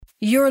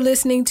You're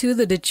listening to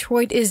the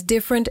Detroit is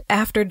Different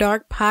After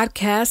Dark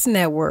Podcast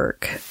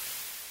Network.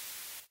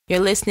 You're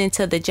listening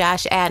to the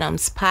Josh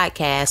Adams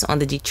podcast on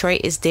the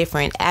Detroit is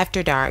Different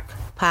After Dark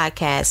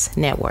Podcast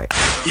Network.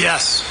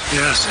 Yes,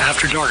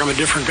 After Dark. I'm a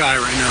different guy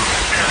right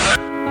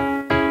now.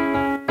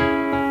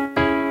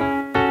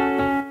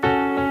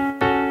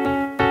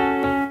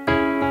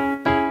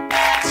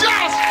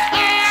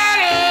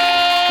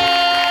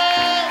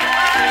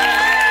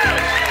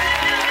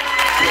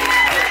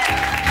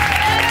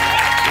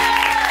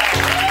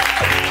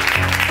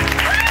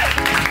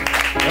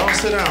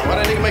 Sit down. Why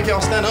that nigga make y'all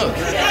stand up?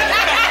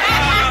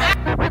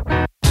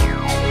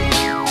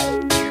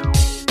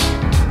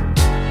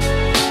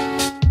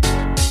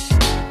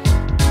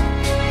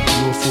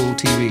 Real Fool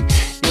TV.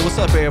 Yeah, what's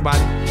up, everybody?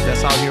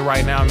 That's out here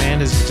right now, man.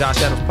 This is the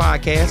Josh Adams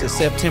Podcast. It's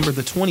September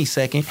the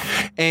 22nd,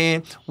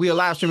 and we are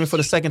live streaming for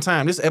the second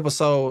time. This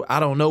episode,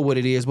 I don't know what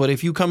it is, but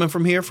if you coming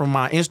from here, from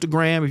my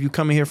Instagram, if you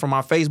coming here from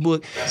my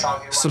Facebook,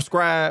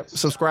 subscribe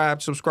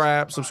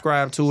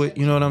to it.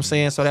 You know what I'm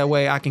saying? So that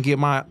way I can get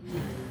my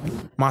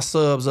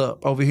subs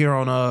up over here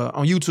on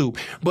YouTube.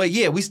 But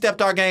yeah, we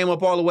stepped our game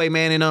up all the way,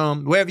 man.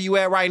 And wherever you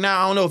at right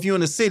now, I don't know if you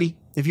in the city,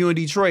 if you in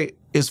Detroit,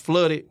 it's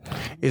flooded,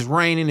 it's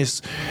raining,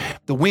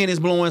 the wind is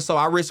blowing, so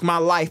I risk my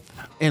life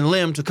and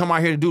limb to come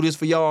out here to do this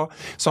for y'all.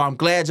 So I'm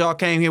glad y'all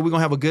came here. We're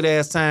gonna have a good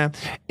ass time.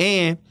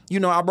 And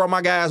you know, I brought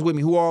my guys with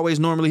me who are always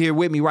normally here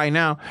with me right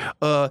now.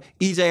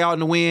 EJ out in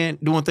the wind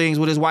doing things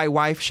with his white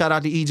wife. Shout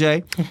out to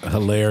EJ.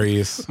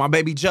 Hilarious. My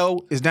baby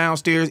Joe is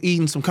downstairs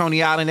eating some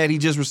Coney Island that he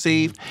just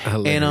received.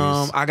 Hilarious. And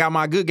I got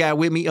my good guy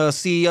with me,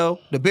 CEO,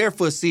 the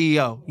Barefoot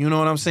CEO. You know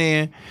what I'm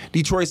saying?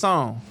 Detroit's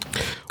own.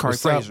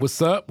 What's up?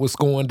 What's up? What's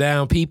going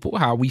down, people?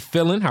 How we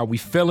feeling? I'm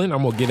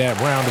gonna get that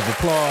round of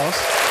applause.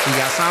 We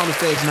got sound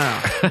effects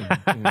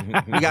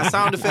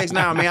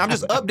now. Man. I'm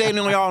just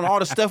updating on y'all on all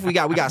the stuff we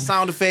got. We got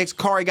sound effects.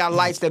 Kari got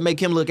lights that make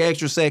him look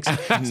extra sexy.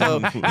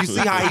 So you see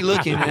how he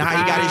looking and how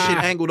he got his shit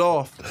angled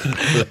off.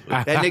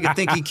 That nigga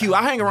think he cute.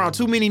 I hang around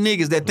too many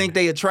niggas that think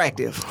they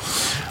attractive.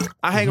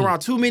 I hang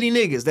around too many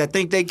niggas that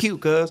think they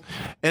cute, cuz.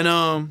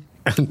 And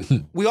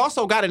we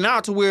also got it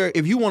now to where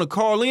if you want to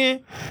call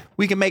in,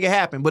 we can make it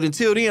happen. But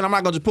until then, I'm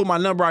not going to just put my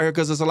number out here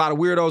because there's a lot of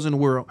weirdos in the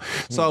world.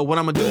 So what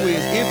I'm going to do is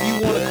if you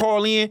want to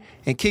call in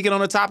and kick it on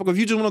the topic, or if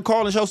you just want to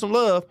call and show some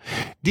love,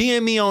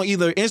 DM me on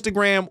either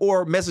Instagram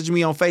or message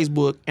me on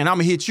Facebook, and I'm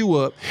going to hit you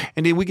up,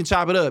 and then we can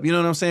chop it up. You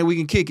know what I'm saying? We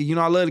can kick it. You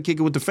know, I love to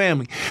kick it with the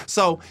family.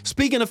 So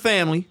speaking of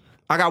family,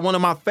 I got one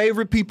of my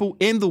favorite people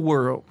in the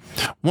world,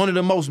 one of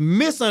the most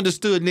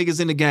misunderstood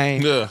niggas in the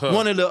game.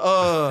 One of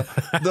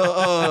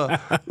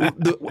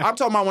I'm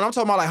talking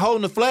about like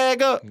holding the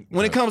flag up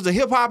when it comes to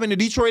hip hop in the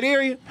Detroit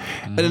area,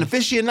 an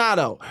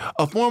aficionado,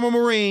 a former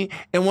Marine,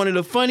 and one of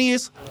the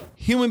funniest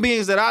human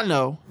beings that I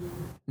know,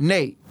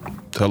 Nate.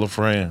 Tell a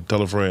friend.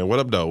 What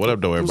up, though?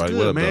 Everybody? Good,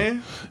 what up,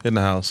 man? Though? In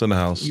the house.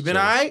 You been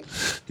all right?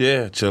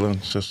 Yeah,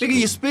 chilling. Just Nigga,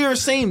 your spirit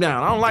seemed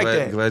down. I don't like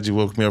that. Glad you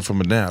woke me up from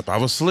a nap. I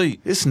was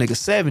asleep. This nigga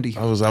 70.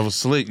 I was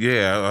asleep.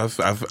 Yeah, I was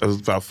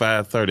about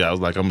 5:30. I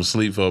was like, I'm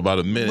asleep for about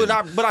a minute.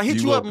 But I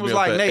hit you up and was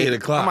like, Nate. 8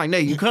 o'clock. I'm like,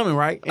 Nate, you coming,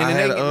 right? And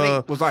then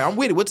Nate was like, I'm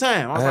with it. What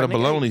time? I had a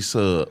bologna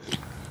sub.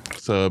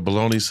 So a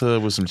bologna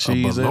sub with some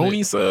cheese in it.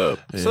 Bologna sub?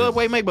 Yeah.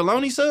 Subway make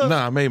bologna sub?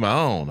 Nah, I made my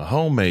own, a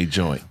homemade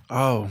joint.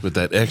 Oh. With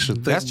that extra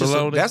thick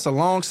bologna. That's a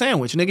long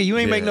sandwich, nigga. You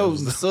ain't make no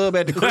sub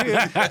at the crib.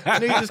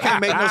 Nigga just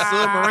can't make no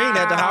submarine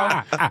at the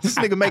house. This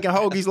nigga making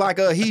hoagies like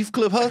a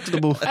Heathcliff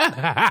Huxtable.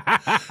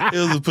 It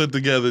was a put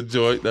together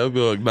joint. That would be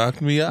like,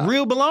 knocked me out.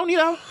 Real bologna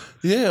though?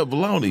 Yeah,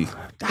 bologna.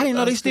 I didn't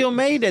know they still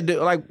made that.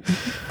 Like,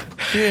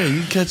 yeah,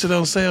 you catch it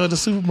on sale at the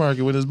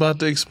supermarket when it's about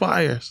to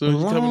expire. So you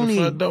come in the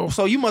front door.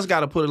 So you must got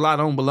to put a lot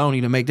on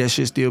bologna to make that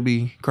shit still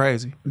be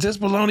crazy.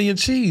 Just bologna and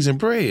cheese and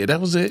bread. That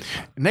was it.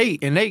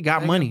 Nate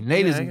got money.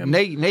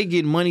 Nate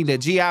getting money that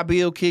GI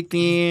Bill kicked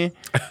in.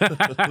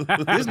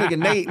 This nigga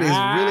Nate is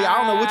really, I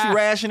don't know what you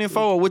rationing for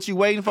or what you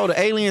waiting for. The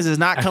aliens is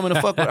not coming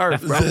to fuck with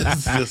Earth, bro.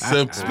 It's just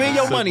simple. Spend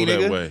your money,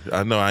 nigga. That way.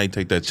 I know I ain't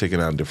take that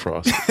chicken out and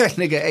defrost. That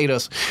nigga ate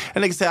us.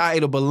 That nigga said I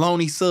ate a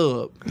bologna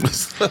sub.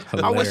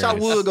 I wish I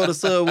would go to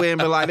Subway and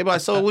be like, they be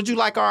like, so would you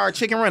like our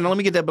chicken run? Let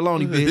me get that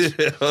bologna, bitch.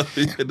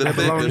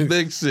 The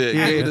thick shit.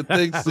 Yeah, the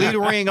thick shit. Leave the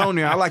ring on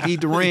there. I like to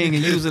eat the ring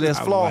and use it as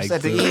floss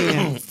at the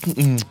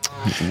end.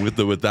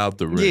 Without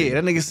the ring. Yeah,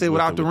 that nigga said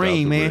without the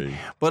ring, man.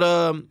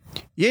 But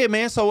yeah,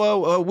 man.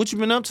 So what you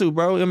been up to,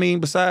 bro? I mean,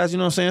 besides, you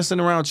know what I'm saying,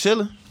 sitting around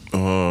chilling.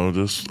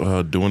 Just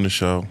doing the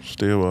show.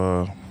 Still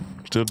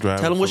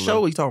driving. Tell them what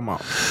show you talking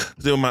about.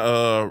 Still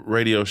my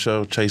radio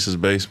show,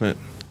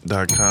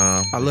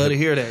 ChasesBasement.com. I love to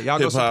hear that. Y'all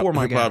go support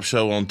my guy. Hip-hop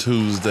show on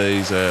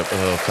Tuesdays at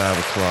 5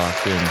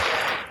 o'clock. And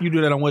you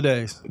do that on what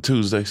days?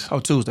 Tuesdays. Oh,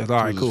 Tuesdays. All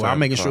right, cool. I'm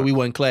making sure we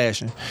wasn't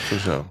clashing. For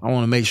sure. I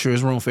want to make sure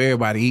there's room for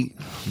everybody to eat.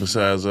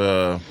 Besides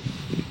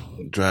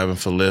driving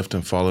for Lyft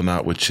and falling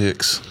out with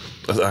chicks.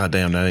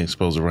 Damn, that ain't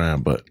supposed to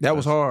rhyme, but that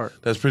was hard.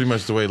 That's pretty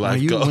much the way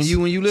life goes.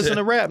 When you listen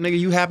to rap, nigga,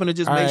 you happen to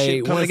just make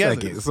shit come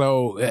together. Second.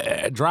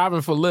 So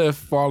driving for Lyft,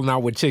 falling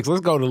out with chicks.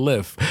 Let's go to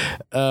Lyft.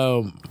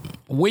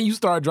 when you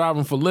start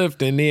driving for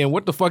Lyft, and then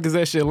what the fuck is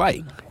that shit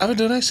like? I've been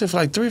doing that shit for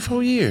like 3 or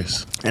 4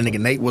 years. That nigga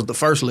Nate was the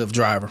first Lyft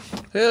driver.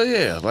 Hell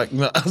yeah. Like,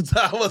 no,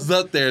 I was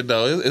up there,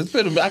 though. It's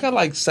been, I got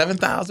like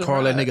 7,000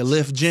 Call rides. that nigga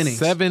Lyft Jennings.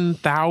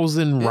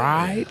 7,000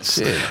 rides?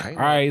 Shit. All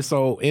right,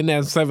 so in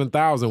that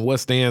 7,000, what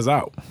stands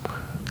out?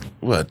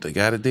 What, the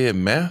guy that did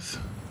meth?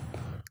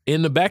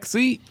 In the back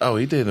seat? Oh,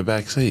 he did in the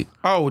back seat.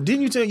 Oh,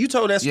 didn't you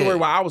told that story Yeah.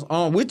 while I was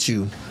on with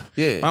you.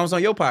 Yeah. I was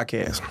on your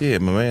podcast. Yeah,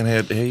 my man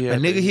had A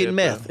nigga hit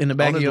meth in the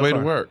back on of his your way car.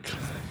 to work.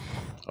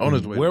 On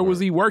his way Where to was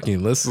work. he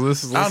working? Let's On the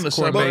coordinate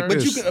suburb. But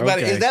this. you can, but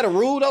is that a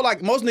rule though?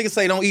 Like most niggas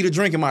say, don't eat or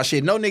drink in my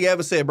shit. No nigga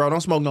ever said, bro,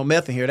 don't smoke no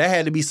meth in here. That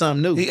had to be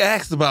something new. He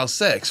asked about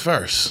sex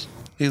first.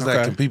 He's like,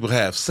 Okay. can people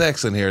have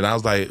sex in here? And I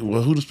was like,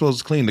 well, who's supposed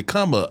to clean the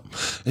cum up?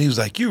 And he was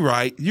like, you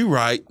right.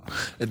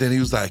 And then he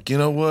was like, you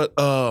know what?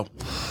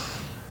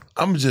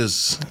 I'm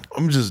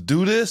just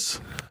do this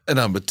and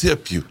I'm gonna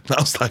tip you. And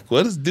I was like,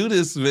 what does do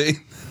this mean?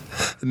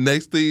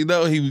 Next thing you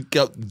know, he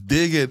kept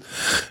digging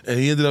and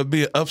he ended up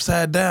being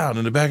upside down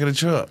in the back of the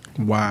truck.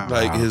 Wow.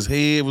 Like his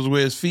head was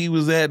where his feet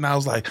was at, and I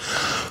was like,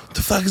 what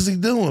the fuck is he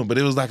doing? But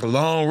it was like a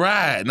long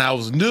ride, and I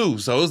was new,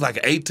 so it was like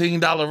an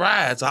 $18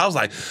 ride. So I was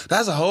like,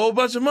 that's a whole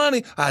bunch of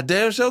money. I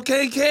damn sure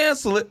can't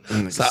cancel it.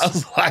 So I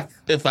was like,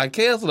 if I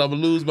cancel it, I'm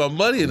gonna lose my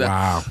money. And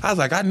Wow. I was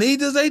like, I need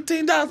this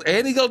 $18,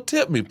 and he gonna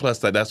tip me. Plus,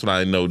 that's when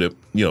I know that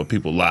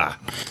people lie.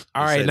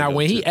 All right, now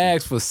when he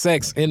asked for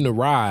sex in the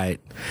ride,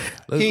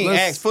 He ain't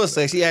asked for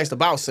sex. He asked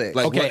about sex.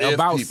 Like, okay, what if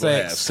about people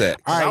sex. have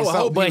sex? All right, I would so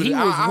hope but you he would-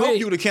 was I with, hope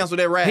you would have canceled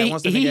that ride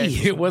once the nigga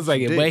asked you. one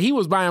second, but he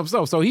was by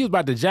himself, so he was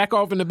about to jack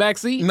off in the back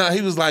seat. No,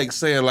 he was like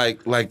saying like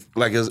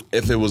as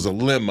if it was a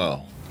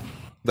limo.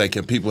 Like,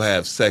 can people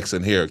have sex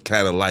in here?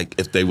 Kind of like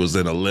if they was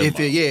in a limo.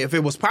 If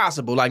it was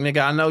possible, like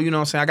nigga, I know, you know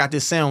what I'm saying. I got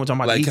this sandwich. I'm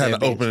about to Like eat kind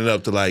that of bitch. open it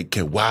up to like,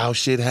 can wild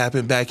shit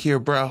happen back here,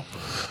 bro?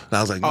 And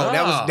I was like, no.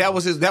 Oh, that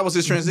was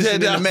his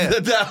transition into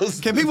meth. That was,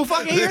 Can people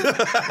fucking hear? He was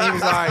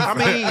like, I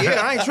mean,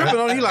 yeah, I ain't tripping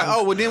on it. He like,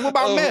 oh, well then what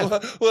about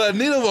meth? Well,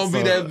 Anita won't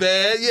be that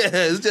bad. Yeah,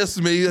 it's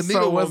just me. Anita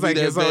So won't be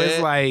that bad.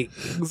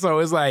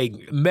 it's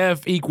like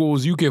meth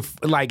equals you can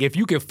like if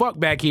you can fuck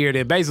back here,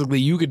 then basically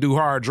you could do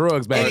hard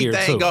drugs back here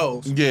Anything too.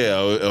 goes. Yeah,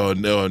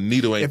 or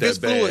needle ain't If that his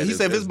bad. fluid, he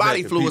said if his body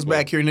making fluid's people-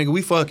 back here, nigga,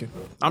 we fucking.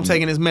 I'm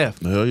taking his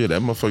meth. Hell yeah,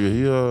 that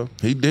motherfucker,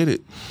 he did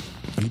it.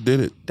 He did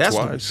it That's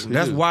twice.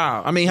 that's Yeah.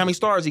 wild. I mean, how many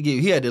stars he give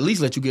you? He had to at least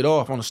let you get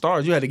off on the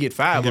stars. You had to get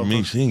 5 He of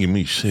didn't them. give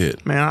me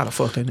shit. Man, I'd have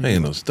fucked that nigga.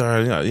 Ain't no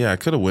star. Yeah, I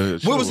could have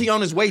went. Where was he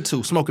on his way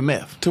to? Smoking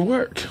meth. To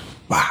work.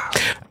 Wow.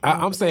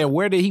 I'm saying,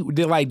 where did he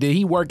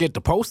work at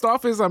the post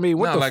office? I mean,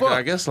 what No, the like fuck?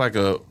 I guess like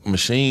a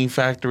machine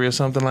factory or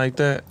something like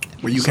that.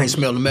 Where you can't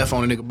smell the meth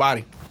on a nigga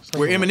body.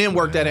 Where Eminem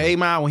worked at an 8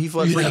 Mile when he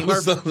fucked Ricky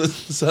Murphy.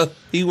 so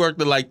he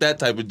worked at like that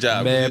type of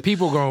job. Man,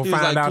 people gonna He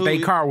was find like, out cool, their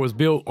he- car was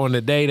built on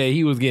the day that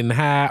he was getting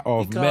high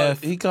off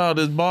meth. He called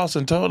his boss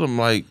and told him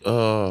like,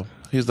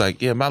 he's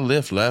like, yeah, my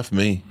lift left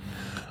me.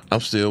 I'm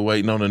still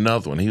waiting on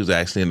another one. He was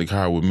actually in the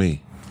car with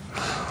me.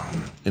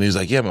 And he was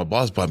like, yeah, my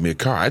boss bought me a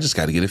car. I just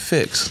got to get it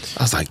fixed.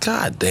 I was like,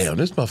 God damn,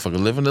 this motherfucker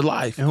living the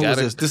life. And who was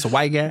this? This a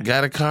white guy?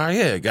 Got a car,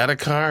 yeah. Got a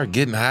car,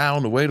 getting high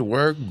on the way to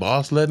work.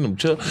 Boss letting him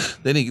chill.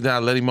 Then he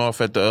let him off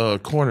at the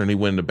corner and he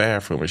went in the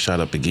bathroom and shot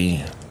up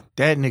again.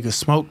 That nigga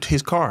smoked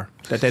his car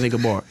that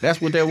nigga bought. That's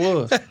what that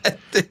was.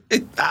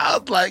 I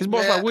was like, His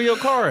boss man, like, where your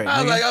car at?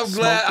 I was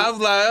nigga?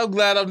 like, I'm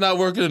glad I'm not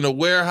working in a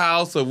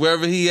warehouse or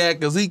wherever he at,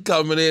 because he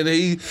coming in,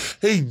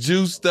 he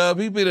juiced up.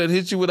 He been and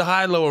hit you with a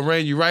high-low and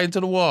ran you right into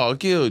the wall,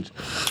 killed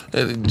you.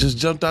 And just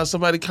jumped out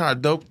somebody's car,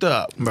 doped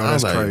up. Bro, I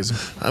was that's like, crazy.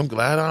 I'm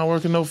glad I don't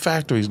work in no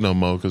factories no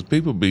more, because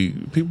people be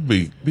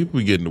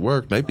getting to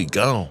work, they be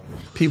gone.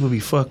 People be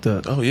fucked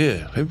up. Oh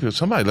yeah,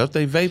 somebody left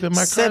their vape in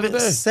my car today.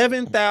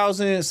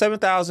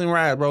 7,000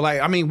 rides, bro. Like,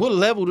 I mean, what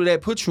level do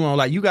that put you on?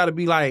 Like, you got to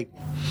be like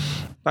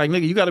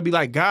nigga, you got to be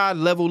like God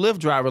level Lyft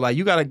driver. Like,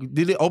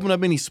 did it open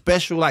up any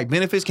special like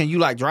benefits? Can you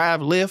like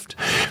drive Lyft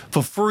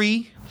for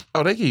free?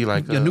 Oh, they give you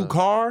like Your new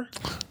car?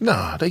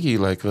 Nah, they give you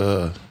like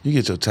you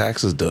get your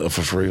taxes done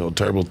for free on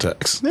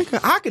TurboTax. Nigga,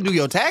 I can do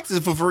your taxes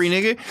for free,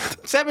 nigga.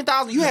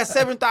 7,000. You had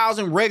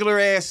 7,000 regular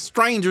ass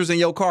strangers in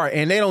your car,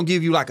 and they don't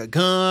give you like a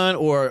gun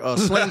or a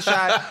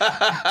slingshot.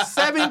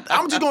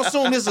 I'm just gonna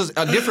assume this is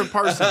a different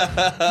person.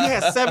 You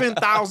had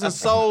 7,000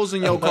 souls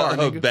in your car, A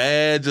nigga.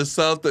 badge or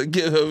something.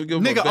 Give him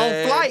Nigga, a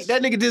badge. on flight,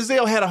 that nigga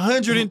Denzel had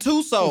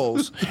 102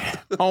 souls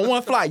on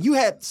one flight. You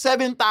had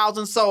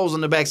 7,000 souls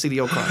in the backseat of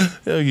your car.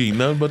 Hell, you ain't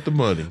nothing but the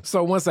money.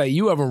 So once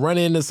you ever run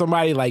into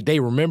somebody like they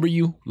remember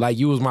you, like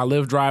you was my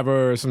Lyft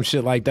driver or some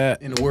shit like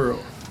that, In the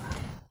world.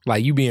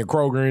 like you being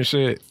Kroger and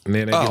shit, and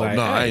then they be Oh like,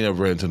 no, I hey. ain't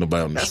never ran into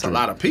nobody on the That's street. a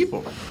lot of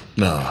people.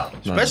 No.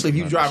 Especially if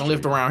you drive and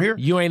lift around here.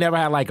 You ain't never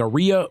had like a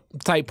re-up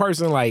type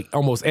person, like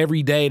almost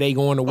every day they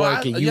going to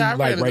work and you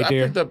like right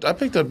there? I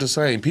picked up the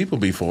same people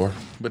before,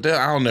 but then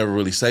I don't never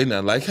really say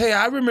nothing like, hey,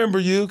 I remember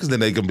you, because then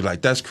they gonna be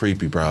like, that's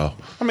creepy, bro.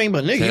 I mean,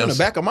 but nigga, you in the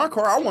back of my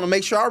car, I want to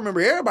make sure I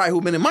remember everybody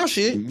who been in my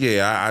shit.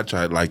 Yeah, I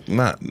try like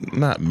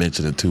not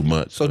mention it too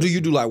much. So do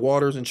you do like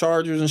waters and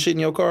chargers and shit in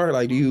your car?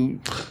 Like do you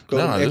go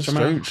the extra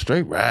mile?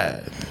 Straight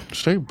ride.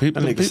 Straight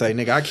people. That nigga say,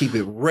 nigga, I keep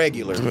it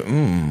regular.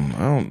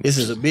 This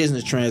is a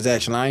business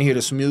transaction. I ain't here to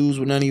smooze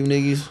with none of you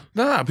niggas.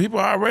 Nah, people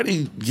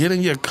already get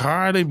in your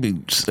car.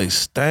 They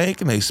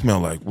stink and they smell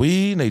like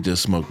weed. And they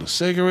just smoked a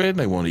cigarette. And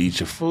they want to eat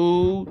your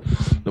food.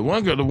 The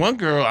one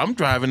girl, I'm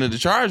driving in the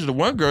Charger. The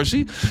one girl,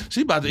 she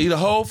about to eat a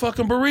whole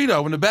fucking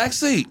burrito in the back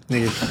seat.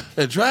 Nigga.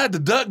 And tried to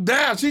duck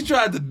down. She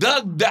tried to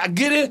duck down,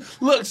 get in.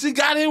 Look, she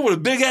got in with a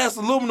big ass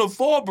aluminum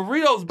foil.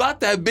 Burrito's about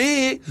that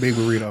big. Big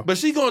burrito. But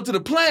she going to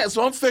the plant,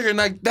 so I'm figuring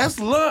like that's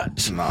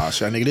lunch. Nah,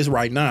 shit, nigga, this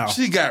right now.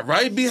 She got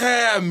right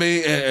behind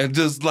me and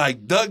just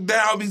like ducked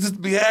down me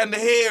just behind the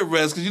headrest.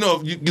 Because, you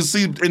know, you can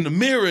see in the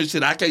mirror and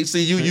shit, I can't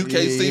see you, you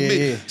can't see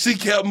me. She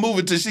kept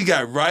moving till she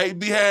got right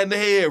behind the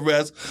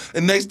headrest.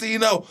 And next thing you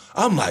know,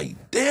 I'm like,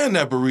 damn,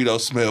 that burrito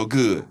smell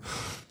good.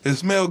 It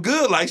smelled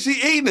good, like she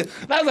eating it.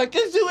 And I was like,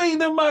 is you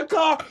eating in my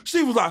car?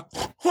 She was like,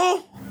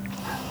 huh?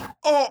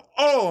 I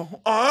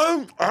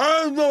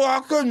know I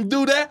couldn't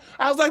do that.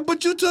 I was like,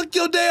 but you took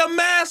your damn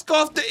mask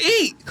off to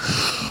eat.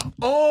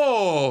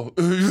 Oh,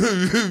 yeah.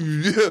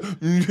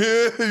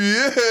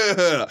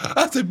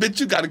 I said, bitch,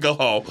 you gotta go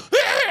home.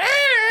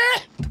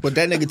 But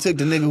that nigga took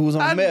the nigga who was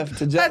on meth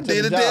to job. I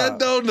did a damn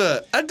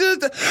donut. I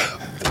did that.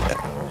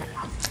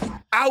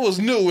 I was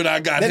new when I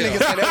got that here. Nigga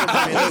said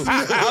everybody knew. I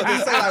was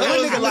just saying, like, one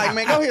nigga like,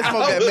 man, go ahead and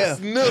smoke that meth.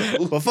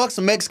 New. But fuck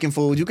some Mexican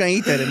food. You can't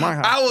eat that in my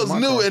house. I was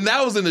new, and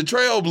that was in the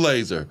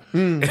Trailblazer. I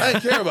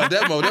didn't care about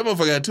that motherfucker. That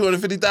motherfucker had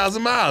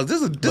 250,000 miles.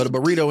 This but a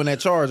burrito in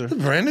that Charger.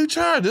 Brand new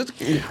Charger.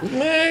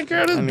 Man,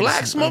 girl, this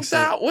black smoked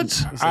out.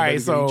 What's all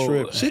right,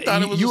 so she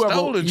thought it was a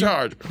stolen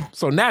Charger.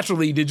 So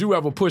naturally, did you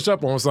ever push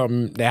up on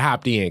something that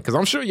hopped in? Because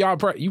I'm sure you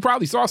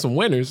probably saw some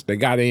winners that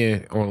got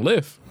in on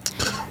Lyft.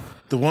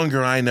 The one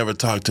girl, I ain't never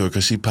talked to her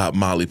because she popped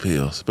Molly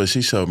pills, but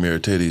she showed me her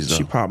titties, though.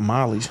 She popped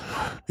Molly's?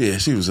 Yeah,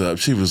 she was up.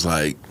 She was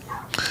like,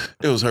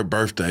 it was her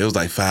birthday. It was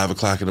like 5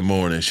 o'clock in the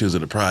morning. She was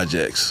in the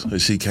projects.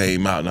 And she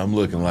came out, and I'm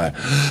looking like,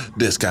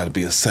 this got to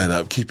be a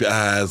setup. Keep your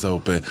eyes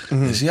open.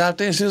 Mm-hmm. And she out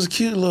there, and she was a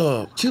cute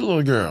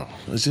little girl.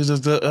 And she was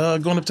just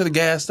going up to the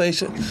gas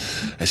station.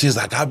 And she was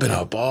like, I've been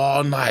up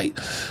all night.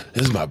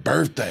 This is my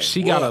birthday.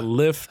 She got a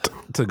lift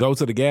to go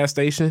to the gas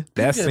station.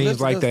 That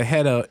seems like the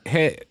head.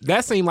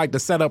 That seemed like the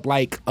setup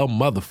like a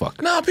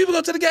motherfucker. No, people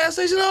go to the gas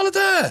station all the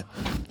time.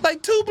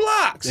 Like 2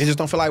 blocks. They just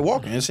don't feel like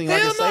walking. It seems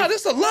like hell no,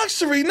 this is a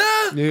luxury,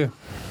 nah. Yeah.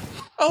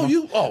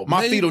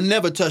 My feet will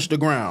never touch the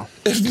ground.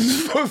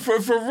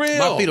 for real.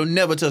 My feet will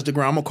never touch the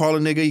ground. I'm gonna call a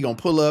nigga. He gonna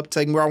pull up,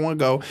 take me where I want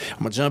to go. I'm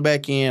gonna jump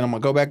back in. I'm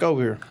gonna go back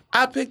over here.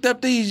 I picked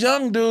up these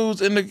young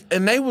dudes and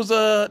they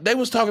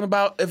was talking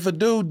about if a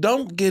dude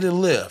don't get a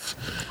lift.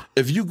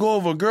 If you go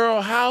over a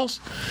girl house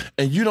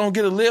and you don't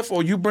get a lift,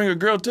 or you bring a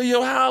girl to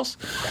your house,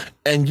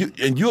 and you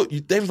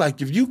they was like,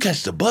 if you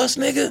catch the bus,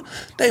 nigga,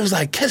 they was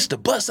like, catch the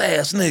bus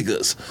ass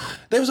niggas.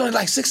 They was only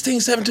like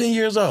 16, 17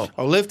 years old.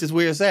 Oh, lift is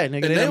where it's at,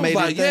 nigga. And they was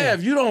like, yeah,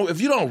 if you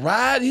don't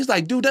ride, he's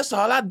like, dude, that's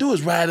all I do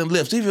is ride and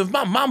lifts. Even if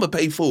my mama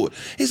pay for it.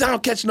 He said, I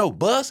don't catch no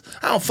bus.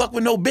 I don't fuck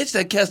with no bitch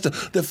that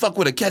fuck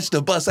with a catch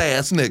the bus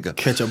ass nigga.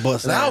 Catch a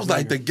bus and ass I was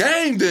like, nigga. the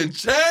game didn't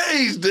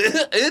change.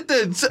 It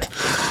didn't.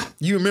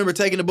 You remember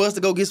taking the bus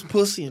to go get some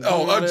pussy? And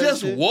or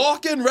just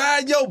walking,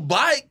 ride your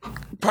bike,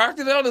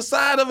 parking it on the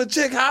side of a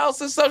chick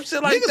house or some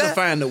shit like niggas that. Niggas will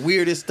find the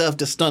weirdest stuff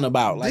to stun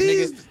about. Like,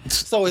 niggas,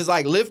 so it's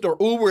like Lyft or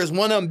Uber, is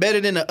one of them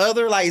better than the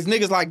other? Like, it's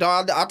niggas like,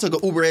 dog, I took an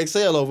Uber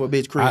XL over a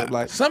bitch crib.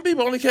 Like, some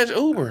people only catch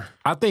Uber.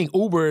 I think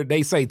Uber,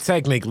 they say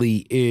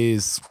technically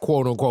is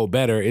quote unquote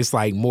better. It's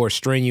like more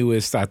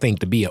strenuous, I think,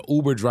 to be an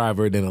Uber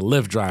driver than a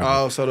Lyft driver.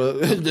 Oh, so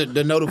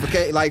the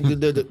notification, like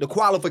the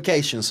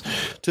qualifications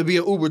to be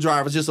an Uber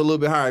driver is just a little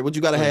bit higher. What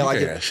you gotta have,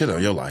 like shit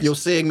on your license. Your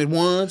segment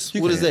ones.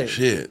 What is that?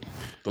 Shit.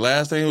 The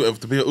last thing,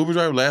 to be an Uber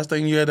driver, last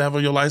thing you had to have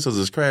on your license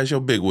is crash your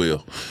big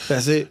wheel.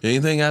 That's it.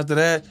 Anything after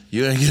that,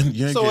 you ain't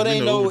getting. So it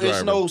ain't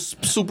it's no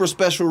super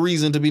special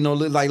reason to be no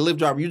like Lyft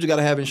driver. You just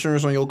gotta have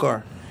insurance on your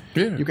car.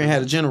 Yeah. You can't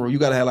have the general. You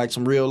gotta have like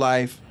some real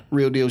life,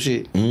 real deal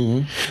shit.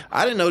 Mm-hmm.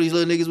 I didn't know these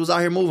little niggas was out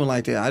here moving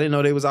like that. I didn't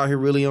know they was out here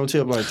really on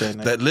tip like that.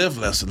 That Lyft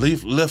lesson.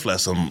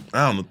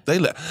 I don't know. I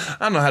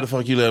don't know how the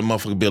fuck you let a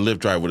motherfucker be a Lyft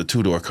driver with a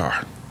 2-door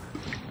car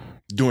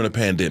during a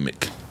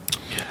pandemic.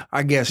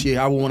 I guess,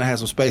 yeah, I would want to have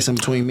some space in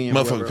between me and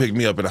motherfucker picked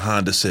me up in a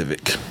Honda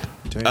Civic.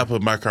 Damn. I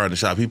put my car in the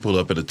shop. He pulled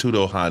up in a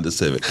 2-door Honda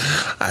Civic.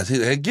 I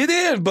said, hey, get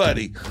in,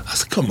 buddy. I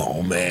said, come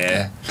on,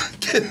 man.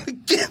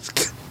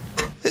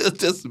 It's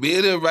just me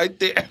and him right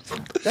there.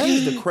 That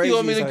is the craziest. You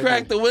want me to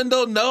crack the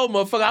window? No,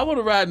 motherfucker. I want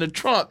to ride in the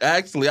trunk,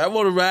 actually. I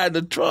want to ride in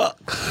the trunk.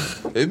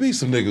 It be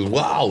some niggas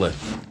wildin'.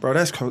 Bro,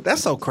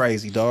 that's so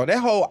crazy, dog. That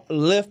whole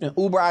Lyft and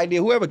Uber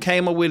idea, whoever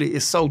came up with it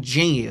is so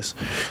genius.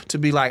 To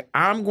be like,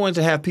 I'm going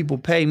to have people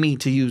pay me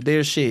to use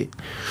their shit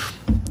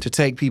to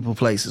take people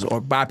places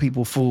or buy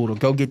people food or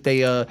go get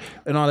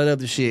and all that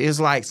other shit. It's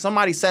like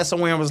somebody sat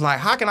somewhere and was like,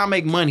 how can I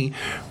make money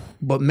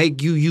but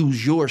make you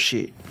use your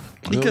shit?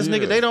 Because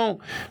nigga,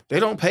 they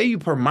don't pay you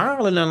per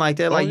mile or nothing like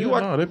that. Like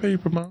No, they pay you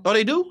per mile. Oh,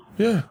 they do?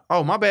 Yeah.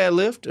 Oh, my bad,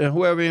 Lyft. And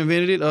whoever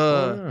invented it,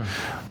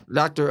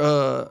 Dr.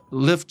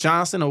 Lyft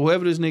Johnson or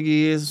whoever this nigga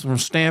is from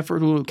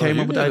Stanford who came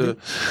up with that idea.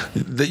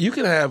 That you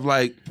can have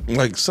like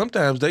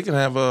sometimes they can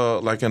have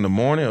like in the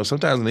morning or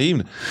sometimes in the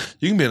evening.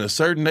 You can be in a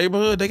certain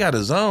neighborhood. They got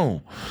a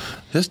zone.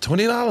 There's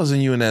 $20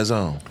 in you in that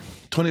zone.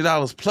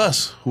 $20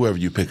 plus whoever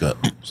you pick up.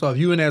 So if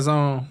you in that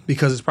zone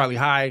because it's probably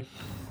high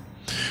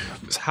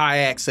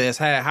access,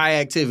 high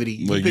activity.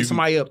 You pick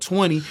somebody up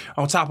 20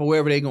 on top of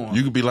wherever they going.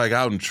 You could be like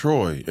out in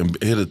Troy and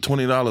hit a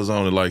 $20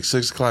 on at like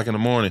 6 o'clock in the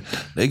morning.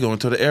 They go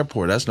into the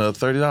airport. That's another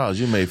 $30.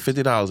 You made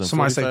 $50 in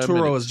Somebody say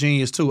Turo is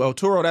genius too. Oh,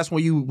 Turo, that's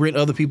when you rent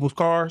other people's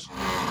cars.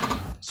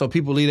 So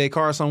people leave their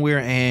car somewhere,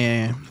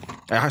 and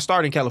I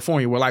started in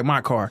California with like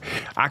my car.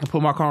 I can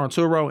put my car on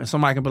Turo, and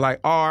somebody can be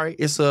like, "All right,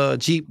 it's a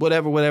Jeep,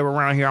 whatever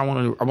around here. I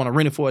want to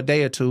rent it for a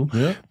day or two.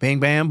 Yeah. Bang,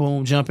 bam,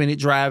 boom, jump in it,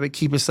 drive it,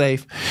 keep it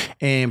safe,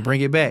 and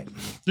bring it back."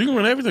 You can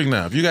rent everything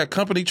now. If you got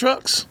company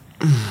trucks,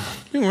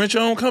 you can rent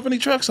your own company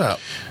trucks out.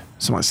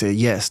 Somebody said,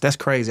 yes, that's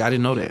crazy. I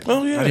didn't know that.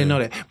 Oh, yeah. I didn't know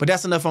that. But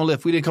that's enough on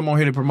Lyft. We didn't come on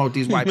here to promote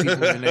these white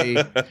people and they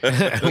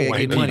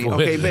get money.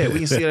 Okay, bet. We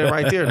can see that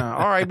right there now.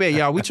 All right, bet,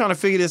 y'all. We trying to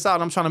figure this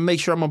out. I'm trying to make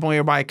sure I'm up on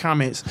everybody's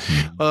comments.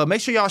 Make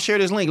sure y'all share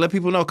this link. Let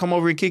people know. Come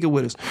over and kick it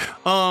with us.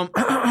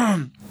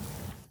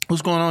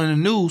 What's going on in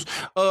the news?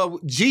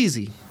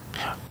 Jeezy.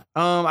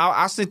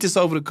 I sent this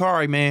over to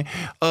Kari, man.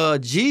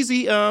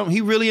 Jeezy,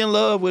 he really in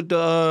love with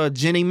the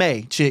Jenny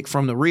May chick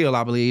from The Real,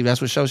 I believe.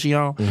 That's what show she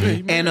on.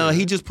 Mm-hmm. And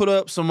he just put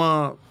up some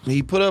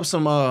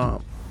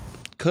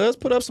Cuz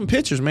put up some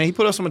pictures, man. He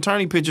put up some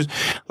attorney pictures.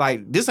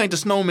 Like, this ain't the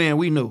snowman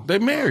we knew. They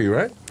married,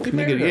 right? They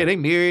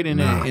married and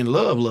in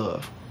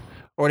love.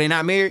 Or they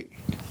not married?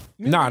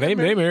 Nah, they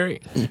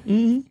married.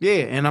 Mm-hmm.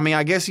 Yeah, and I mean,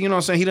 I guess, you know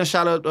what I'm saying, he done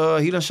shot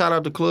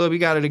up the club. He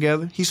got it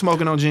together. He's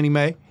smoking on Jenny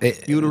May.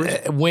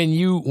 Uterus. When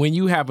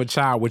you have a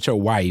child with your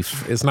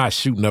wife, it's not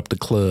shooting up the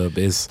club.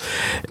 It's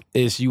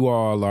you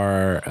all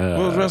are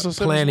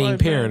planning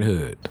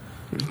parenthood.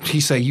 He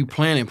say you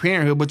planning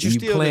parenthood, but you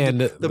still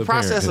the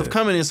process of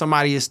coming in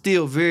somebody is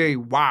still very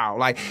wild.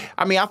 Like,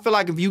 I mean, I feel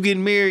like if you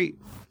getting married,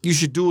 you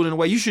should do it in a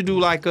way. You should do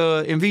like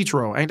in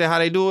vitro. Ain't that how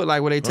they do it?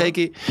 Like where they take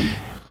it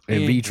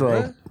in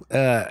vitro.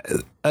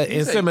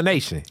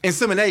 Insemination.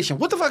 Insemination.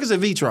 What the fuck is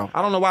in vitro?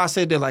 I don't know why I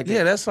said that like that.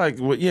 Yeah, that's like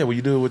when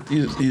you do it with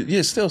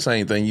it's still the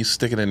same thing. You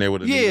stick it in there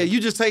with a needle.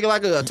 You just take it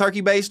like a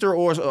turkey baster,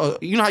 or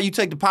you know how you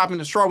take the pop in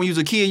the straw when you was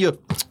a kid. You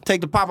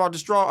take the pop out the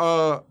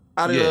straw.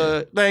 Out of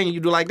the thing, and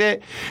you do like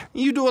that.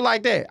 You do it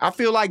like that. I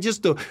feel like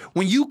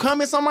when you come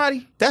at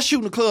somebody, that's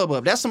shooting the club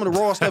up. That's some of the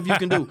raw stuff you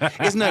can do.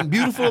 It's nothing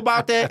beautiful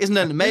about that. It's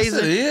nothing amazing.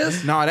 Yes, it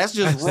is. No, that's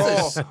just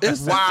raw.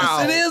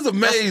 Wow. It is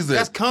amazing.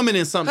 That's coming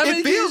in something.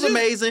 It feels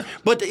amazing,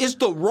 but it's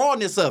the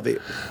rawness of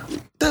it.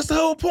 That's the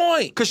whole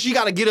point. Because she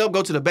got to get up,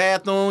 go to the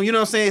bathroom. You know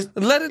what I'm saying?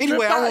 Let it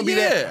anyway, drip I don't want to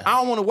be out, that. I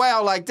don't want to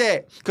wow like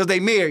that because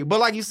they married. But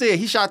like you said,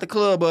 he shot the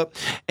club up.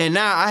 And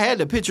now I had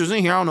the pictures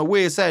in here. I don't know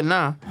where it's at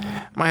now.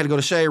 Might have to go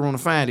to Shade Room to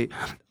find it.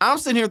 I'm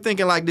sitting here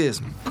thinking like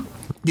this.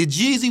 Did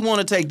Jeezy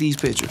want to take these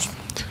pictures?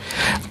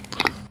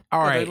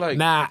 All right.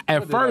 Now,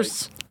 at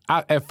first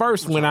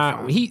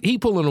when he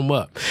pulling them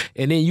up,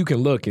 and then you can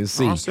look and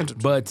see.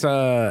 But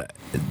I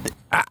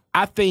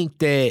think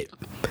that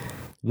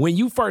when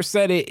you first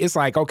said it, it's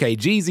like, okay,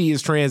 Jeezy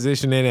is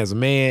transitioning as a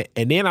man.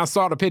 And then I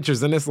saw the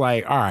pictures and it's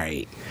like, all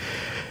right,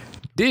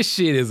 this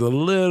shit is a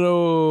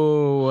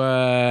little,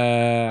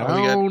 I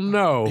don't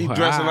know. He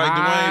dressing like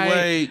Dwayne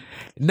Wade.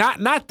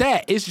 Not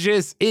that. It's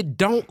just, it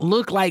don't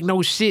look like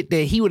no shit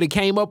that he would have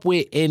came up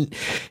with. And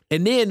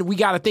then we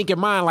got to think in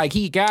mind, like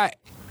he got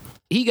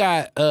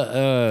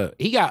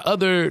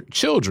other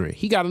children.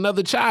 He got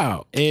another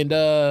child. And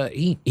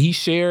he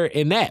shared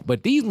in that.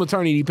 But these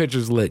maternity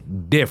pictures look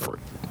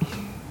different.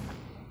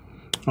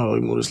 Oh,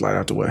 let me move this light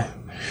out the way.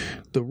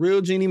 The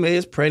real Jeannie Mae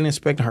is pregnant,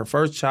 expecting her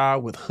first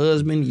child with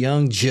husband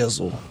Young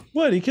Jizzle.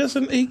 What? He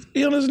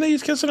on his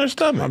knees kissing her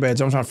stomach. My bad,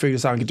 Joe. I'm trying to figure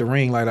this out and get the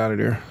ring light out of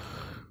there.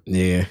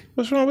 Yeah.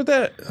 What's wrong with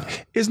that?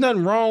 It's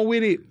nothing wrong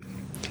with it.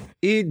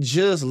 It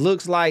just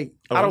looks like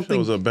I don't think it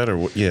was a better.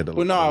 Yeah.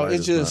 Well, no,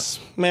 it's just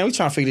man. We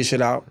trying to figure this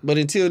shit out. But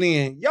until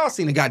then, y'all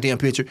seen the goddamn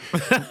picture.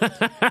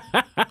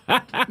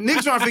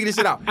 Niggas trying to figure this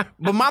shit out.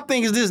 But my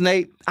thing is this,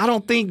 Nate. I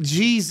don't think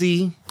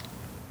Jeezy.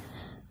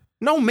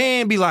 No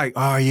man be like,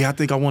 oh yeah, I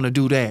think I want to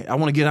do that. I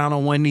want to get out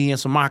on one knee and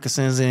some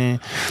moccasins and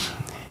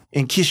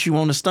kiss you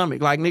on the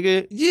stomach. Like,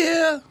 nigga.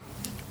 Yeah.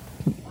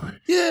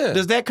 Yeah.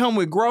 Does that come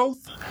with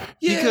growth?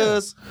 Yeah.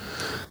 Because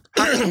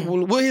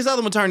What his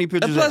other maternity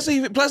pictures?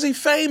 Plus he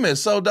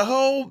famous. So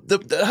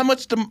how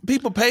much the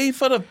people paid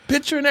for the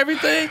picture and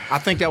everything. I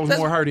think that was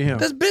more hurting him.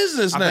 That's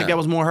business now. I think that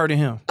was more hurting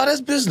him. Oh,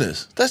 that's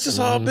business. That's just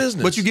all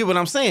business. But you get what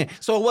I'm saying.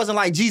 So it wasn't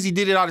like Jeezy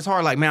did it all this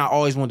hard. Like, man, I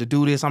always wanted to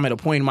do this. I'm at a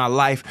point in my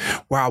life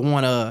where I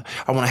wanna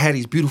have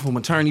these beautiful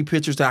maternity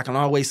pictures that I can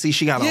always see.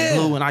 She got on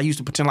blue, and I used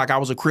to pretend like I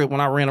was a Crip when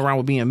I ran around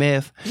with being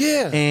meth.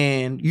 Yeah.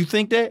 And you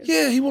think that?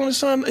 Yeah, he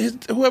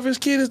wanted whoever his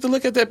kid is to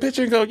look at that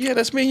picture and go, yeah,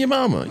 that's me and your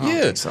mama. I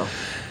don't think so.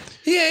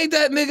 He ain't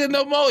that nigga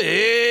no more.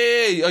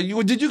 Hey,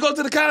 did you go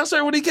to the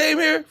concert when he came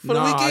here for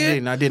the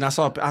weekend? I didn't. I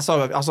saw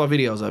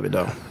videos of it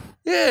though.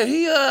 Yeah,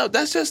 he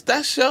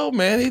that show,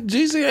 man.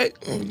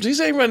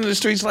 Jeezy ain't running the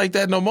streets like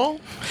that no more.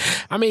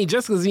 I mean,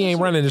 just because he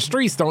ain't running the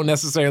streets don't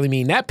necessarily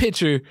mean that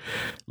picture,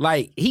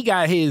 like, he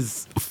got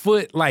his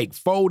foot, like,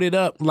 folded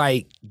up.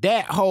 Like,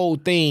 that whole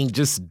thing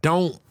just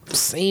don't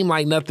seem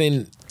like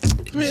nothing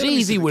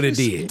Jeezy would have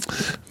did.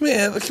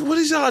 Man, what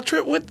is y'all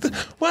trip with?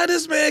 Why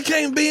this man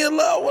can't be in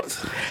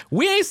love?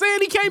 We ain't saying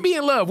he can't be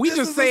in love. We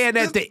just saying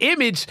that the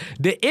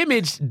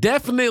image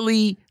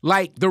definitely,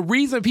 like, the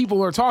reason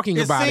people are talking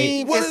about it.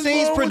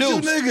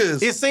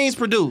 It seems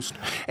produced.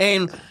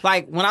 And,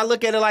 like, when I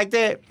look at it like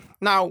that,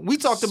 now, we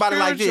talked about it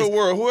like this. Spiritual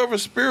World, whoever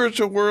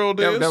Spiritual World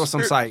is. That was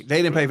some site.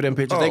 They didn't pay for them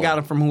pictures. They got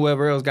them from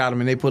whoever else got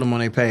them, and they put them on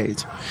their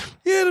page.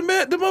 Yeah,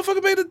 the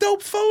motherfucker made a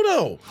dope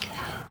photo.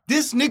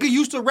 This nigga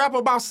used to rap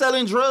about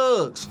selling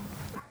drugs.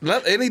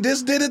 And he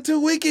just did it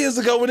 2 weekends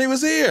ago when he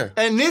was here.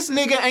 And this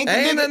nigga ain't the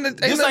nigga.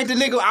 This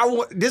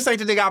ain't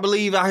the nigga I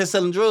believe out here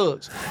selling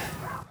drugs.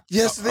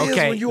 Yes, it is.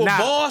 When you a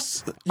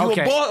boss,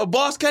 a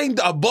boss can't.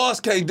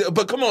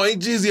 But come on,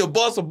 ain't Jeezy a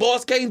boss? A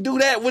boss can't do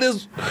that with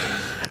his.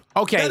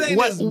 Okay, that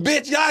ain't his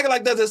bitch. Y'all act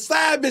like that's his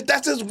side bitch.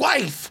 That's his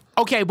wife.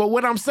 Okay, but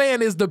what I'm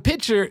saying is the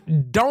picture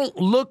don't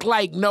look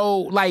like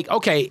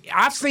okay,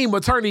 I've seen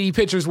maternity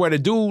pictures where the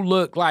dude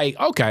look like,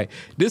 okay,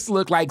 this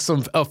look like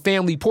a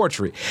family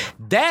portrait.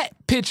 That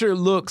picture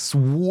looks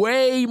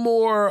way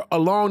more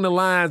along the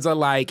lines of,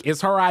 like,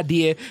 it's her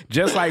idea,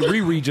 just like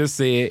Riri just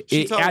said.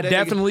 I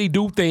definitely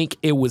do think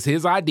it was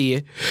his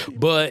idea,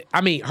 but,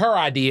 I mean, her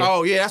idea.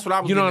 Oh, yeah, that's what I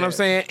was You know what I'm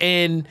saying?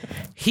 And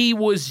he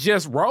was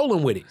just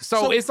rolling with it.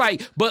 So it's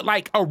like, but,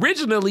 like,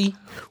 originally,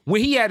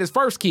 when he had his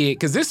first kid,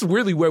 because this is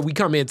really where we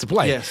come into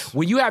play. Yes.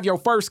 When you have your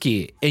first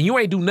kid and you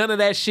ain't do none of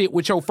that shit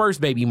with your first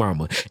baby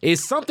mama,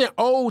 it's something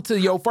owed to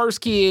your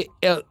first kid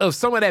of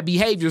some of that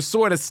behavior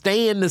sort of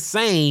staying the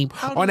same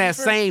on that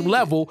same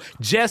level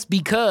just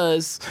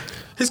because.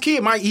 His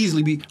kid might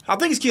easily be. I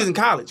think his kid's in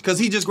college because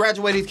he just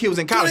graduated. His kid was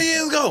in college 20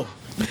 years ago.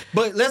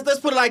 But let's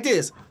put it like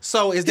this.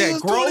 So is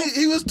that growth?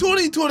 He was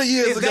 20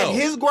 years ago. Is that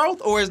his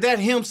growth, or is that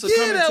him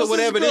succumbing to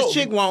whatever this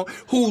chick want,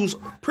 who's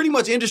pretty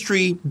much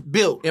industry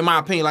built, in my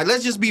opinion? Like,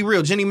 let's just be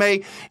real. Jenny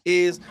May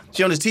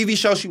she on this TV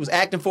show. She was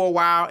acting for a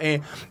while,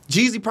 and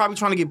Jeezy probably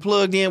trying to get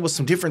plugged in with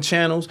some different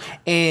channels.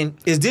 And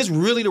is this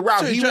really the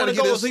route he want to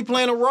go? Is he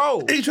playing a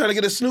role? He trying to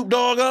get a Snoop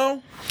Dogg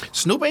on?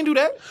 Snoop ain't do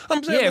that.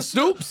 I'm saying, yeah,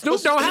 Snoop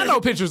don't have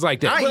no pictures like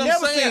that. I ain't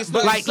never seen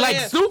Snoop. Like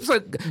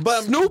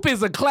Snoop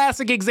is a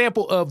classic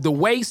example of the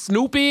way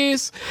Snoop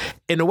is,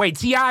 and the way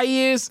T.I.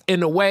 is,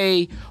 and the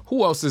way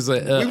who else is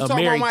a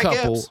married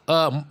couple?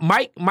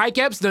 Mike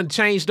Epps done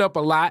changed up a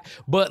lot,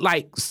 but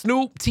like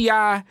Snoop,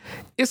 T.I.,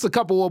 it's a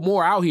couple of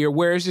more out here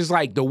where it's just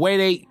like the way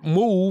they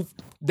move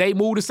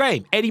the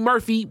same. Eddie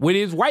Murphy with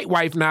his white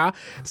wife now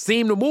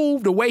seem to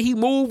move the way he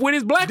moved with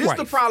his black wife. This is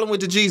the problem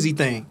with the Jeezy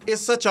thing.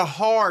 It's such a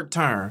hard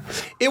turn.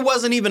 It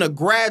wasn't even a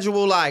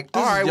gradual, like,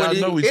 all right,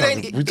 well, we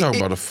talking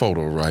about a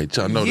photo, right?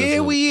 Y'all know yeah,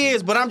 we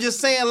is, but I'm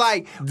just saying,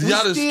 like,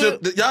 y'all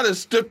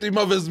just stripped him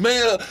of his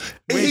man.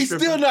 He's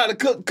still not to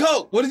cook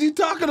coke. What are you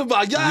talking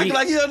about? Y'all act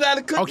like he don't know how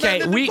to cook.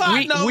 Okay, we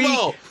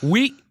not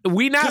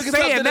cooking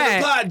saying that.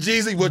 In the pot,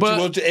 Jeezy, you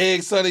want your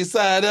eggs sunny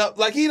side up?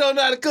 Like, he don't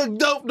know how to cook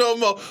dope no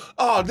more.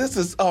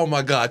 Oh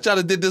my God,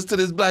 y'all did this to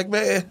this black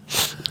man.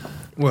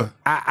 What?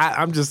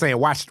 I'm just saying,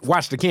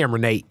 watch the camera,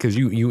 Nate, because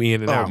you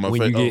in and out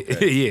when you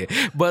get yeah.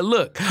 But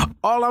look,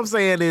 all I'm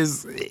saying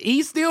is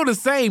he's still the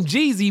same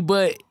Jeezy,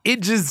 but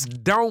it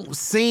just don't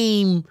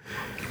seem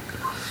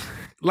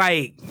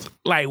like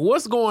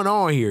what's going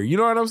on here. You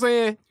know what I'm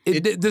saying?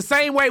 The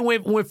same way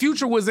when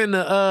Future was in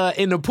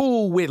the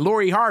pool with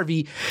Lori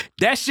Harvey,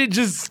 that shit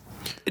just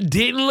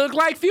didn't look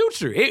like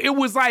Future. It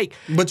was like.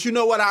 But you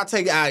know what?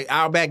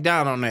 I'll back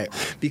down on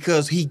that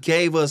because he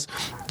gave us.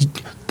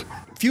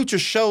 Future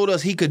showed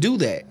us he could do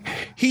that.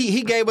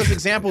 He gave us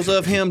examples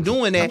of him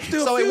doing that.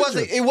 So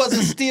it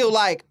wasn't still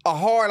like a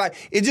hard, like,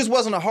 it just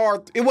wasn't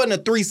it wasn't a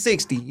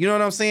 360, you know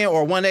what I'm saying?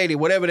 Or 180,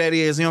 whatever that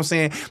is, you know what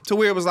I'm saying? To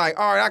where it was like,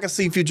 all right, I can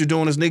see Future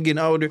doing this, nigga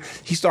getting older.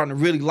 He's starting to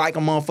really like a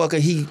motherfucker.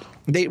 He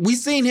We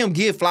seen him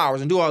give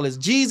flowers and do all this.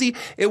 Jeezy,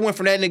 it went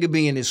from that nigga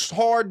being this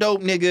hard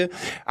dope nigga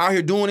out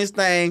here doing his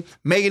thing,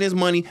 making his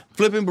money,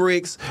 flipping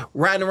bricks,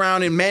 riding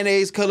around in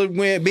mayonnaise-colored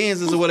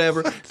Benzes or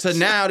whatever, to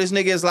now this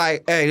nigga is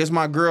like, hey, this is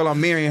my girl,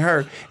 I'm marrying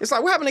her. It's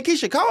like, what happened to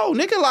Keisha Cole,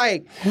 nigga?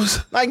 Like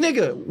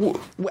nigga,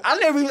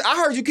 I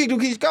heard you kicked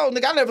Keisha Cole,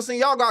 nigga. I never seen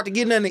y'all go out to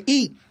get nothing to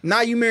eat.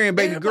 Now you marrying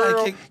baby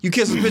girl, you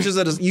kissing pictures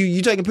of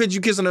you taking pictures,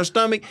 you kissing her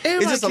stomach.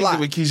 It's just a lot.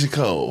 With Keisha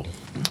Cole.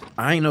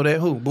 I ain't know that.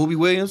 Who? Booby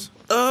Williams?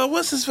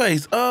 What's his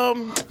face?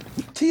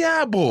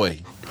 T.I.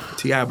 Boy.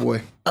 T.I.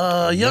 Boy.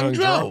 Young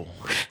Dro.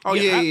 Oh,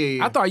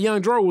 yeah. I thought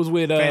Young Dro was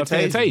with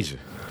Fantasia.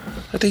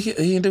 I think he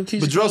didn't do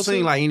Keisha But Dro Cole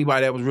seemed like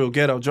anybody that was real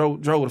ghetto.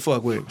 Dro would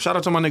fuck with. Shout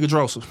out to my nigga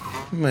Drosa.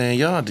 Man,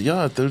 y'all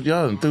threw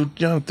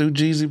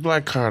Jeezy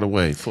black card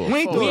away. We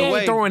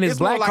ain't throwing his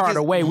black card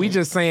away. We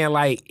just saying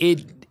like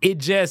it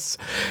just.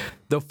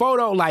 The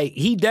photo, like,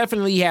 he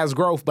definitely has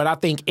growth, but I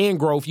think in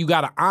growth, you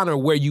got to honor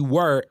where you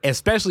were,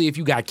 especially if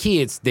you got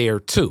kids there,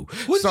 too.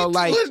 So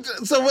what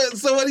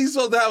he's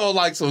supposed to have on,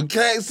 like, some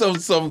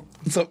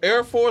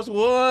Air Force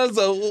Ones?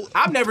 Or,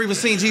 I've never even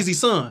seen Jeezy's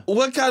son.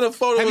 What kind of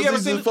photo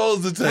was he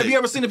supposed to take? Have you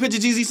ever seen a picture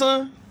of Jeezy's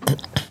son?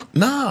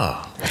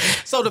 Nah.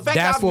 So the fact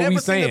that I've never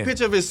seen a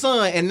picture of his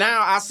son, and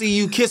now I see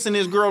you kissing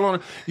this girl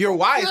on your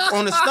wife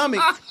on the stomach,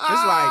 it's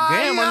like,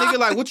 damn, my nigga,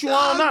 like, what you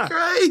on now?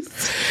 Crazy.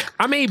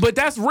 I mean, but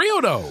that's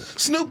real though.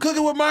 Snoop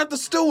cooking with Martha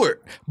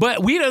Stewart.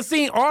 But we done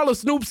seen all of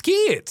Snoop's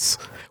kids.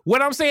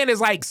 What I'm saying is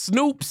like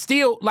Snoop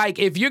still, like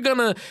if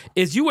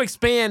you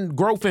expand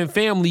growth in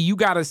family, you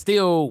gotta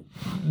still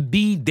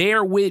be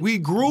there with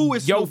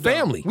your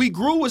family. We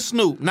grew with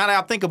Snoop. Now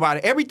that I think about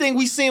it, everything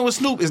we seen with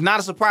Snoop is not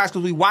a surprise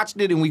because we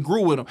watched it and we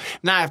grew with him.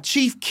 Now if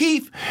Chief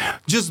Keef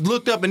just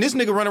looked up and this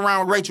nigga running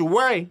around with Rachel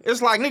Ray,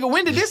 it's like, nigga,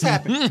 when did this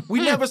happen? We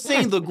never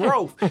seen the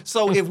growth.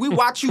 So if we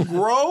watch you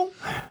grow,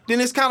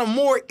 then it's kind of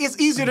more, it's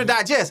easier to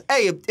digest.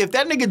 Hey, if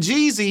that nigga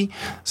Jeezy,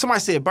 somebody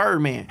said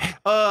Birdman,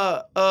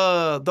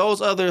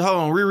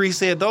 Riri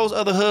said those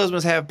other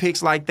husbands have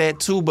pics like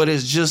that too, but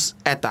it's just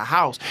at the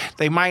house.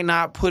 They might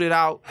not put it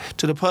out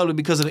to the public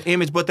because of the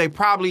image, but they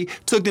probably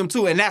took them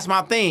too. And that's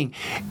my thing.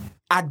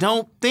 I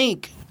don't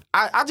think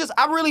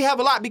I really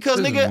have a lot because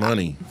nigga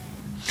money.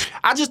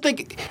 I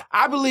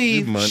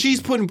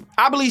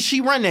believe she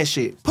run that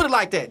shit. Put it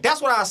like that.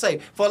 That's what I say.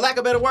 For lack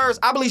of better words,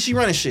 I believe she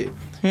running shit.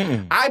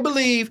 I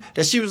believe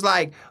that she was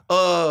like,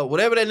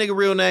 whatever that nigga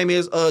real name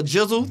is,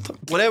 Jizzle,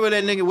 whatever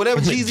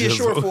Jeezy is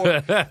short for,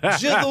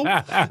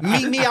 Jizzle,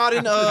 meet me out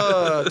in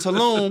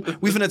Tulum.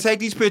 We finna take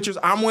these pictures.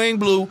 I'm wearing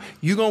blue.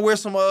 You gonna wear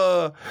some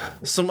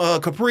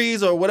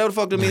capris or whatever the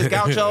fuck them is,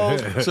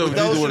 gauchos. So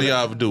neither one of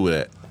y'all ever do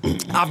that.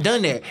 I've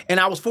done that, and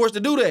I was forced to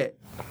do that.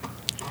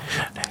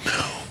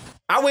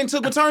 I went and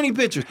took maternity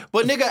pictures,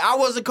 but nigga, I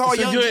wasn't called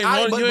young. You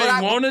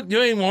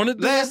ain't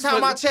wanted. Last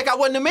time I checked, I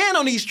wasn't the man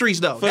on these streets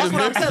though. That's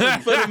what I'm telling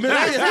you.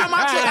 Last time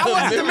I checked, I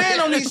wasn't the man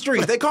on these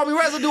streets. They call me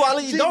residue. I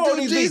leave door on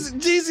these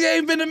streets. Jeezy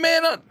ain't been the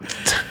man on.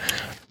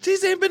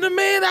 Jeezy ain't been the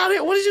man out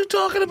here. What are you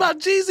talking about?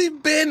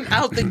 Jeezy been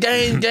out the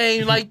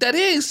game like that.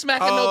 He ain't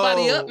smacking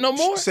nobody up no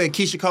more. Said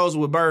Keisha Cole's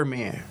with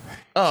Birdman.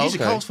 Oh, Keisha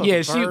Cole's fucking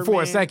yeah, she Birdman.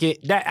 For a second.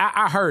 That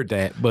I heard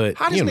that, but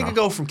how does nigga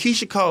go from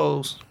Keisha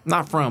Cole's,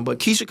 but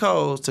Keisha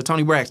Cole's to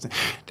Tony Braxton?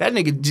 That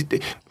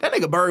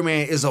nigga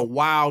Birdman is a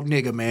wild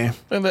nigga, man.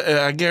 And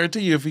I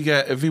guarantee you, if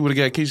he would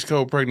have got Keisha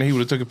Cole pregnant, he would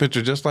have took a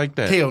picture just like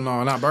that. Hell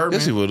no, not Birdman.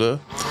 Yes, he would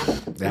have.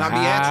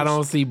 I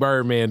don't see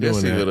Birdman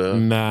doing that.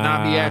 Nah.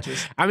 Not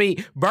Beatrice. I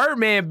mean,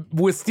 Birdman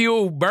was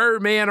still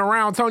Birdman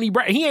around Tony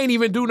Braxton. He ain't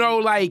even do no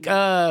like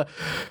I'm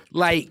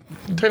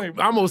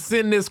gonna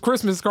send this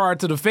Christmas card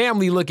to the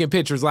family looking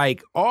pictures.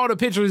 Like all the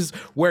pictures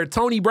where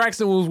Tony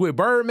Braxton was with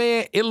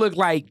Birdman, it looked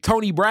like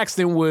Tony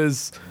Braxton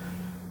was,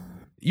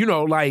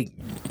 like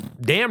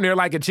damn near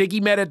like a chick he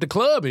met at the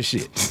club and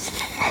shit.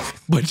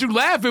 But you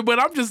laughing, but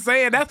I'm just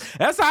saying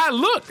that's how it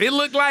looked. It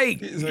looked like,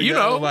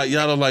 y'all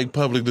don't like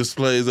public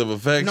displays of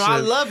affection. No, I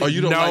love it. Or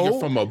you don't like it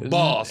from a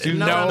boss.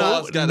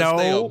 Boss gotta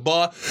stay a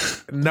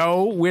boss.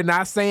 No, we're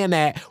not saying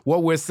that.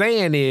 What we're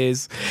saying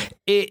is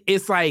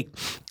it's like,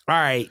 all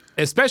right,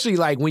 especially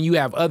like when you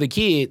have other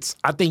kids,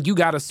 I think you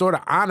got to sort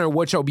of honor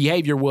what your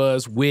behavior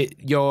was with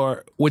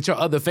your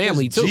other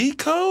family too. G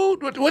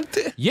code? What?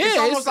 Yeah, it's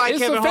almost like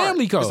Kevin Hart.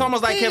 Family code. It's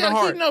almost like Kevin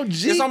Hart.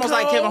 It's almost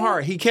like Kevin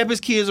Hart. He kept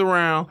his kids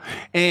around,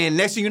 and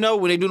next thing you know,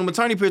 when they do the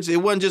maternity picture,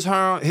 it wasn't just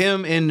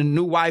him and the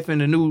new wife and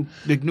the new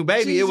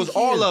baby. It was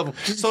all of them.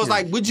 So it's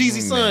like with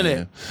Jeezy's son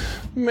at.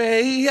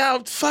 Man, he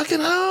out fucking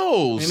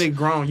hoes. And they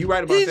grown. You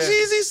right about that.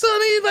 Jeezy's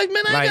son. He's like,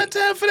 man, I ain't got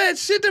time for that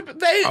shit.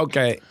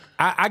 Okay.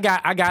 I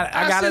got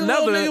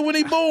another nigga when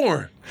he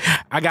born.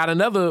 I got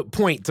another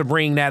point to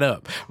bring that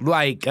up.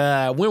 Like,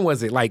 when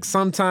was it? Like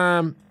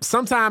sometime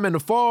in the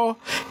fall,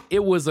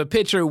 it was a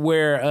picture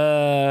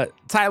where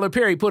Tyler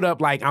Perry put up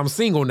like, I'm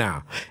single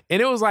now.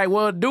 And it was like,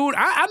 well, dude,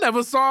 I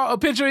never saw a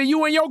picture of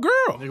you and your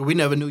girl. We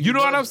never knew you know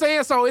what I'm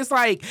saying? So it's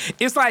like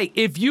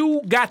if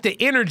you got the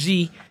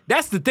energy,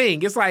 that's the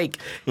thing. It's like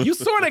you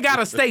sort of got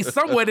to stay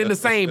somewhat in the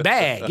same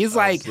bag. It's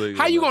like,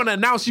 how you going to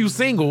announce you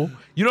single?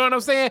 You know what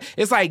I'm saying?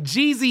 It's like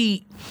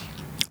Jeezy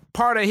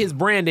part of his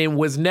branding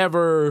was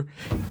never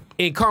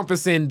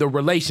encompassing the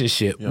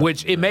relationship,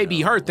 which it may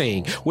be her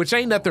thing, which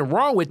ain't nothing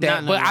wrong with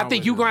that. But I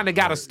think you kind of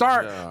got to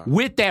start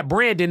with that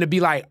branding to be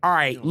like, all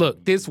right,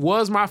 look, this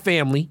was my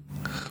family.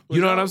 You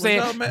know what I'm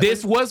saying?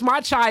 This was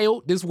my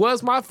child. This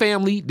was my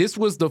family. This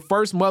was the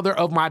first mother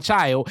of my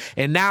child.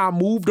 And now I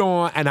moved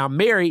on and I'm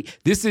married.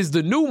 This is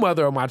the new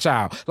mother of my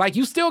child. Like,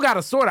 you still got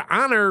to sort of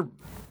honor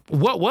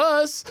what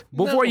was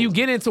before you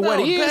get into what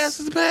is. Past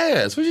is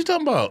past. What you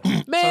talking about?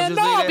 Man,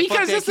 no,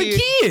 because it's a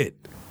kid.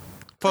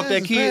 Fuck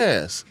that kid.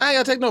 I ain't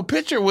gotta take no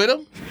picture with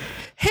him.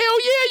 Hell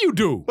yeah, you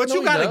do. But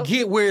you gotta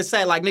get where it's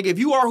at. Like, nigga, if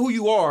you are who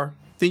you are,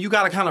 then you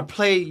gotta kind of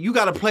play. You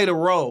gotta play the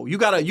role. You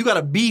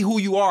gotta be who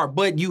you are.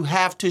 But you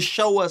have to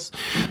show us.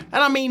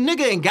 And I mean,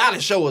 nigga ain't gotta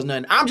show us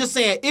nothing. I'm just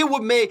saying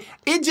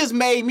it just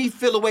made me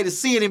feel a way to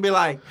see it and be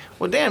like,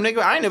 well, damn, nigga,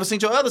 I ain't never seen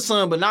your other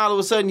son, but now all of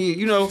a sudden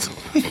you know.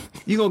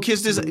 You gonna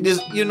kiss this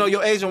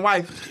your Asian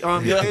wife,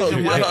 on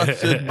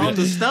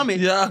the stomach.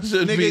 Y'all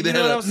shouldn't nigga, be that. You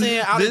know what I'm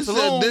saying? Out of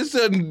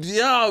Tulum.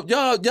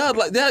 Y'all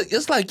like that.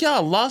 It's like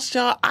y'all lost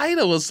y'all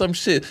idol or some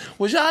shit.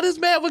 Was y'all this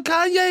mad when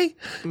Kanye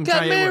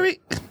got married?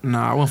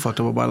 Nah, I wasn't fucked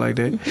up about like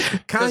that.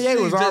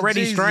 Kanye was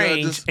already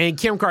strange, and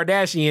Kim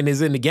Kardashian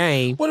is in the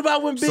game. What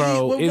about when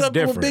Biggie?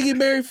 When Biggie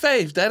married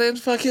Faith? That didn't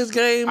fuck his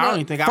game up. I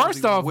don't even think.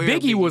 First off,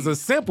 Biggie was a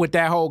simp with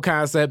that whole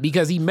concept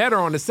because he met her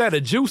on the set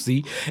of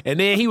Juicy, and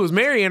then he was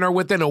marrying her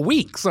within a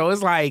week. So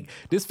it's like,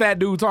 this fat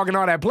dude talking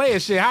all that player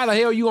shit. How the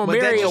hell you gonna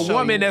marry a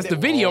woman that's the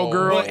video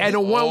girl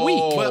in 1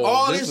 week? But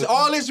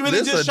all this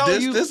really just show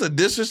you. This a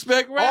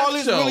disrespect rap All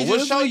this really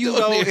just show you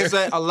though is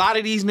that a lot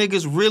of these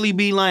niggas really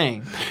be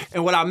lame.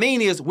 And what I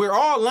mean is, we're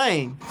all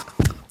lame.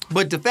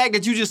 But the fact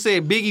that you just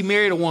said Biggie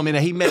married a woman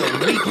that he met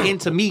a week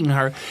into meeting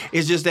her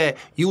is just that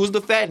you was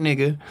the fat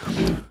nigga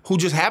who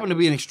just happened to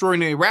be an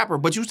extraordinary rapper,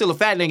 but you still a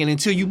fat nigga, and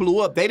until you blew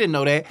up, they didn't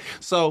know that.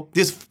 So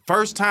this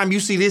first time you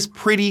see this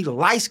pretty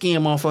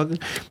light-skinned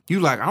motherfucker, you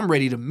like, I'm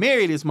ready to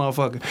marry this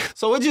motherfucker.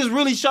 So it just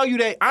really show you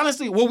that,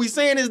 honestly, what we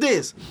saying is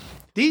this.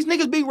 These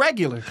niggas be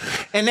regular.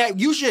 And that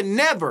you should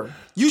never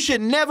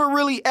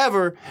really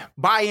ever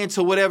buy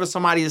into whatever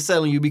somebody is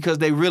selling you because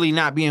they really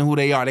not being who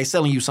they are. They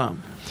selling you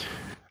something.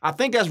 I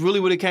think that's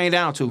really what it came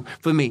down to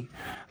for me.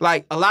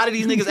 Like, a lot of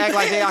these niggas act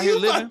like they out here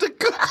living.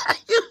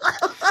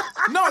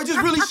 No, it just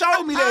really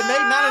showed me that,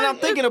 Nate, now that I'm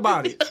thinking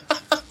about it.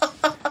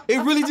 It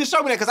really just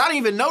showed me that, because I didn't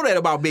even know that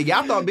about Biggie.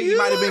 I thought Biggie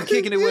might have been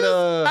kicking it with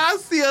I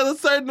see a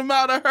certain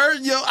amount of hurt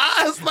in your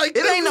eyes. Like,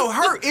 it ain't no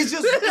hurt. It's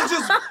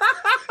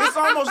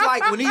almost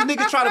like when these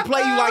niggas try to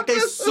play you like they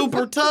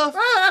super tough,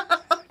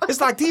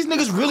 it's like these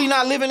niggas really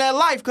not living that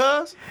life,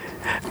 cuz.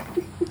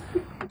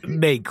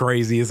 Nate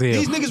crazy as hell.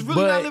 These niggas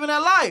really not living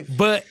that life.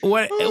 But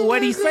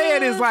what he's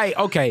saying is like,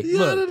 okay,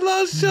 look,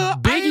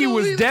 Biggie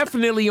was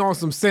definitely on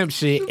some simp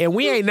shit, and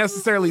we ain't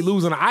necessarily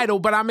losing an idol,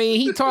 but I mean,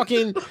 he talk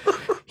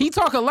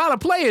a lot of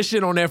player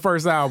shit on that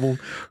first album,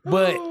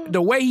 but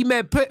the way he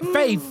met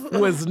Faith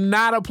was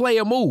not a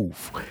player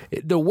move.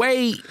 The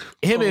way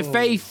him and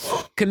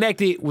Faith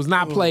connected was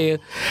not player.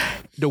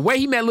 The way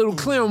he met Lil'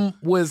 Kim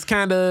was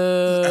kind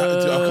of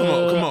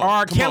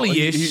R.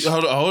 Kelly-ish.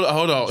 Hold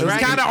on. It was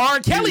kind of R.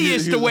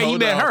 Kelly-ish the way he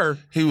met her.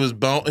 He was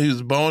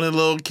boning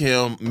Lil'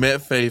 Kim,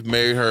 met Faith,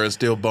 married her, and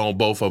still boned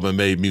both of them and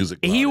made music.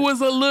 He was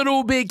a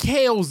little bit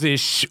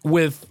Kales-ish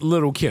with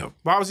Lil' Kim.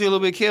 Why was he a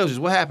little bit Kales-ish?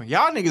 What happened?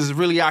 Y'all niggas is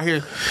really out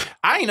here.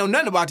 I ain't know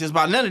nothing about this,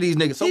 about none of these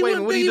niggas. So wait,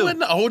 what do you do? He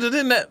wasn't older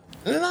than that.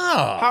 No.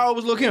 How old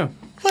was Lil' Kim?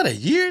 What, a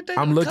year?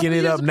 I'm looking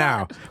it up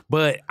now.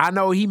 But I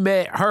know he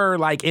met her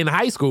like in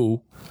high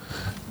school.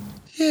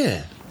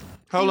 Yeah.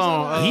 Hold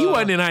on. He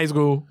wasn't in high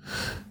school.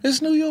 It's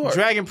New York.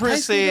 Dragon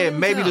Prince said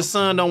maybe the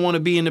son don't want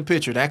to be in the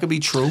picture. That could be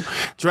true.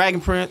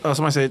 Dragon Prince,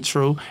 somebody said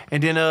true.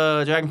 And then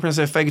Dragon Prince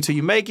said fake it till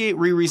you make it.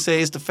 Riri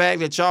says it's the fact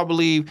that y'all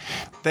believe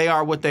they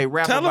are what they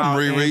rap about. Tell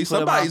him, Riri.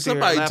 Somebody tell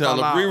him.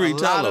 Riri,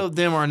 tell him. A lot of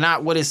them are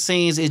not what it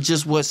seems. It's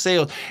just what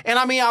sells. And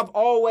I mean, I've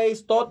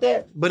always thought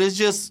that, but it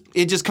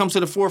just comes to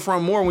the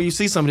forefront more when you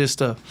see some of this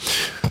stuff.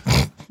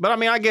 But I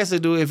mean, I guess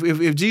it do. If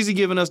Jeezy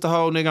giving us the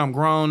whole nigga, I'm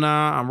grown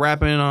now. I'm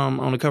rapping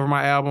on the cover of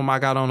my album. I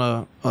got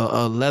on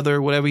a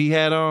leather, whatever he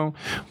had on.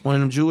 One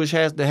of them Jewish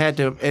hats that had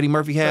the Eddie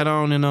Murphy hat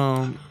on, and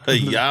a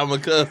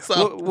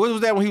yarmulke. What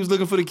was that when he was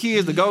looking for the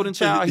kids? The Golden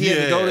Child. He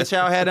had the Golden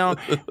Child hat on.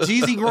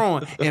 Jeezy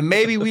growing, and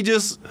maybe we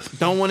just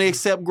don't want to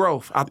accept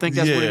growth. I think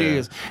that's what it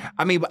is.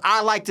 I mean, but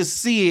I like to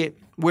see it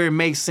where it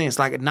makes sense.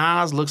 Like,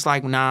 Nas looks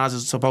like Nas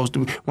is supposed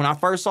to be. When I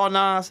first saw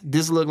Nas,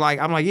 this looked like,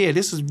 I'm like, yeah,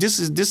 this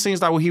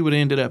seems like what he would have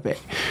ended up at.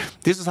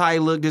 This is how he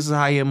looked, this is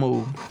how he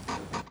moved.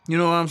 You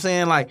know what I'm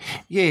saying? Like,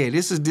 yeah,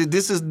 this is the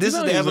evolution.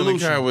 He was in the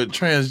car with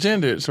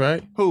transgenders,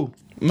 right? Who?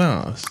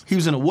 Nas. He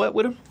was in a what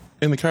with him?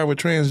 In the car with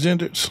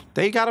transgenders.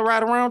 They gotta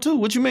ride around too.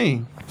 What you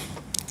mean?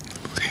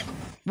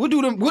 What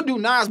do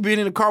Nas being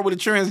in the car with a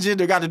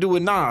transgender got to do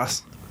with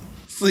Nas?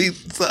 See,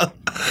 so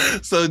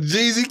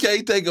Jeezy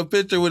can't take a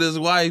picture with his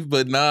wife,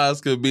 but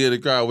Nas could be in the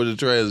car with a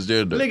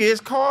transgender. Nigga,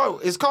 it's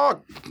called,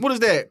 what is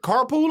that?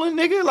 Carpooling,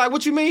 nigga? Like,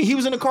 what you mean? He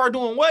was in the car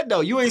doing what,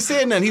 though? You ain't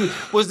said nothing.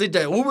 Was it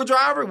that Uber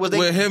driver? Was they...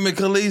 When him and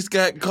Khalees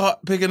got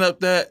caught picking up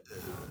that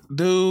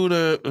dude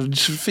or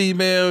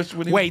female.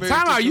 Wait,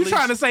 time out. You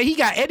trying to say he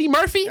got Eddie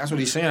Murphy? That's what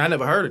he's saying. I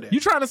never heard of that. You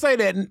trying to say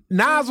that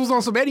Nas was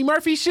on some Eddie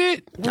Murphy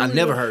shit? I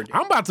never heard it.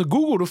 I'm about to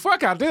Google the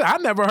fuck out this. I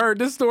never heard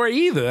this story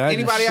either.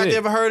 Anybody out there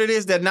ever heard of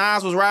this? That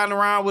Nas was riding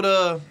around with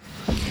a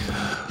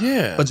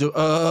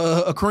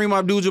Kareem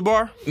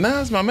Abdul-Jabbar?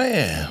 Nas my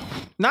man.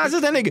 Nas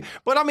is that nigga.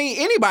 But I mean,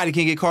 anybody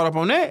can get caught up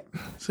on that.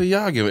 So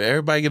y'all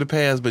everybody get a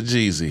pass but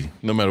Jeezy.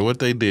 No matter what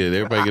they did,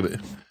 everybody get it.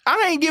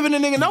 I ain't giving a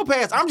nigga no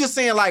pass. I'm just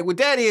saying, like, what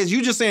that is,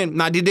 you just saying,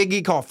 now, did they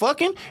get caught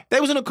fucking?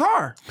 They was in a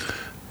car.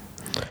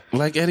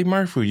 Like Eddie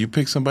Murphy, you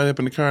pick somebody up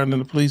in the car and then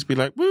the police be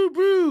like, woo,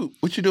 woo,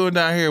 what you doing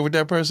down here with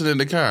that person in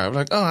the car? I'm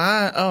like,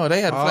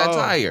 they had a flat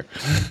tire.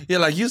 Yeah,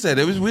 like you said,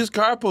 we was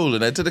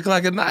carpooling at 10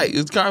 o'clock at night. It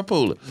was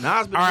carpooling.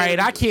 All right,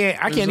 I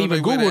can't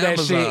even Google that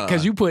shit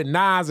because you put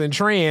Nas and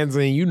trans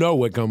and you know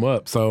what come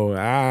up. So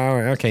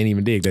I can't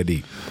even dig that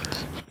deep.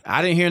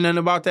 I didn't hear nothing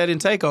about that in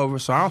Takeover,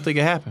 so I don't think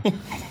it happened.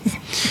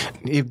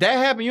 If that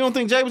happened, you don't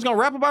think Jay was gonna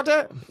rap about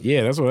that?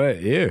 Yeah, that's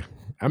what. Yeah.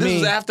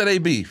 This was after they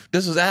beef.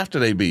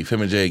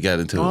 Him and Jay got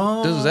into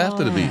it. This was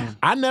after the beef.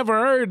 I never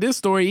heard this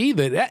story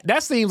either.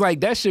 That seems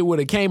like that shit would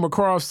have came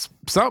across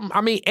something.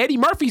 I mean, Eddie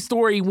Murphy's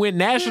story went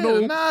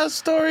national. Yeah, Nas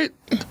story.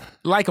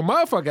 Like a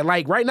motherfucker.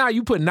 Like right now,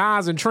 you put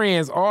Nas and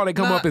trans, all they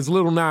come up is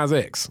Little Nas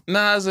X.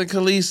 Nas and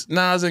Khalees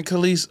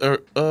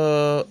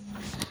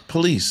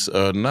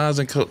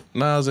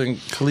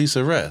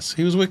arrest.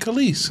 He was with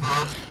Khalees.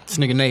 This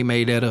nigga Nate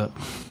made that up.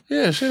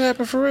 Yeah, shit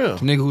happened for real.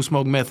 The nigga who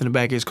smoked meth in the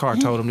back of his car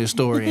told him this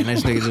story, and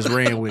this nigga just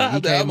ran with it.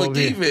 He came over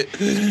here.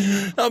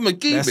 I'ma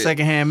keep it. That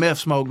secondhand meth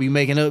smoke be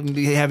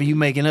having you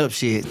making up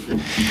shit.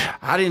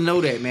 I didn't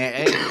know that, man.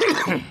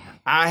 Hey,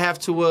 I have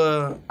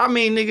to. I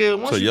mean, nigga.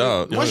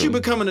 Once you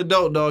become an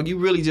adult, dog, you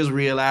really just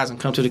realize and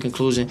come to the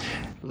conclusion.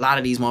 A lot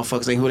of these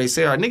motherfuckers ain't who they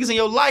say are. Niggas in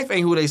your life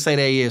ain't who they say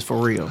they is for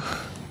real.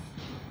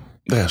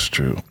 That's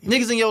true.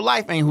 Niggas in your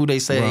life ain't who they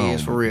say they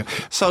is for real.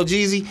 So,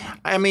 Jeezy,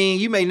 I mean,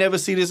 you may never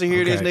see this or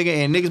hear this, nigga,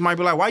 and niggas might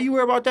be like, why you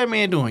worry about that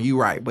man doing? You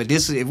right. But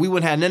this, if we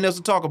wouldn't have nothing else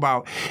to talk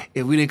about,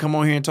 if we didn't come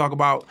on here and talk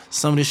about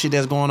some of the shit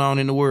that's going on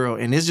in the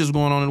world, and this just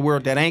going on in the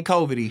world that ain't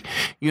COVID-y,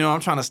 you know,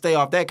 I'm trying to stay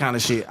off that kind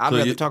of shit. I'd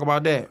rather talk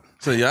about that.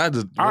 So, yeah, I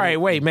just... All right,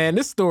 wait, man.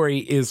 This story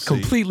is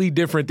completely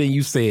different than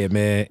you said,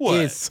 man.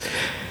 What?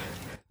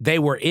 They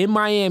were in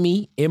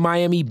Miami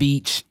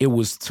Beach. It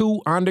was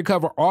two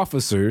undercover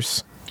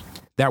officers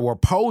that were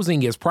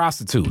posing as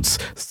prostitutes.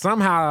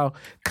 Somehow,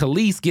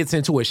 Khalees gets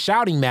into a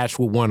shouting match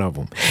with one of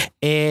them,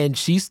 and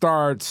she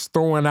starts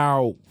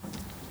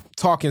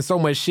talking so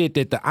much shit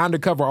that the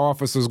undercover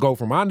officers go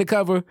from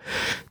undercover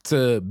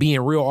to being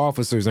real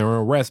officers and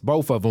arrest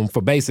both of them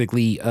for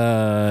basically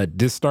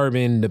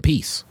disturbing the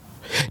peace.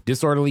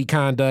 Disorderly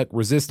conduct,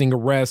 resisting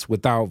arrest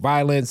without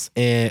violence,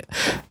 and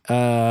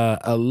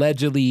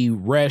allegedly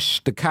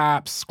rushed the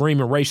cops,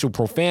 screaming racial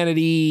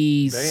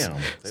profanities. Damn.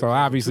 So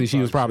obviously she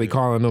was probably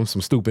calling them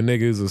some stupid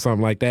niggas or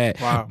something like that.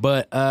 Wow.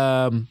 But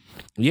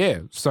yeah,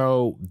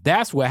 so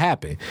that's what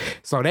happened.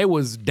 So they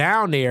was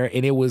down there,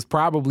 and it was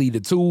probably the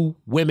two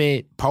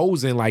women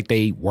posing like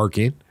they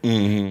working,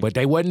 but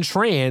they wasn't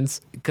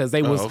trans because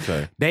they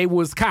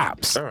was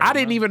cops. Right, I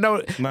didn't even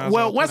know.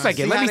 Well, one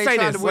second. Let me say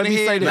this.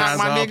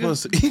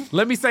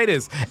 Let me say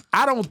this.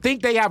 I don't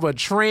think they have a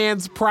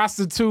trans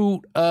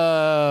prostitute.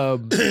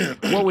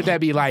 What would that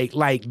be like?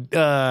 Unit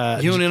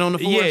on the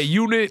force? Yeah,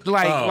 unit.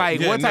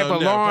 What type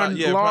of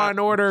law and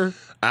order?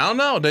 I don't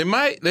know. They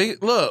might.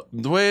 Look,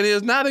 the way it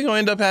is now, they're going to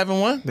end up having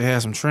one. They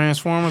have some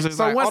Transformers. It's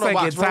so like one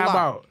second,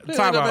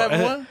 time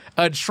out.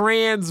 A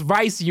trans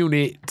vice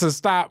unit to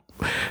stop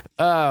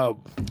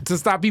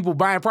people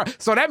buying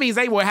so that means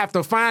they will have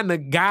to find the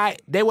guy.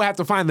 They will have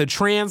to find the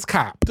trans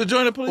cop to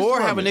join the police or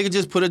department. have a nigga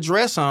just put a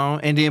dress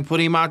on and then put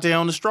him out there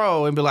on the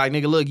stroll and be like,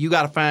 nigga, look, you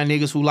gotta find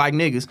niggas who like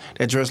niggas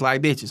that dress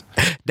like bitches.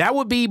 That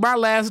would be my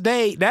last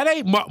day. That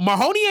ain't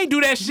Mahoney ain't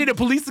do that shit at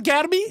Police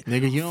Academy.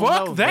 Nigga, you don't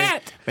fuck know.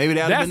 that. Maybe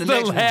that'll been the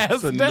next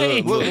last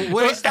day.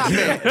 Where stop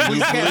at?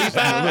 Police Academy 5.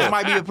 That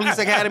might be a Police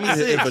Academy 6.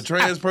 If a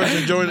trans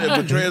person joined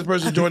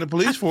the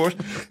police force,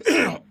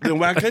 then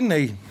why couldn't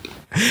they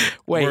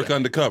work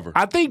undercover?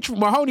 I think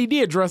Mahoney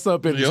did dress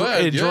up and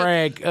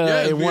drag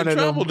in one of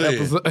them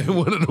episodes. In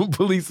one of them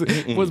police.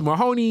 Was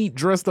Mahoney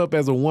dressed up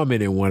as a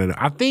woman in one of them?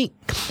 I think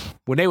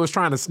when they was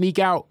trying to sneak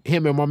out,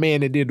 him and my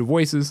man that did the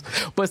voices.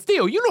 But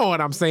still, you know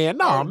what I'm saying?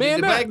 No,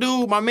 man. The black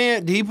dude, my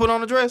man, did he put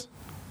on a dress?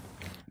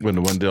 When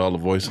the one did all the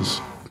voices.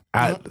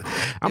 I'm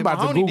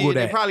about to Google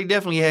that. They probably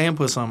definitely had him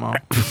put something on.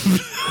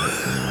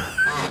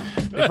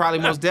 They probably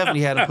most definitely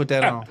had him put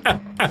that on.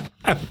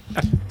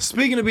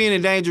 Speaking of being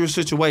in dangerous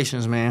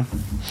situations, man.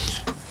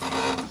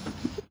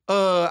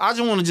 I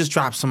just want to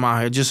drop some out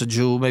here, just a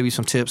jewel, maybe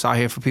some tips out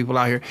here for people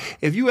out here.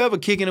 If you ever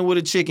kicking it with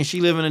a chick and she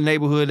live in a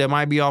neighborhood that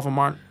might be off of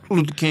Martin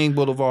Luther King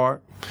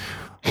Boulevard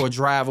or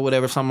Drive or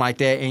whatever, something like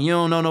that, and you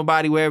don't know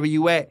nobody wherever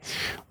you at,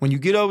 when you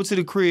get over to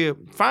the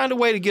crib, find a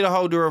way to get a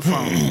hold of her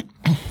phone.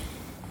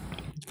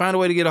 Find a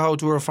way to get a hold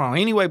to her phone,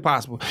 any way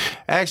possible.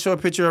 Ask her a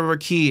picture of her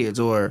kids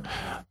or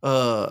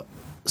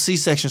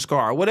C-section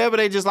scar, whatever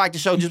they just like to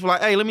show. Just be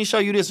like, hey, let me show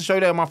you this and show you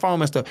that on my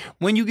phone and stuff.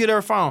 When you get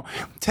her phone,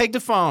 take the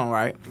phone,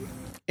 right?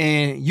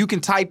 And you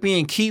can type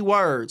in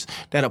keywords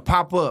that'll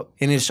pop up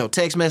and it'll show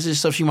text messages,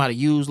 stuff she might have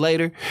used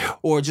later,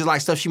 or just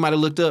like stuff she might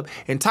have looked up.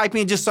 And type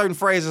in just certain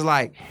phrases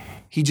like,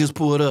 he just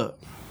pulled up,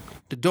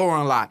 the door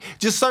unlocked.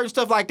 Just certain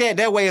stuff like that.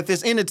 That way, if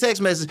it's in the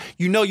text message,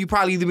 you know you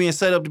probably either being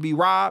set up to be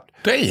robbed.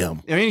 Damn.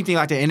 Or anything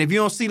like that. And if you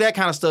don't see that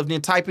kind of stuff,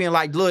 then type in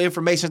like little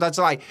information that's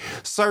like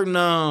certain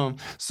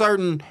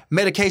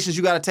medications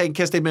you got to take in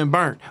case they've been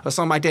burnt or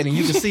something like that. And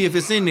you can see if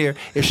it's in there.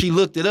 If she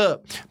looked it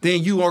up,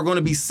 then you are going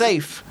to be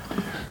safe.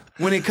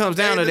 When it comes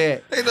down to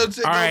that.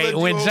 All right,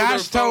 when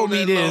Josh told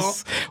me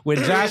this,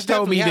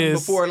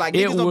 before, like,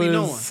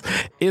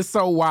 it's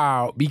so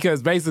wild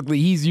because basically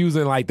he's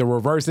using like the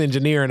reverse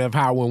engineering of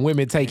how when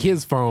women take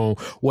his phone,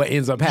 what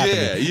ends up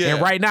happening. Yeah.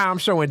 And right now I'm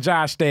showing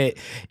Josh that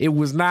it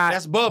was not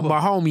That's Bubba. my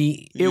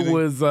homie. It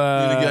was you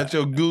got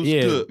your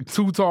goose cooked.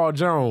 Too Tall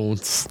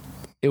Jones.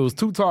 It was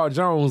Too Tall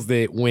Jones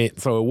that went,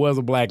 so it was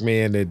a black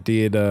man that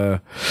did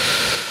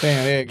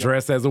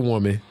dress as a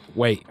woman.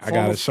 Wait, I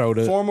gotta show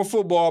the former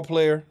football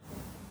player.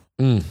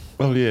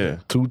 Oh, yeah.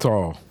 Too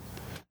tall.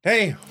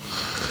 Damn.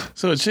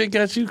 So a chick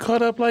got you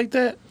caught up like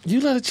that? You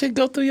let a chick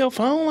go through your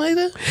phone like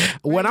that?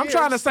 What I'm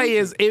trying to say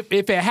is if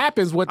it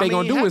happens, what they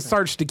going to do is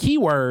search the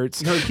keywords.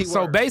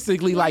 So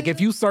basically, like if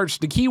you search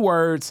the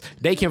keywords,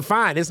 they can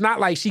find. It's not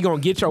like she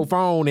going to get your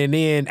phone and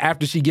then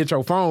after she get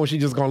your phone, she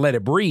just going to let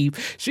it breathe.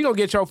 She going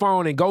to get your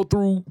phone and go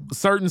through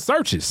certain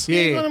searches.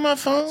 Yeah. My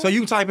phone? So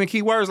you can type in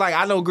keywords. Like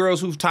I know girls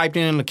who've typed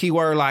in the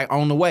keyword like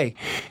on the way.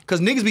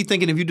 Because niggas be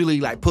thinking if you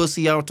delete like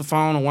pussy out the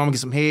phone or want to get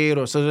some head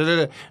or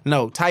so.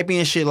 No, type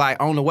in shit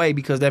like on the way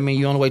because that means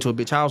you on the way to a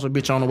bitch house or a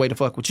bitch on the way to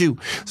fuck with you.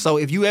 So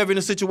if you ever in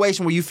a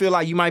situation where you feel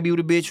like you might be with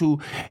a bitch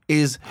who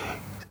is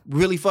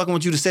really fucking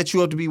with you to set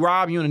you up to be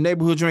robbed, you in the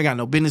neighborhood, you ain't got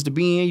no business to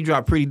be in, you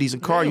drive a pretty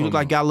decent car, you look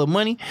like you got a little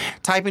money,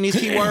 type in these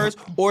keywords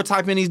or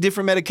type in these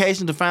different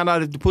medications to find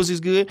out if the pussy's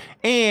good.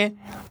 And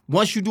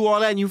once you do all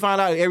that and you find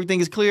out everything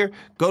is clear,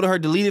 go to her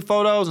deleted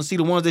photos and see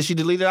the ones that she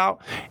deleted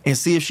out and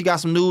see if she got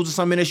some nudes or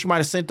something that she might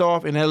have sent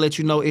off, and that'll let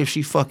you know if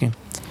she fucking.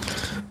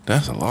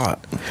 That's a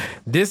lot.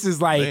 This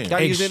is like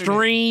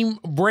extreme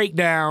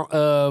breakdown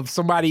of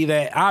somebody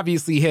that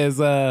obviously has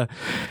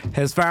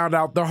found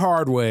out the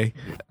hard way.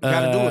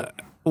 Gotta do it.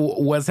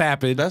 What's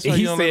happened? That's why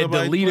he you don't said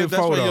deleted that's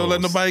photos. Why you don't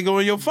let nobody go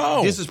in your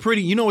phone. This is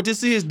pretty. You know what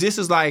this is? This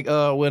is like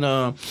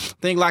when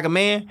Think Like a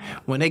Man,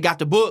 when they got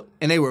the book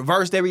and they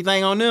reversed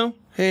everything on them.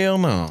 Hell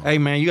no. Hey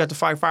man, you got to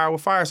fight fire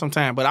with fire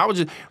sometime. But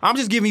I'm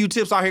just giving you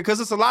tips out here because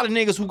it's a lot of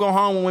niggas who go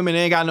home with women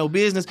that ain't got no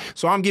business.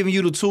 So I'm giving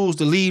you the tools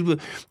to leave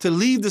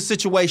the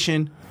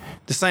situation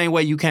the same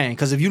way you can.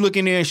 Because if you look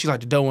in there and she's like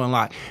the door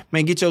unlocked,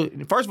 man,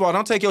 first of all,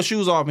 don't take your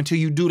shoes off until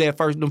you do them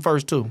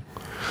first two.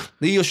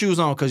 Leave your shoes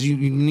on because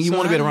you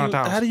want to be around the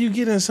house. How do you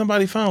get in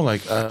somebody's phone?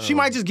 Like she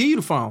might just give you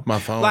the phone. My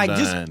phone like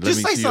dying.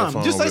 just say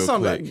something. Just say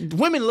something.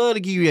 Women love to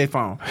give you their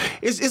phone.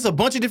 It's a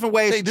bunch of different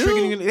ways. They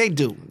do. They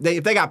do.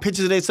 If they got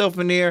pictures of themselves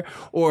in there,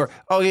 or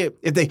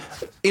if they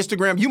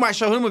Instagram, you might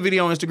show him a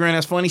video on Instagram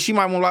that's funny. She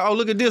might want like, oh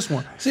look at this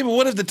one. See, but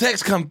what if the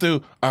text come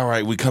through? All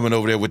right, we coming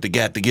over there with the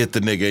gat to get the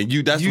nigga,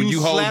 and that's when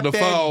you holding the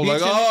phone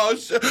like, oh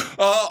shit,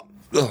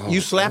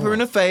 you slap her in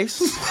the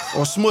face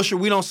or smush her.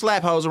 We don't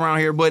slap hoes around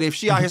here, but if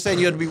she out here saying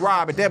you have to be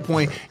robbed, at that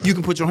point, you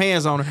can put your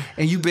hands on her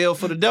and you bail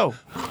for the dough.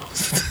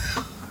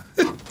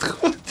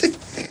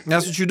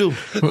 That's what you do.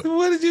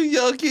 What did you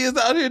young kids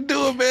out here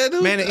doing,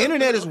 man? Man, the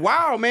internet is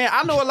wild, man.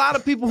 I know a lot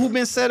of people who've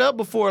been set up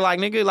before, like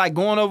nigga, like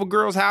going over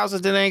girls' houses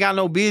that ain't got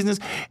no business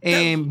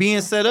and being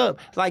set up.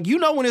 Like, you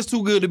know when it's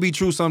too good to be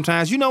true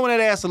sometimes. You know when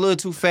that ass a little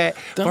too fat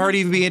for her to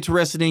even be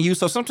interested in you.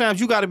 So sometimes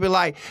you got to be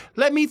like,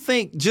 let me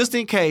think just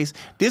in case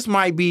this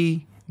might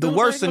be the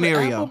worst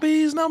scenario.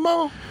 Applebee's no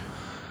more?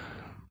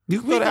 We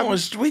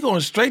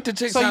going straight to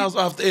chick's house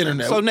off the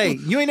internet. So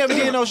Nate, you ain't never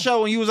did no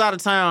show when you was out of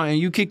town and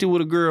you kicked it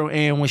with a girl,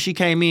 and when she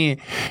came in,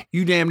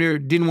 you damn near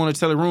didn't want to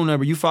tell her room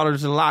number. You followed her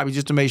to the lobby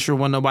just to make sure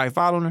wasn't nobody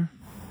following her.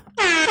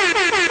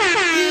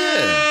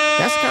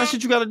 That's the kind of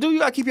shit you got to do. You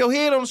got to keep your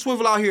head on the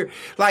swivel out here.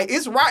 Like,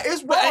 it's right.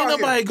 It's but ain't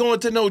nobody going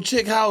to no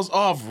chick house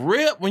off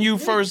rip when you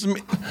first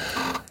meet.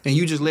 And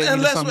you just let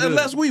me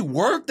unless we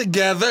work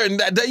together, and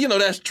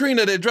that's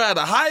Trina that drive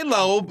the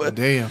high-low. But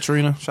damn,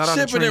 Trina. Shout out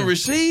to Trina. Shipping and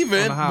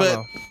receiving, but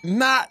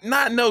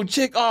not no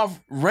chick off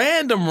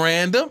random.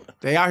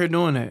 They out here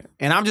doing that.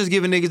 And I'm just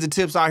giving niggas the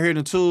tips out here and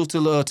the tools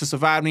to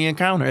survive the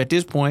encounter at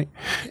this point.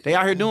 They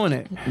out here doing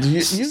it.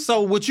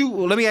 So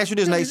let me ask you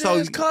this, Nate.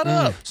 So caught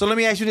up. So let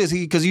me ask you this,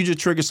 because you just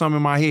triggered something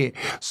in my head.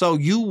 So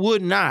you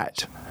would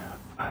not,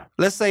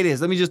 let's say this.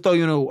 Let me just throw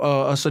you in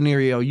a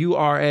scenario. You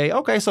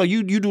are so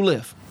you do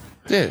Lyft.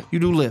 Yeah. You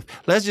do Lyft.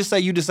 Let's just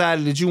say you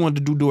decided that you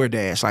wanted to do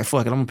DoorDash. Like,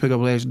 fuck it, I'm going to pick up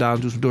 $1,000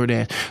 and do some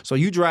DoorDash. So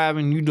you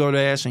driving, you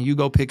DoorDash, and you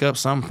go pick up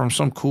something from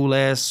some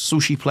cool-ass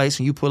sushi place,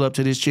 and you pull up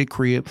to this chick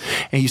crib,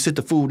 and you sit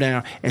the food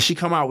down, and she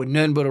come out with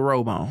nothing but a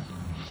robe on.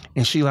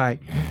 And she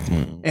like,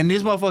 and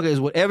this motherfucker is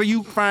whatever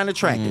you find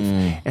attractive.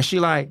 And she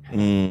like,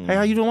 hey,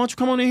 how you doing? Why don't you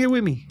come on in here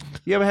with me?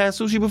 You ever had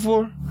sushi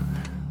before?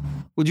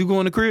 Would you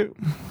go in the crib?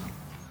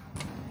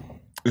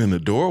 In the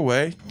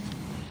doorway.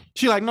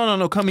 She like,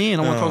 no, come in.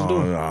 I want to close the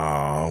door.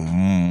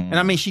 And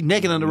I mean, she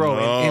naked on the road.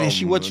 And then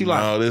she what you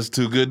like? No, this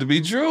too good to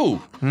be true.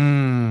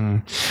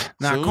 Now,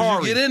 Soon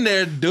Corey, as you get in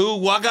there,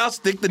 dude, walk out,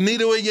 stick the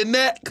needle in your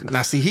neck.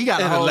 now see, he got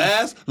a And the whole...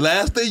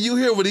 last thing you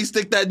hear when he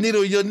stick that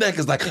needle in your neck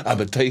is like, I'm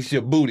gonna taste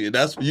your booty. And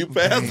that's when you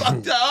pass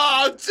out.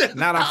 Oh, shit.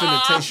 Now I'm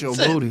finna taste your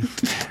booty.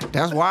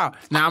 That's wild.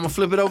 Now I'm gonna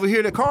flip it over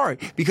here to Corey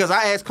because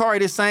I asked Corey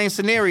this same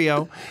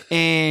scenario,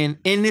 and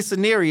in this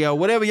scenario,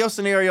 whatever your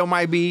scenario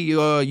might be, you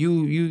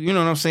know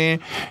what I'm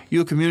saying?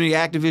 You're a community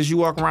activist. You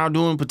walk around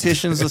doing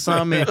petitions or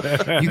something.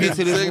 And you get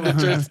to this.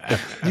 Signatures.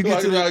 You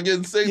get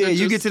getting signatures. Yeah,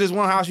 you get to this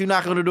one house. You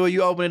knock on the door.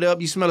 You open it up.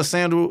 You smell a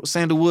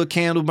sandalwood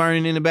candle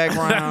burning in the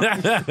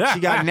background. She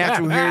got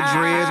natural hair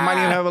dreads. Might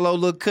even have a low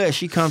little cut.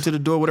 She come to the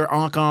door with her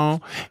unk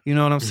on. You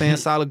know what I'm saying?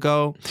 Solid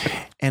gold.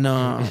 And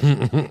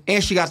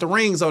she got the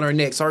rings on her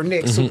neck, so her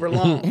neck's super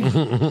long.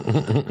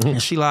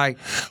 And she like,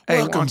 hey,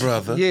 welcome,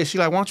 brother. Yeah, she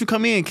like, why don't you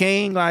come in,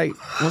 King? Like,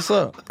 what's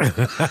up?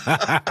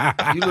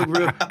 You know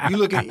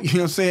what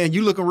I'm saying?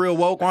 You looking real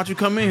woke. Why don't you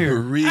come in here?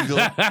 Regal.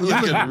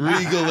 Looking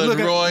regal and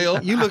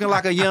royal. You looking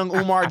like a young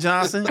Umar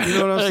Johnson. You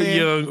know what I'm saying?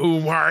 Young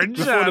Umar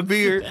Johnson. Before the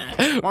beard.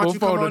 Why don't you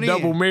come Before on the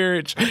double in?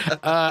 marriage.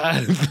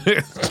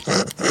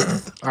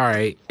 All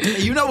right.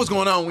 You know what's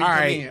going on when you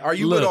come in. Are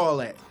you with all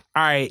that?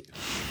 All right.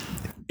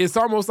 It's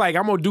almost like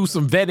I'm going to do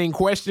some vetting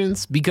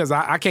questions because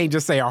I can't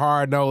just say a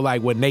hard no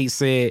like what Nate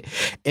said.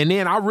 And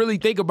then I really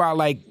think about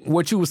like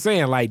what you were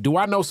saying. Like, do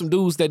I know some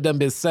dudes that done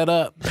been set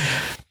up?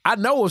 I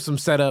know of some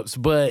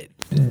setups, but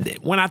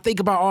when I think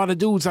about all the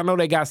dudes I know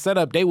they got set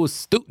up, they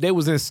was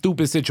in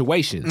stupid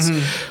situations.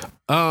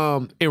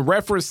 In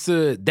reference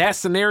to that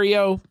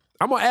scenario,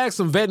 I'm going to ask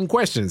some vetting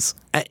questions.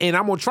 And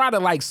I'm going to try to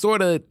like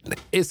sort of,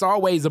 it's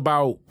always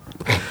about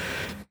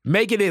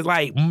making it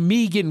like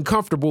me getting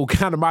comfortable,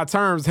 kind of my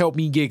terms help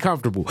me get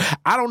comfortable.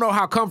 I don't know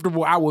how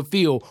comfortable I would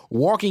feel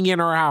walking in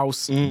her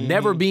house,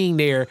 never being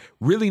there,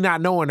 really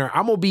not knowing her.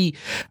 I'm gonna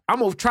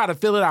try to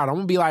fill it out. I'm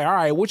gonna be like, all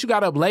right, what you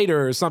got up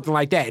later or something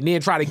like that, and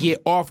then try to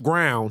get off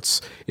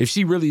grounds if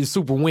she really is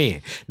super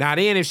win. Now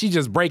then, if she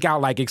just break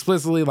out like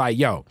explicitly like,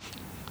 yo,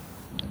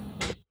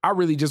 I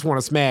really just want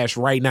to smash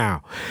right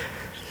now.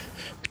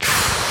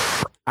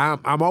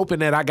 I'm hoping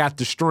that I got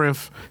the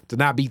strength to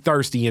not be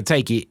thirsty and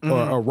take it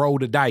or roll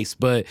the dice.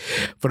 But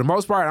for the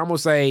most part, I'm gonna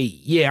say,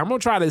 yeah, I'm gonna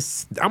try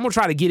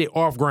to get it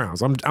off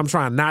grounds. I'm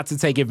trying not to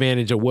take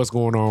advantage of what's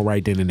going on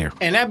right then and there.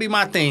 And that'd be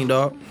my thing,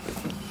 dog.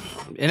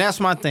 And that's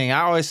my thing.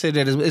 I always say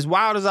that as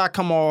wild as I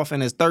come off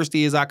and as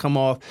thirsty as I come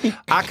off,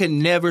 I could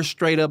never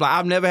straight up,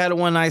 I've never had a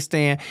one-night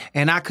stand,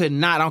 and I could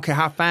not, I don't care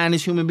how fine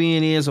this human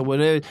being is or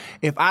whatever,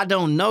 if I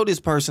don't know this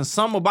person,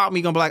 something about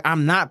me gonna be like,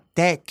 I'm not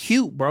that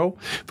cute, bro.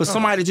 For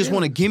somebody to just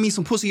want to give me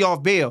some pussy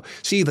off bail,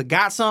 she either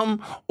got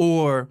something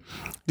or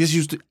this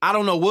used to, I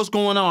don't know what's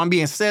going on. I'm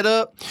being set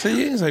up. So you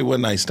didn't say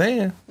one night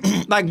stand.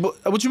 Like,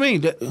 what you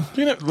mean?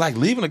 You never, like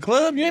leaving a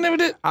club? You ain't never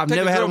did? I've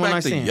never had a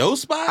one-night stand. Your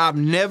spot? I've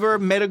never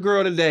met a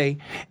girl today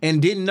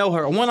and didn't know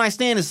her. A one-night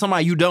stand is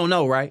somebody you don't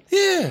know, right?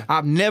 Yeah.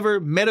 I've never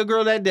met a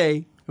girl that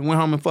day and went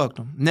home and fucked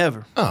them.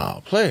 Never.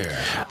 Oh, player.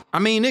 I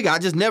mean, nigga, I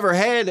just never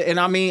had it. And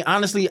I mean,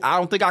 honestly, I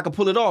don't think I could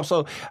pull it off.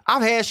 So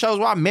I've had shows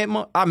where I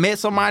met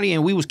somebody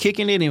and we was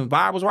kicking it and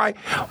vibe was right.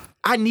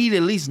 I need to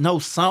at least know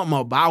something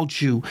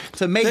about you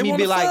to make me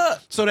be like,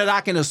 so that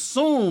I can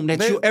assume that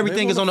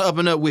everything is on the up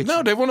and up with you.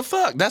 No, they want to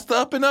fuck. That's the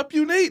up and up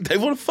you need. They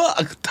want to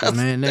fuck.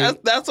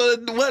 That's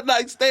what one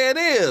night stand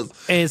is.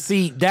 And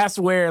see, that's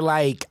where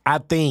like I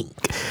think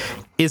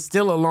it's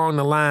still along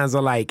the lines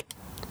of like,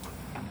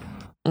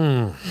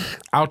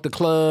 out the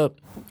club,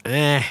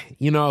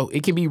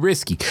 it can be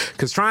risky.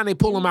 Because trying to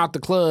pull them out the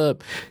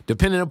club,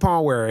 depending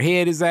upon where her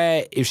head is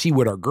at, if she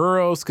with her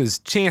girls, because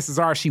chances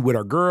are she with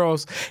her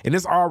girls, and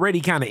it's already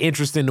kind of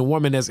interesting the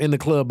woman that's in the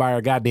club by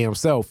her goddamn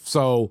self.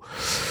 So,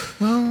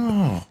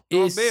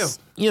 it's,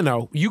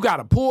 you got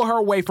to pull her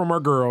away from her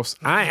girls.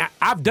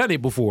 I've done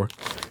it before.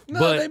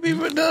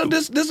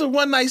 This is a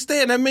one night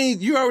stand. I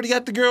mean, you already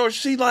got the girl.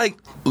 She like,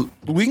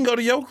 we can go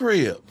to your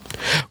crib.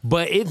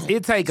 But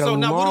it take a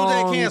long. So now, what does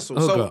that cancel?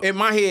 So in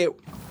my head,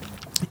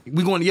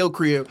 we going to your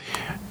crib.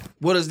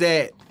 What does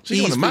that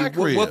ease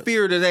for you? What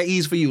fear does that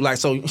ease for you? Like,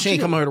 so she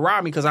ain't coming here to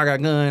rob me because I got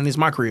a gun. It's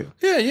my crib.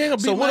 Yeah, you ain't gonna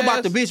beat So what my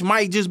about ass? the bitch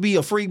might just be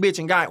a freak bitch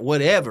and got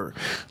whatever?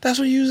 That's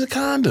why you use a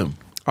condom.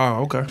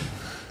 Oh, okay.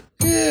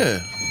 Yeah.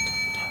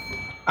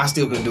 I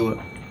still couldn't do it.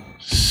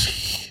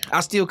 I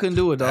still couldn't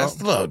do it, dog.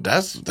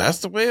 That's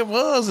the way it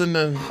was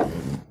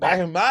back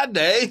in my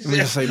day. Let me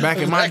just say, back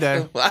in my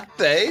day,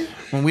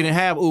 when we didn't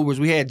have Ubers,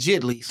 we had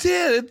Jitleys.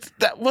 Yeah,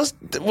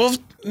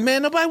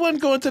 man, nobody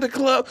wasn't going to the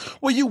club.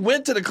 Well, you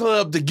went to the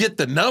club to get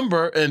the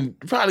number and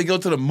probably go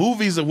to the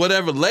movies or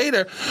whatever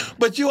later,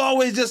 but you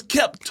always just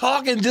kept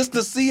talking just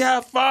to see how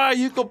far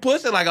you could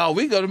push it. Like, oh,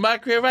 we go to my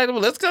crib right now.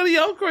 Let's go to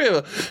your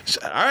crib.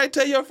 All right,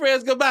 tell your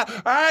friends goodbye.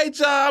 All right,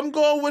 y'all, I'm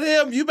going with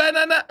him. You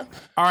better not.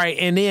 All right,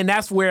 and then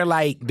that's where,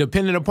 like,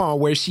 depending upon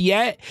where she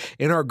at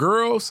and her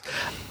girls,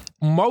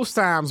 most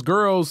times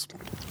girls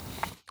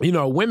you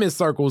know, women's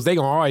circles, they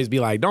gonna always be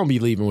like, don't be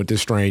leaving with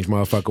this strange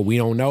motherfucker. We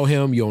don't know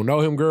him. You don't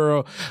know him,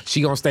 girl.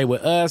 She gonna stay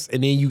with us,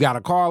 and then you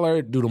gotta call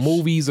her, do the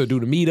movies or do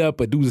the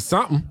meetup or do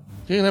something.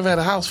 You ain't never had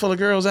a house full of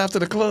girls after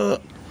the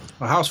club?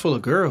 A house full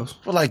of girls.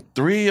 For like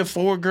 3 or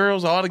 4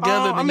 girls all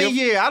together? I mean,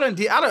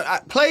 yeah,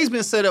 Play's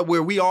been set up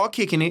where we all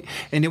kicking it,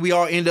 and then we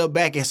all end up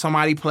back at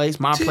somebody's place,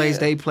 my place,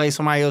 they place,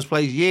 somebody else's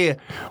place. Yeah,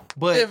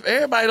 but if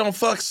everybody don't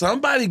fuck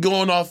somebody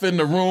going off in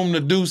the room to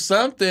do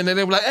something, and they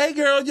be like, "Hey,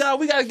 girl, y'all,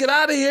 we gotta get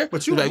out of here."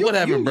 But you like, what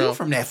happened, bro? You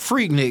from that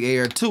freak nigga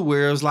era too,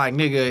 where it was like,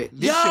 nigga,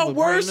 this y'all shit was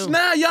worse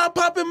now. Y'all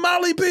popping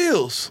Molly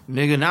pills,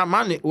 nigga. Not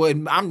my nigga.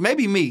 Well,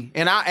 maybe me,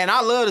 and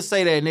I love to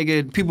say that,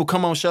 nigga. People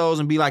come on shows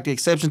and be like the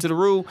exception to the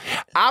rule.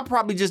 I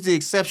probably just the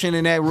exception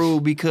in that rule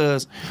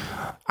because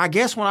I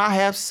guess when I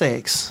have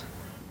sex,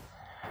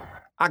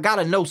 I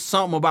gotta know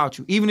something about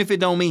you, even if it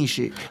don't mean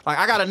shit. Like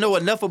I gotta know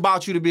enough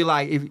about you to be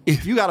like,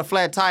 if you got a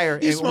flat tire,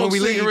 you and when we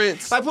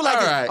cigarettes. leave, like put like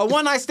this, a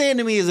one night stand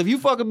to me is if you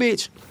fuck a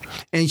bitch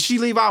and she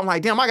leave out, I'm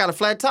like, damn, I got a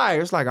flat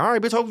tire. It's like, all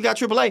right, bitch, hope you got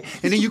AAA,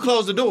 and then you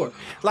close the door.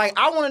 Like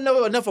I want to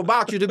know enough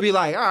about you to be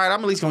like, all right,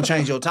 I'm at least gonna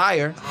change your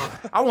tire.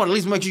 I want to at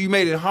least make sure you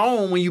made it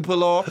home when you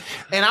pull off,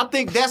 and I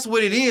think that's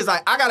what it is.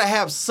 Like I gotta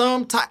have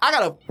some type.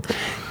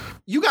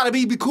 You gotta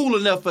be cool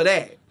enough for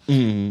that.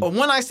 But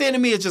one night stand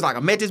to me, it's just like I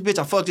met this bitch,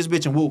 I fucked this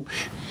bitch, and whoop.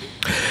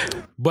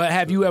 But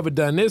have you ever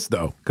done this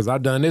though? Because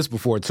I've done this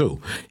before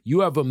too.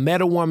 You ever met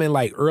a woman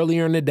like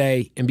earlier in the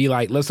day and be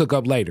like, let's hook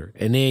up later.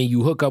 And then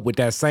you hook up with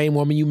that same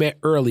woman you met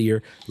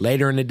earlier,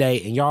 later in the day,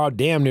 and y'all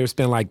damn near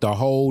spend like the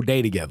whole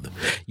day together.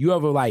 You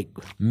ever like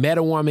met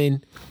a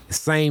woman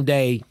same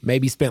day,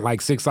 maybe spent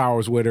like 6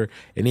 hours with her,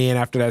 and then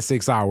after that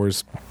 6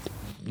 hours,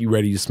 you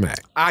ready to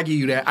smack? I give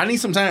you that. I need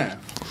some time.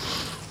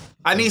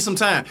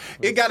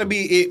 It gotta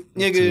be it,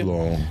 nigga. Too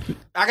long.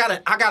 I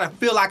gotta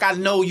feel like I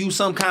know you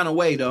some kind of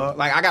way, dog.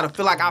 Like I gotta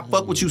feel like I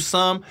fuck with you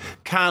some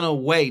kind of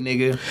way,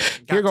 nigga.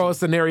 Here goes a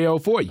scenario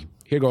for you.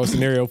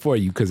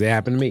 Because it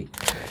happened to me.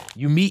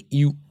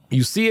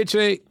 You see a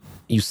chick,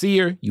 you see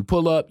her, you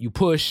pull up, you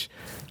push,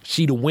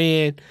 she to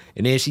win,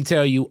 and then she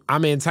tell you,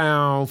 I'm in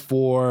town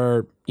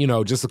for,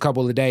 just a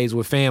couple of days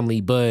with family,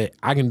 but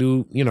I can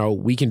do,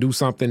 we can do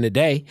something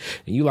today.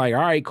 And you like,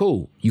 all right,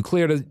 cool. You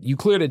clear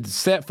the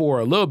set for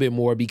her a little bit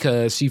more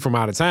because she from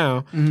out of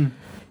town. Mm-hmm.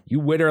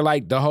 You with her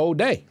like the whole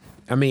day.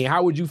 I mean,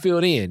 how would you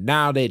feel then,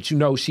 now that you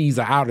know she's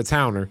an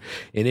out-of-towner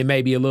and it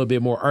may be a little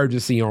bit more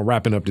urgency on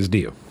wrapping up this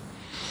deal?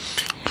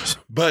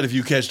 But if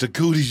you catch the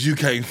cooties, you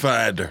can't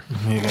find her.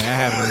 Yeah, that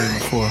happened to me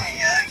before.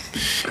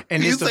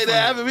 And you say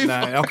that happened to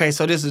me? Okay,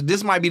 so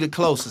this might be the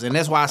closest, and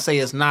that's why I say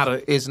it's not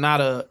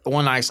a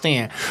one night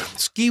stand.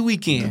 Ski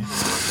weekend,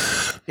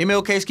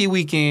 MLK ski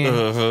weekend.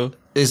 Uh-huh.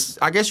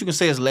 I guess you can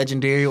say it's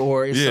legendary,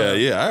 or it's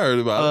I heard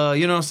about it.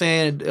 You know what I'm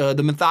saying?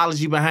 The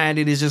mythology behind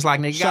it is just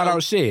like shout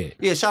out Shed.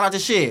 Yeah, shout out to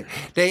Shed.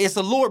 It's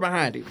the lore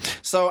behind it.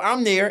 So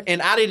I'm there,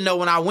 and I didn't know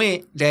when I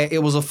went that it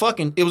was a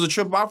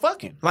trip about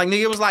fucking. Like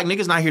nigga, it was like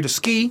niggas not here to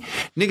ski,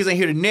 niggas ain't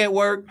here to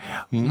network.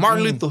 Mm-hmm.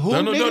 Martin Luther who?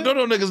 No,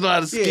 niggas know how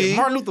to ski. Yeah,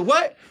 Martin Luther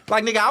what?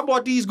 Like nigga, I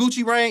bought these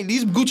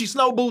Gucci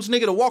snow boots,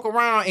 nigga, to walk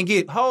around and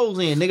get hoes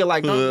in. Nigga,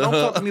 like don't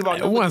talk to me about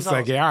no 1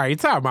 second. All right,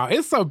 talk about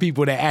it's some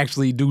people that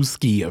actually do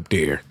ski up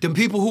there. Them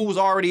people who was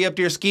already up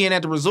there skiing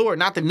at the resort,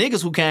 not the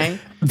niggas who came.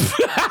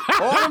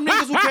 All them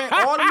niggas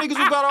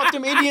who got off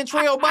them Indian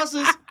Trail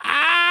buses.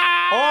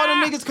 All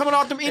them niggas coming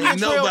off them Indian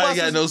Trail buses. Nobody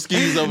got no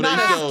skis over their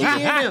shows.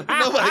 Nobody got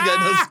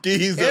no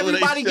skis over their shows.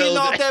 Everybody getting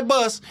off that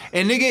bus.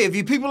 And nigga, if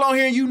you people on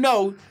here, you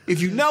know.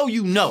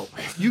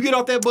 You get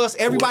off that bus,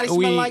 everybody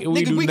smell like,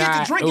 nigga, we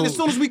get to drinking as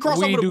soon as we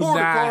cross over the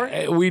border,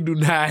 Corey. We do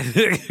not.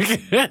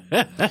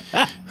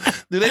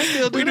 Do they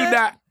still do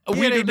that?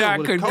 We do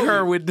not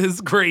concur with this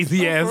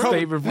crazy ass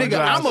statement from nigga,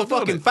 Josh. I'm a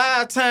fucking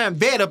 5-time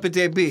vet up at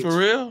that bitch. For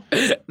real?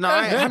 No,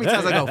 how many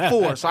times I go?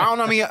 4. So I don't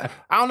know.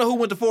 I don't know who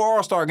went to 4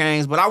 All-Star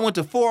games, but I went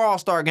to 4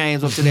 All-Star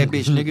games up to that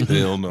bitch, nigga.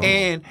 Hell no.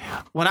 And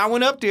when I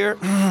went up there,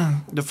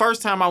 the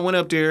first time I went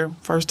up there,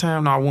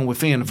 I went with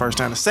Finn the first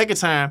time. The second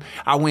time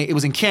I went, it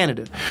was in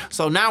Canada.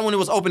 So now when it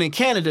was open in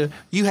Canada,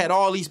 you had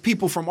all these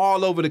people from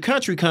all over the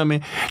country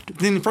coming.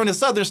 Then from the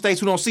southern states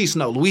who don't see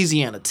snow,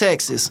 Louisiana,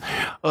 Texas,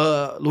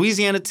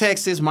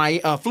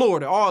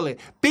 Florida, all that.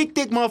 Big,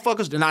 thick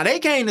motherfuckers. Now, they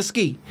came to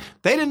ski.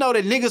 They didn't know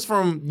that niggas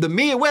from the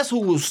Midwest who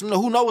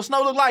know what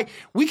snow look like,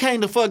 we came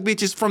to fuck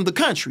bitches from the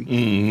country.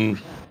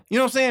 Mm-hmm. You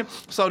know what I'm saying?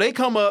 So they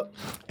come up,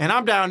 and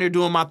I'm down there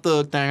doing my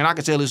thug thing, and I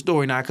can tell this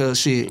story now because,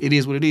 shit, it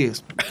is what it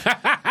is.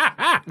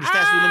 The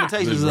statute of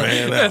limitations is up.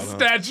 The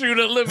statute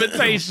of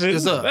limitations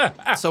is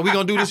up. So we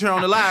going to do this here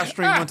on the live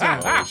stream one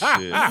time. Oh,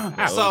 shit.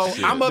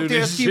 I'm up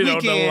there ski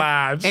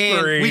weekend,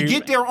 and we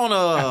get there on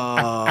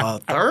a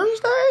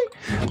Thursday?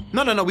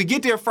 No. We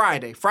get there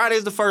Friday.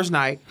 Friday's the first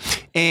night,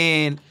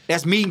 and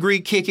that's meet and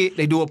greet, kick it.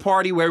 They do a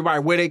party where everybody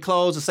wear their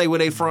clothes and say where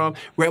they from,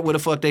 where the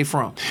fuck they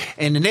from.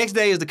 And the next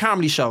day is the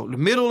comedy show. The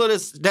middle of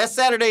that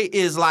Saturday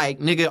is like,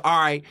 nigga, all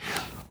right,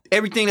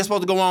 everything that's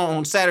supposed to go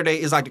on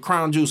Saturday is like the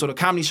crown jewel. So the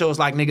comedy show is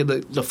like,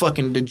 nigga, the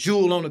fucking the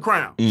jewel on the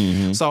crown.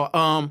 Mm-hmm.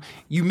 So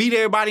you meet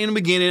everybody in the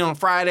beginning on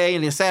Friday,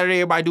 and then Saturday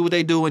everybody do what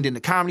they do, and then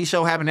the comedy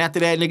show happen. After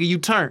that, nigga, you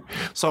turn.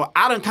 So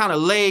I done kind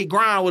of laid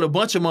ground with a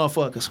bunch of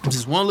motherfuckers.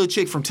 Just one little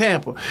chick from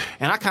Tampa,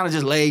 and I kind of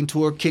just laid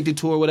into her, kicked it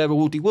to her, whatever,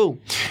 whoop-de-woo.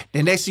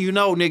 Then next thing you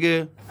know,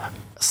 nigga,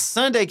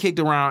 Sunday kicked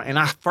around, and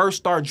I first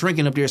started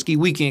drinking up there ski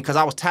weekend because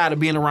I was tired of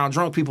being around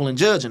drunk people and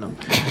judging them.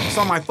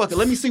 So I'm like, fuck it,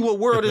 let me see what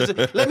world is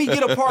it. Let me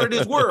get a part of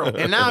this world.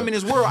 And now I'm in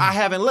this world I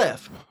haven't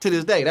left to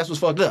this day. That's what's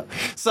fucked up.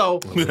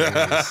 So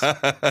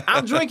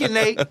I'm drinking,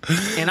 Nate,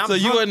 and I'm So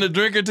you wasn't a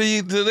drinker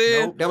to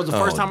then? Nope, that was the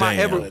first time I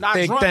ever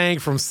Big drunk. thing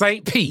from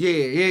St. Pete.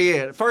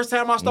 Yeah. The first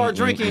time I started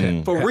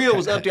drinking for real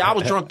was up there. I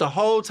was drunk the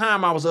whole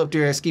time I was up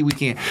there at ski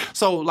weekend.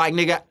 So like,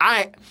 nigga,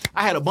 I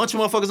had a bunch of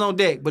motherfuckers on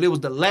deck, but it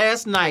was the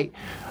last night.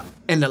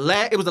 And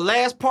it was the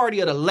last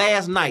party of the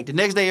last night. The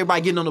next day,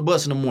 everybody getting on the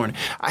bus in the morning.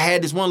 I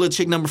had this one little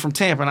chick number from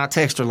Tampa, and I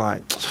text her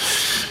like,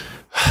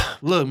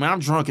 look, man, I'm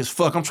drunk as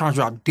fuck. I'm trying to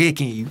drop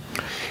dick in you.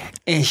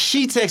 And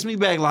she texts me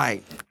back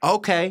like,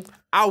 okay.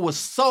 I was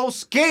so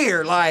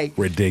scared, like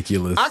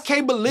ridiculous. I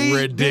can't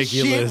believe this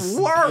shit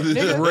worked,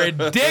 nigga.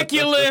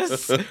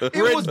 Ridiculous.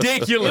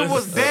 Ridiculous. It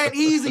was that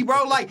easy,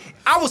 bro. Like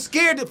I was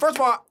scared. First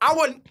of all, I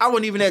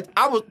wasn't even at.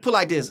 I was put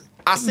like this.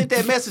 I sent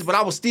that message, but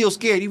I was still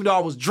scared, even though I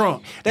was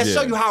drunk. That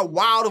show you how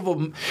wild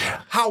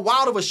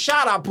of a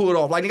shot I pulled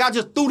off. Like, nigga, I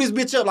just threw this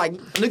bitch up. Like,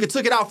 nigga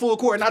took it out full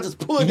court, and I just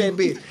pulled that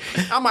bitch.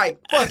 I'm like,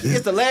 fuck it,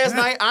 it's the last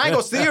night. I ain't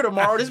gonna see her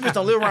tomorrow. This bitch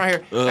don't live around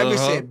here. That bitch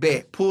said,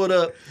 bet. Pulled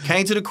up,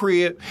 came to the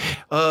crib,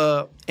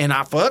 and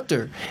I fucked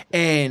her.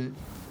 And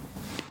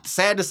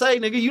sad to say,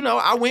 nigga, you know,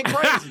 I went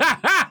crazy.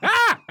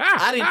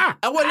 I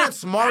wasn't that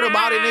smart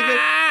about it, nigga.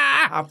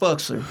 I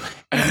fucks her.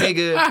 And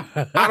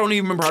nigga, I don't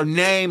even remember her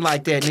name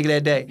like that, nigga,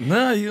 that day.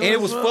 No, and it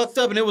was fucked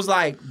up, and it was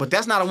like, but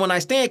that's not a one night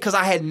stand because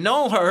I had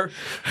known her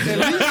at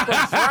least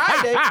from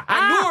Friday.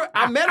 I knew her.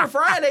 I met her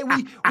Friday.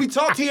 We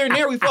talked here and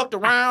there. We fucked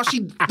around. She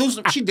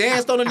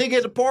danced on a nigga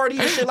at the party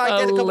and shit like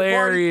that.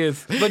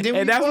 Hilarious. But then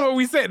and that's what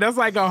we said. That's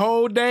like a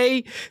whole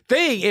day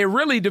thing. It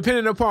really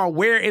depended upon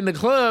where in the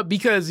club,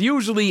 because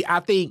usually I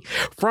think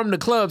from the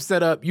club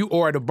setup, you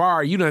or the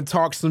bar, you done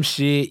talk some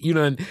shit. You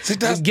done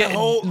get a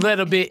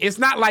little bit. It's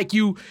not like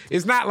you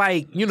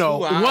know,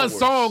 one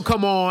song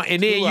come on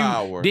and then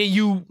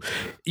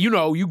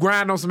you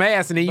grind on some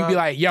ass and then you be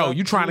like, yo,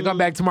 you trying to come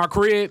back to my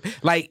crib?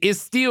 Like, it's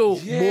still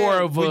more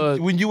of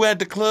when you at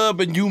the club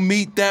and you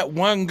meet that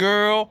one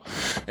girl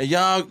and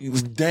y'all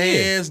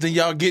dance, then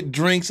y'all get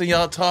drinks and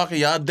y'all talk and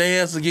y'all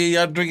dance again,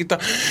 y'all drink and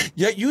talk.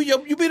 Yeah,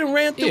 you been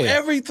ran through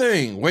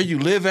everything. Where you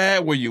live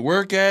at, where you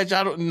work at,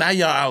 now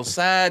y'all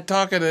outside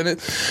talking and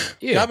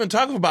y'all been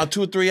talking for about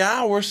 2 or 3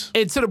 hours.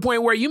 And to the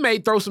point where you may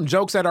throw some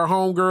jokes at our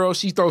homegirl,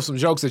 she throws some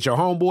jokes at your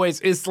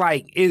homeboys. It's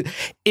like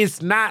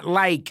it's not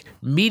like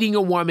meeting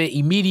a woman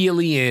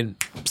immediately and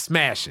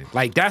smashing.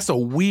 Like, that's a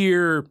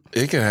weird.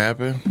 It can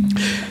happen.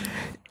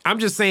 I'm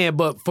just saying,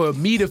 but for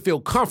me to feel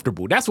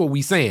comfortable, that's what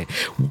we saying.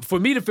 For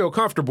me to feel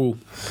comfortable,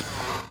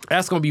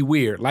 that's going to be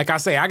weird. Like I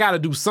say, I got to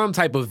do some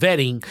type of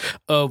vetting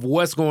of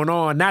what's going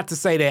on. Not to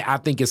say that I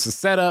think it's a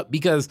setup,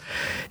 because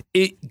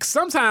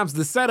sometimes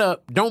the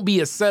setup don't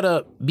be a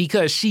setup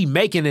because she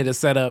making it a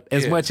setup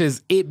as much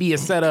as it be a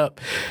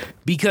setup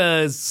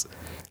because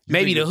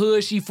maybe the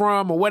hood she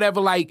from or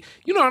whatever. Like,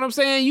 you know what I'm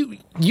saying?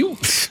 You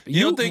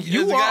don't think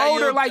you are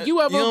older. Like,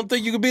 you ever? You don't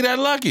think you could be that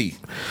lucky?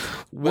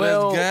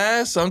 Well,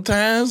 guys,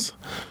 sometimes.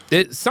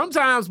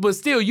 Sometimes, but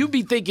still, you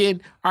be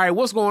thinking, all right,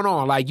 what's going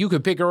on? Like, you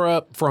could pick her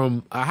up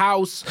from a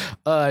house.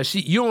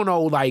 You don't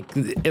know, like,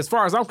 as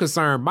far as I'm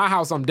concerned, my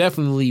house, I'm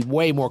definitely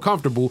way more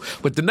comfortable.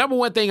 But the number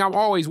one thing I'm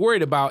always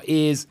worried about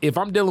is if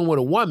I'm dealing with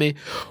a woman,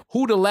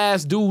 who the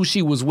last dude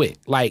she was with?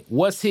 Like,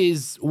 what's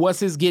his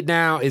get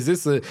down? Is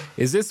this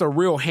a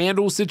real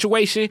handle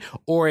situation,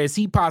 or is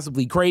he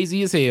possibly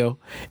crazy as hell?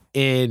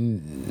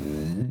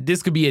 And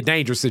this could be a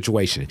dangerous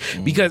situation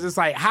because it's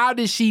like, how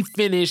did she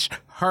finish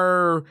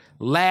her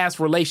last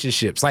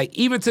relationships? Like,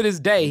 even to this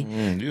day,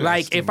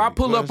 like, if I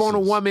pull up on a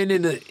woman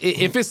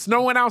if it's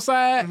snowing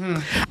outside,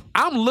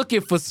 I'm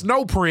looking for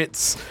snow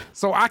prints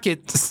so I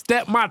could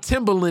step my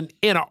Timberland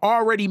in an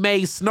already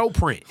made snow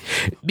print,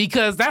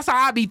 because that's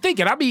how I be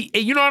thinking.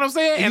 You know what I'm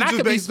saying? And I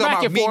could be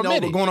smacking for a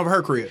minute. Going over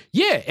her crib.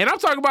 Yeah, and I'm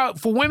talking about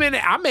for women,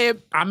 I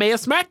may have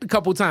smacked a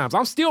couple times.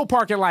 I'm still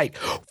parking like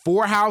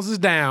 4 houses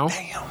down.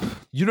 Damn.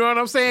 You know what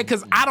I'm saying?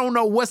 Because I don't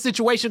know what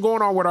situation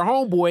going on with her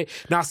homeboy.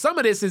 Now, some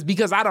of this is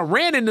because I done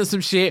ran into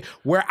some shit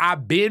where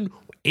I've been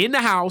in the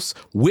house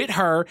with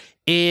her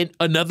and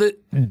another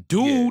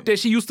dude that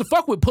she used to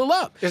fuck with pull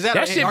up.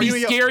 That should be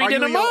scary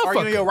than a motherfucker. Are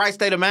you in your right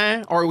state of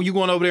mind, or are you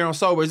going over there on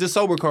sober? Is this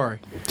sober card?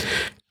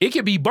 It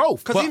could be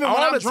both. Because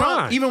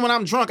even when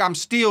I'm drunk, I'm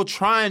still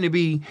trying to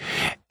be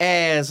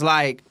as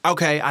like,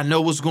 okay, I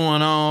know what's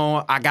going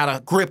on. I got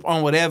a grip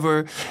on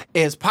whatever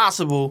is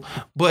possible.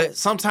 But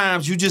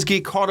sometimes you just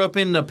get caught up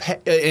in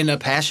the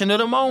passion of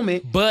the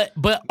moment. But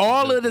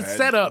all of the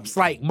setups,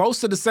 like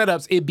most of the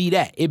setups, it'd be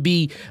that. It'd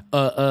be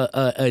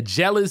a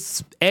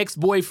jealous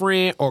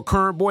ex-boyfriend or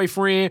current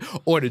boyfriend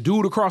or the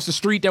dude across the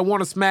street that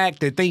want to smack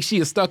that thinks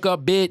she a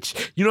stuck-up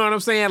bitch. You know what I'm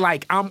saying?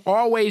 Like, I'm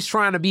always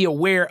trying to be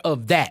aware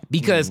of that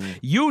because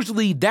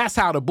usually that's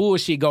how the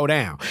bullshit go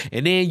down.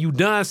 And then you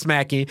done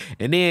smacking,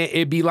 and then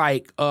it'd be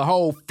like a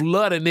whole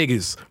flood of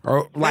niggas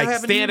or like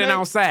standing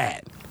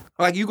outside.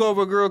 Like you go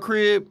over a girl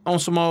crib on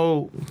some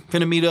old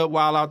finna meet up,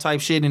 wild out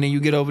type shit, and then you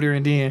get over there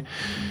and then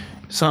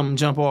something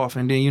jump off,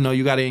 and then you know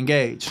you got to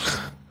engage.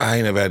 I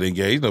ain't never had to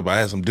engage nobody.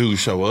 I had some dudes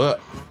show up.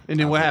 And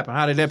then what happened?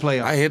 How did that play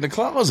out? I hid in the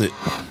closet.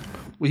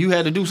 Well, you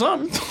had to do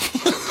something.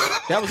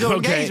 That was your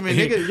engagement,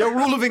 nigga. Your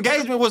rule of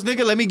engagement was,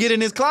 nigga, let me get in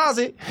this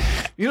closet.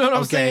 You know what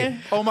I'm saying?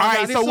 Oh my God.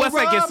 All right, so 1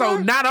 second. So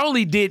not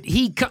only did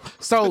he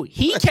so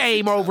he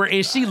came over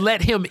and she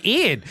let him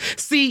in.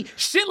 See,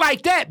 shit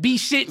like that be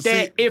shit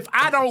that if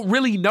I don't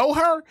really know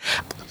her,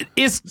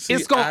 it's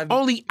gonna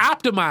only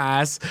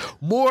optimize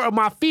more of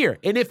my fear.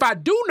 And if I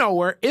do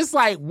know her, it's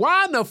like,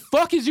 why in the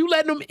fuck is you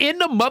letting him in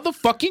the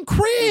motherfucking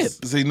crib?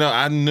 See, no,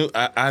 I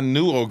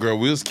knew old girl.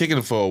 We was kicking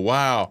it for a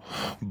while,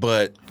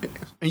 but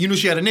and you knew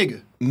she had a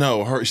nigga.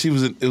 No, it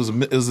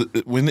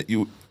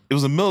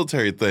was a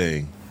military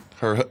thing.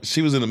 Her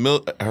husband was in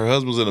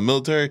the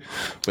military,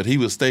 but he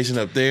was stationed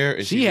up there.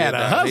 And she had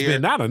a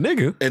husband, not a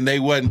nigga, and they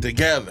wasn't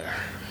together.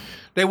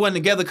 They wasn't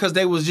together because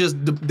they was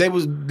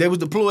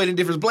deployed in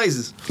different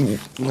places.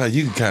 Well,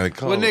 you can kind of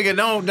call. Well, nigga,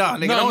 don't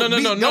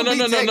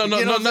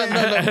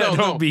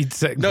be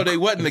technical. No, they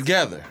wasn't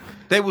together.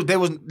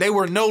 They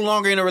were no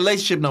longer in a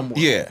relationship no more.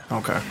 Yeah.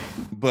 Okay.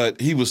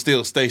 But he was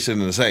still stationed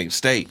in the same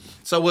state.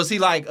 So was he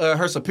like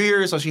her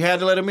superior? So she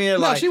had to let him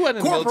in. No, like, she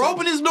wasn't. Corporal,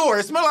 open his door.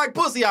 It smelled like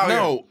pussy out here.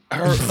 No,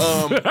 her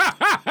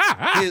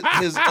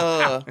his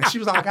And she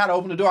was like, I gotta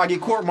open the door. I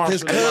get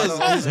court-martialed.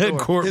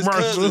 His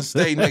cousin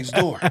stayed next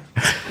door.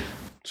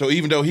 So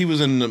even though he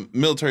was in the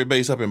military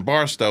base up in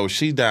Barstow,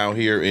 she down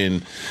here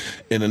in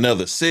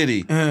another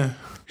city.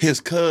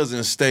 His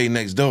cousin stayed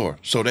next door.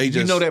 So they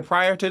just... You know that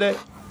prior to that?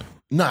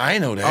 No, I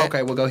ain't know that.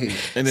 Okay, well, go ahead.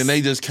 And then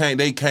they just came.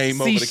 They came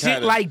over to shit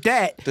kinda, like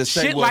that.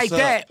 Shit like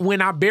that.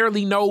 When I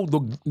barely know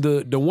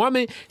the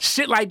woman,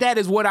 shit like that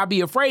is what I be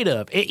afraid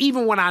of. And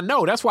even when I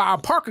know, that's why I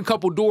park a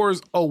couple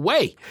doors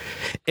away.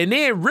 And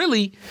then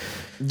really,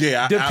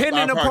 depending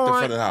I upon parked in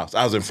front of the house.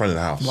 I was in front of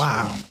the house.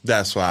 Wow,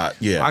 that's why.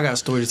 Yeah, I got a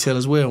story to tell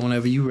as well.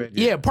 Whenever you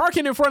ready. Yeah,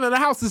 parking in front of the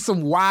house is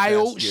some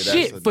wild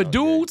shit for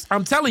dudes.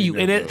 I'm telling you,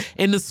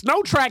 and the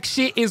snow track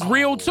shit is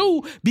real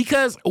too.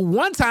 Because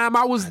one time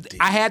I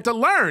had to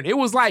learn.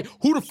 It was like,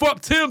 who the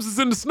fuck Tim's is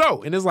in the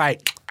snow? And it's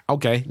like,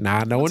 okay, now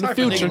I know in the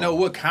future. Nigga know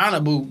what kind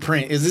of boot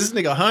print. Is this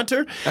nigga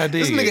Hunter? I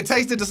did. This nigga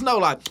tasted the snow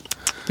like,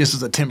 this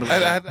is a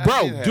Timberland.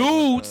 Bro,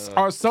 dudes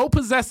are so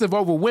possessive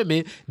over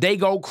women, they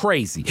go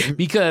crazy.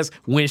 Because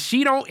when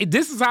she don't,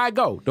 this is how I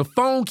go. The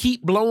phone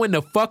keep blowing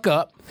the fuck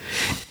up.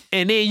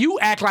 And then you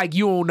act like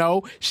you don't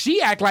know.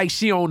 She act like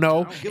she don't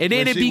know. And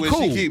then it'd be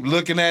cool. She keep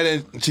looking at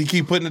it, she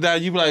keep putting it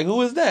down. You be like, who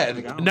is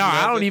that? No,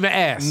 I don't even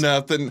ask.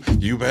 Nothing.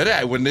 You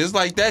better. When it's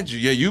like that,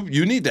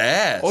 you need to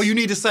ask. Or you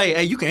need to say,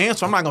 hey, you can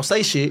answer. I'm not going to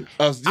say shit.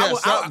 I would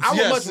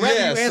much rather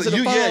you answer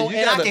the phone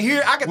and I can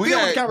hear, I can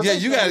feel the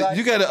conversation.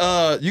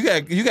 Yeah,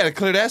 you got to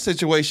clear that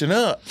situation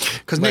up.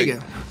 Because,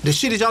 nigga, the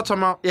shit that y'all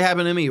talking about, it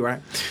happened to me,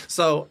 right?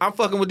 So I'm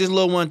fucking with this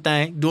little one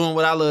thing, doing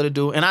what I love to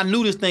do. And I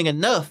knew this thing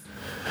enough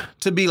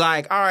to be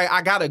like, all right,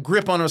 I got a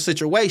grip on her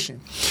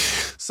situation.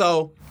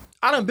 So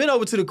I done been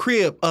over to the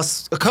crib a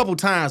couple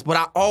times, but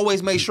I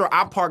always make sure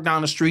I park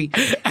down the street.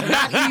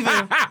 Not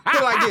even, put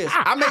it like this,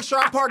 I make sure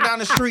I park down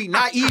the street,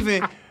 not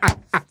even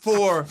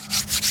for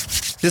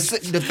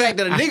the fact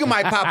that a nigga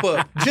might pop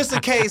up, just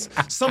in case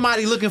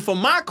somebody looking for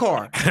my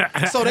car.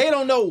 So they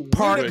don't know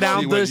park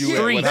down the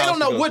street. They don't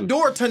know what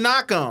door to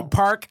knock on.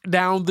 Park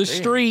down the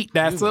street.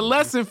 That's a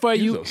lesson for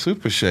you.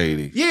 Super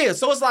shady. Yeah,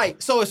 so it's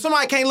like, so if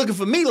somebody came looking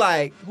for me,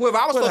 like whoever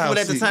I was fucking with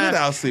at the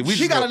time,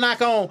 she got to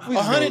knock on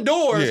 100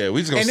 doors. Yeah,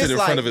 we just gonna sit in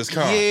front of his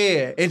car.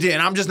 Yeah, and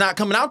then I'm just not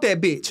coming out that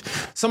bitch.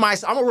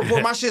 I'm gonna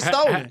report my shit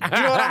stolen.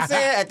 You know what I'm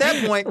saying? At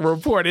that point,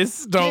 report is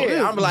stolen.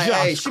 Yeah, I'm like,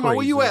 hey, Shima,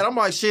 where you at? I'm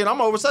like, shit,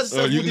 I'm over such and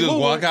such. You can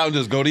just walk out and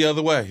just go the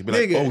other way. Be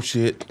like, oh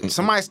shit.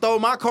 Somebody stole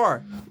my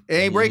car.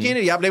 They ain't breaking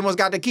it. They must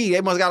got the key.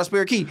 They must got a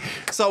spare key.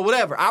 So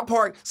whatever. I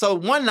park. So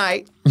one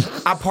night,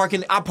 I park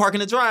in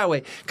the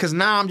driveway. Cause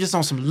now I'm just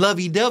on some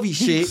lovey-dovey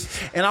shit.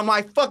 And I'm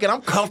like, fuck it,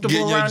 I'm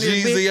comfortable around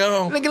this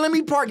bitch. Nigga, let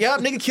me park. Y'all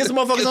nigga kiss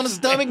motherfuckers on the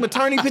stomach,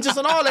 maternity pictures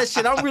and all that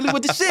shit. I'm really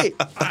with the shit.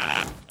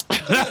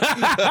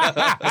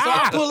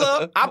 I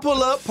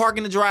pull up, park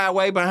in the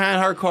driveway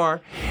behind her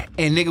car,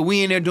 and nigga,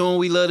 we in there doing what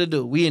we love to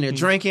do. We in there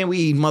drinking, we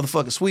eating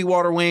motherfucking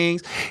Sweetwater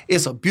wings.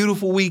 It's a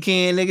beautiful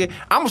weekend, nigga.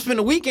 I'm gonna spend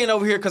the weekend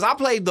over here because I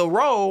played the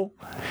role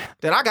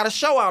that I got a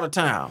show out of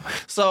town.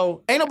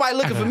 So ain't nobody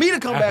looking for me to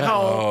come back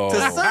home to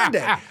Sunday.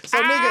 So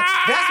nigga,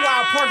 that's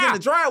why I parked in the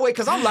driveway,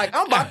 because I'm like,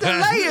 I'm about to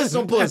lay in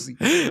some pussy.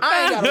 I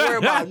ain't gotta worry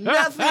about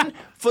nothing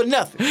for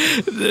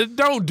nothing.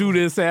 Don't do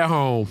this at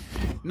home.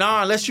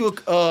 Nah, unless you're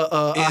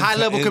a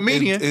high-level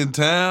comedian. In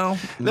town?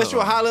 Unless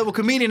you're a high-level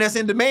comedian that's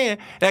in demand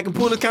that can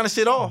pull this kind of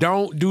shit off.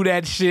 Don't do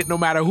that shit no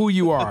matter who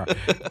you are.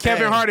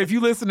 Kevin Hart, if you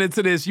listening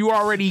to this, you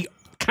already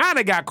kind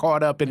of got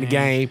caught up in the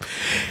game.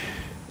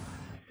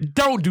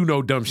 Don't do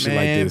no dumb shit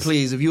like this.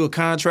 Please, if you a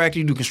contractor,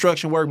 you do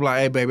construction work, be like,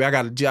 hey, baby, I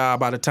got a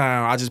job out of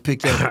town. I just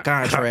picked up a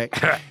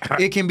contract.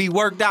 It can be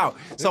worked out.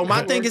 So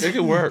my thing is... It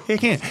can work. It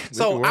can.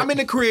 So I'm in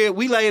the crib.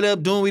 We laid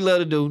up, doing what we love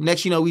to do.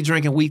 Next you know, we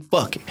drinking, we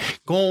fucking.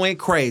 Going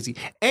crazy.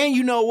 And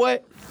you know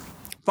what?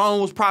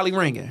 Phone was probably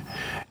ringing.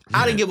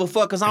 I didn't give a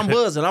fuck because I'm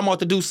buzzing. I'm off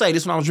the Douce.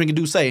 This when I was drinking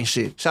Douce and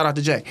shit. Shout out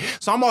to Jay.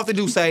 So I'm off the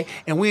Douce,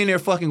 and we in there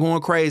fucking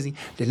going crazy.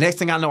 The next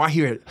thing I know, I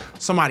hear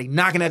somebody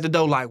knocking at the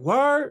door like,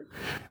 word?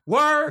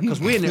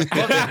 Because we in there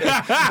fucking.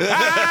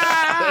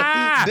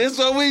 This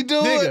what we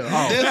doing. This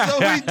what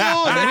we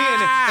doing.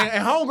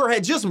 And homegirl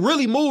had just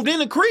really moved in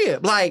the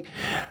crib. Like,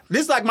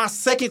 this is like my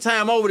second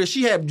time over there.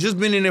 She had just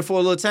been in there for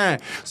a little time.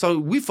 So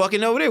we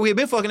fucking over there. We had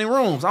been fucking in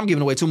rooms. I'm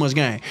giving away too much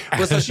game.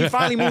 But so she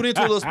finally moved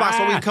into a little spot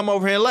so we can come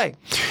over here and lay.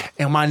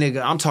 And my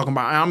nigga, I'm talking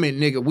about,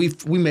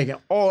 we making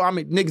all,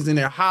 niggas in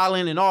there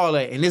hollering and all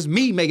that. And it's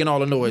me making all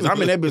the noise.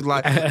 I'm in that bitch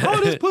like, oh,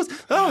 this pussy.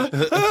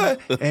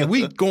 And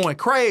we going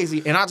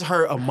crazy. And I just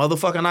heard a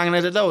motherfucker knocking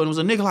at the door. And it was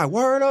a nigga like,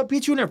 word up,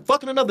 bitch, you in there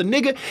fucking another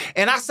nigga.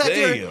 And I sat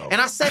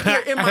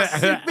there in my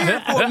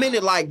spirit for a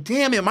minute like,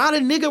 damn, am I the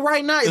nigga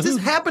right now? Is this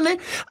happening?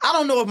 I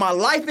don't know if my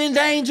life in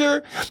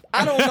danger.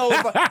 I don't know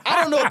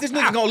if this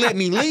nigga gonna let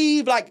me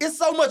leave. Like, it's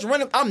so much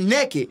running. I'm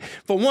naked.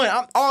 For one,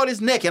 I'm all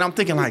this naked. I'm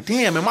thinking like,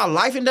 damn, am my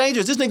life in danger?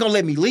 Is this nigga gonna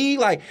let me leave?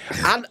 Like,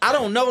 I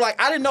don't know.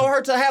 Like, I didn't know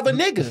her to have a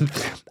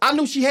nigga. I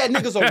knew she had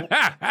niggas.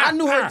 I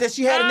knew her that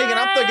she had a nigga, and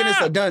I'm thinking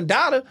it's a done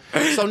daughter.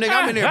 So nigga,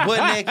 I'm in there butt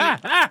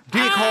naked,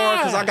 dick hard,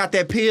 because I got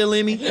that pill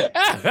in me.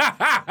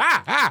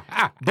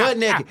 Butt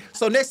naked.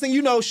 So next thing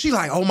you know, she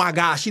like, oh my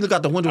God. She look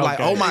out the window like,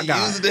 oh my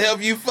God. Use it to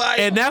help you fight.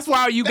 And that's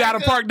why you gotta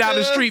park down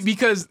the street,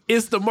 because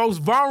it's the most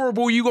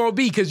vulnerable you gonna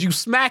be, because you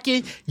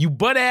smacking, you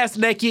butt ass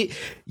naked,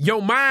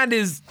 your mind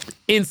is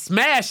in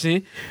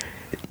smashing.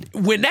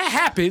 When that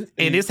happened,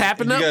 and it's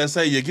happened, you gotta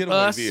say your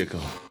getaway vehicle.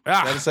 You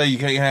gotta say you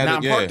can't have it. Now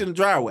I'm parked in the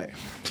driveway.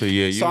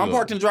 So I'm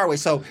parked in the driveway.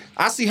 So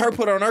I see her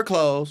put on her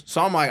clothes.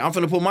 So I'm like, I'm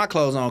finna put my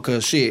clothes on,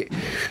 cause shit,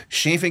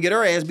 she ain't finna get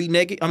her ass beat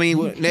naked. I mean,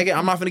 naked.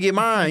 I'm not finna get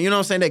mine. You know what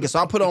I'm saying? Naked. So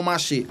I put on my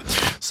shit.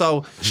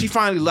 So she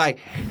finally like,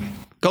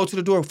 go to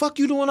the door. Fuck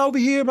you doing over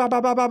here? Blah, blah,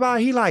 blah, blah, blah.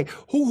 He like,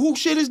 who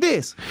shit is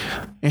this?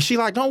 And she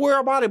like, don't worry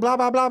about it. Blah,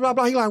 blah, blah, blah,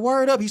 blah. He like,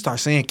 word up. He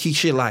starts saying key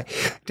shit like,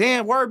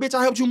 damn, word, bitch,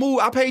 I helped you move.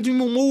 I paid you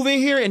to move in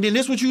here, and then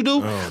this what you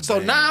do? Oh, so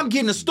damn. Now I'm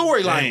getting a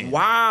story like,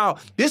 wow,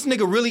 this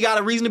nigga really got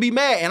a reason to be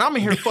mad. And I'm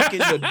in here fucking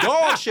the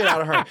dog shit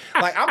out of her.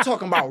 Like, I'm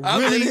talking about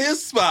really. I'm in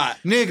his spot.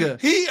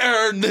 Nigga. He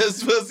earned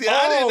this pussy.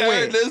 I didn't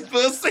earn this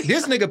pussy.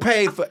 This nigga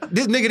paid for,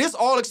 this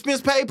all expense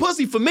paid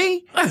pussy for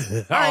me.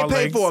 I ain't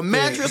paid for a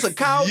mattress, a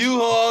couch.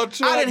 U-Haul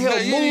truck. I didn't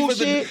help move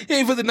shit. He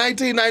ain't for the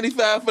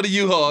 $19.95 for the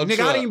U-Haul nigga,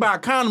 truck. I didn't even buy a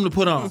condom to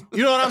put on.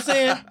 You know what I'm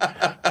saying?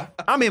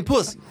 I'm in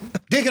pussy.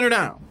 Dicking her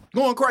down.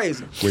 Going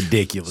crazy.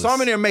 Ridiculous. So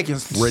I'm in there making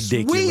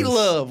sweet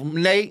love,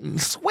 Nate.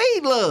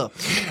 Sweet love.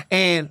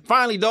 And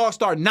finally, dog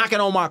started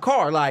knocking on my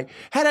car. Like,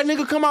 had that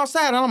nigga come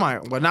outside. And I'm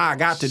like, well, now I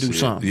got to do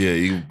something. Yeah,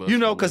 you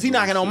know, because he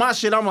knocking on my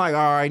shit. I'm like,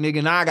 all right,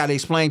 nigga, now I got to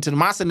explain to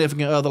my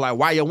significant other, like,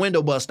 why your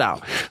window bust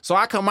out. So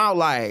I come out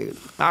like,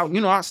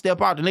 I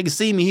step out. The nigga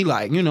see me. He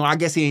like, I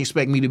guess he ain't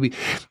expect me to be.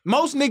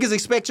 Most niggas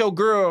expect your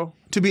girl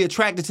to be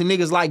attracted to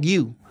niggas like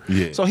you.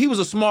 Yeah. So he was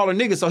a smaller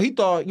nigga, so he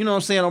thought, you know what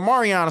I'm saying,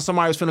 Omarion or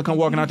somebody was finna come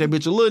walking out that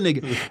bitch a little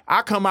nigga.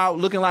 I come out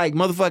looking like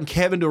motherfucking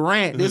Kevin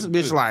Durant. This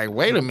bitch like,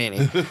 wait a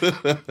minute.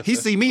 He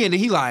see me and then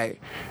he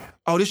like,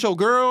 oh, this your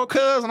girl,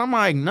 cuz? And I'm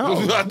like, no.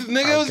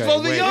 Nigga, it was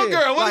supposed to be your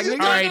girl. What are you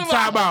talking about?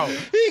 Time out.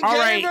 He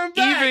gave her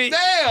back.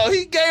 Damn,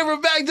 he gave her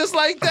back just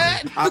like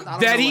that.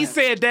 That he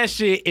said that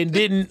shit and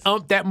didn't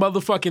ump that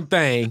motherfucking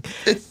thing.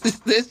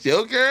 This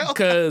your girl?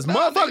 Because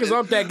motherfuckers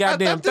ump that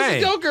goddamn thing. This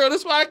is your girl.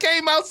 That's why I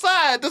came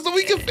outside. That's so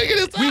we can figure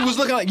this out. We was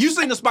looking like, you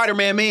seen the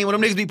Spider-Man meme when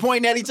them niggas be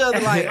pointing at each other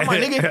like, I'm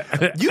like,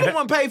 nigga, you don't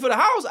want to pay for the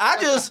house.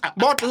 I just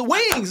bought the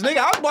wings, nigga.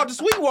 I bought the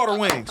Sweetwater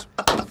wings.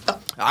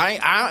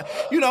 I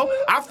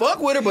fuck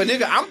with her, but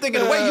nigga, I'm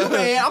thinking the way you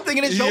man, I'm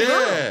thinking it's your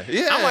girl.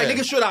 Yeah. I'm like,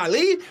 nigga, should I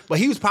leave? But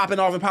he was popping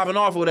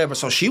off or whatever.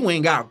 So she went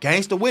and got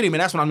gangster with him,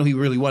 and that's when I knew he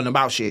really wasn't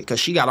about shit, because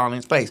she got all in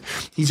his face.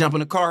 He jump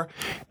in the car,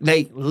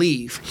 they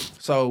leave.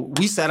 So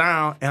we sat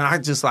down, and I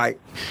just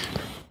like,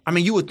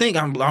 you would think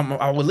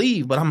I would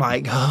leave, but I'm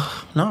like,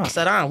 oh, no, I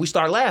sat down. We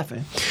started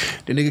laughing.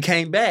 The nigga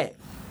came back,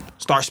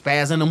 start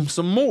spazzing him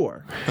some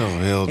more. Oh,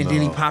 hell no. And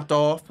then he popped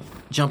off,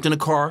 jumped in the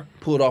car,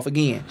 pulled off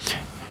again.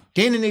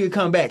 Then the nigga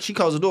come back. She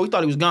closed the door. We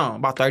thought he was gone.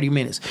 About 30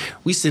 minutes.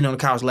 We sitting on the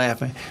couch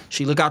laughing.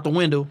 She look out the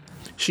window.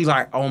 She's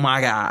like, oh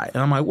my God.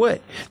 And I'm like,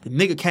 what? The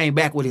nigga came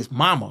back with his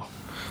mama.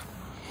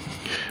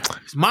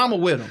 His mama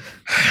with him.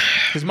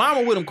 His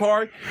mama with him,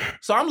 Corey.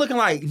 So I'm looking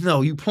like,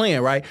 you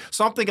playing, right?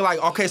 So I'm thinking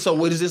like, okay, so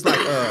what is this like?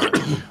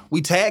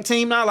 We tag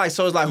team now? Like,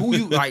 so it's like, who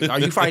you, like, are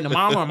you fighting the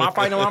mama or am I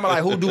fighting the mama?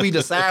 Like, who do we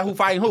decide who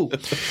fighting who?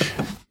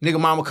 Nigga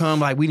mama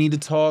come like, we need to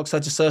talk,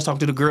 such and such, talk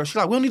to the girl. She's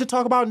like, we don't need to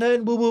talk about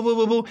nothing, boo, boo, boo,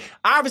 boo, boo.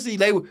 Obviously,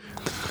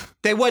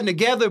 they wasn't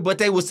together, but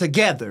they was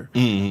together.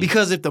 Mm-hmm.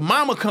 Because if the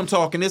mama come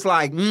talking, it's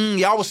like,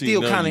 y'all was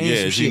still kind of in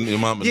some shit.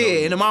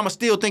 And the mama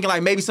still thinking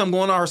like maybe something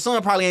going on. Her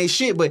son probably ain't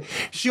shit, but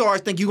she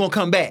always think you gonna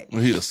come back.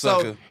 Well, he a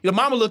sucker. So the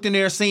mama looked in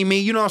there and seen me,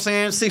 you know what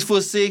I'm saying,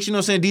 6'6", you know what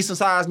I'm saying, decent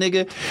sized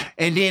nigga.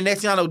 And then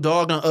next thing I know,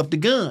 dog done up the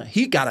gun.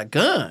 He got a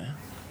gun.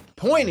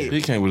 Pointed.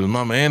 He came with his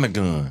mama and a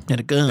gun. And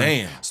a gun.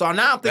 Damn. So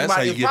now I'm thinking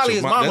about it's probably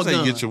his mama's gun. That's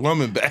how you get your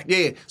woman back.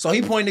 Yeah. So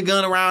he pointing the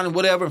gun around and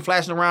whatever and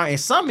flashing around. And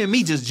something in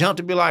me just jumped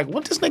to be like,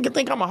 what this nigga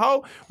think I'm a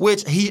hoe?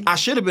 Which I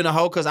should have been a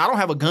hoe because I don't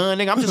have a gun,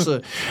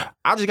 nigga.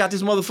 I just got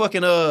this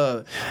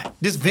motherfucking,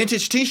 this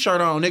vintage t-shirt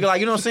on, nigga.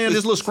 Like, you know what I'm saying?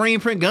 This little screen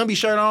print Gumby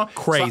shirt on.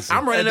 Crazy. So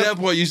I'm running At that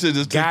point, you should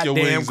just took your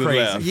wings and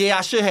left. Yeah,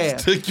 I should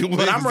have. Took your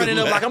wings but I'm running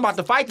up like I'm about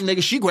to fight the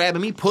nigga. She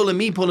grabbing me, pulling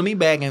me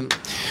back. And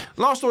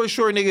long story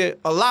short, nigga,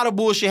 a lot of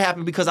bullshit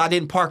happened because I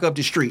didn't park up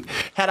the street.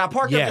 Had I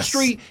parked up the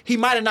street, he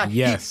might have not.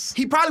 Yes.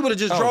 He probably would have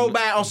just drove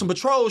by on some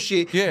patrol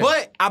shit. Yeah.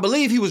 But I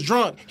believe he was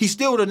drunk. He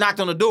still would have knocked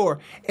on the door.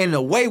 And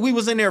the way we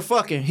was in there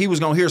fucking, he was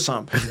going to hear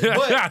something.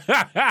 But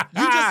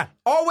you just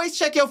always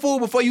check your food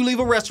before you leave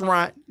a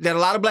restaurant that a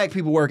lot of black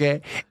people work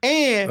at.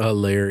 And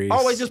hilarious.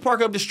 Always just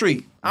park up the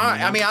street.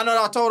 I mean, I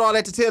know I told all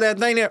that to tell that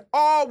thing there.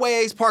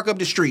 Always park up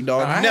the street,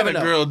 dog. I Never had a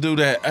know. girl do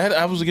that.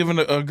 I was giving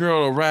a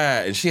girl a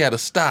ride, and she had to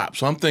stop.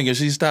 So I'm thinking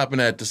she's stopping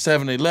at the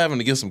 7-Eleven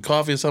to get some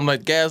coffee or something like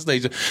the gas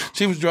station.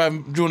 She was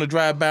doing a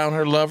drive-by on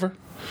her lover.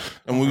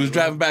 And when we was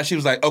driving by, she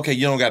was like, okay,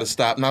 you don't got to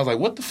stop. And I was like,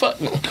 what the fuck?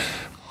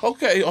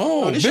 Okay,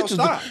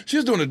 bitch, she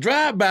was doing a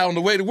drive-by on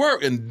the way to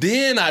work, and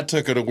then I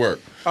took her to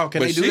work. Oh,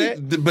 can they do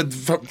that? But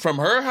from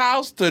her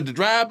house to the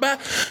drive-by,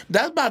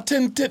 that's about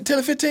 $10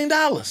 or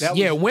 $15.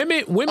 Yeah,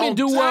 women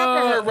do. On top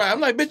of her ride,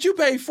 I'm like, bitch, you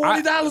paid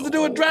 $40 to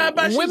do a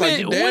drive-by.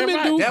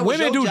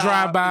 Women do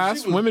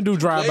drive-bys. Women do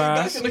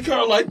drive-bys. Back in the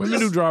car like women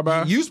do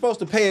drive-bys. You supposed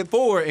to pay it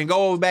forward and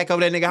go back over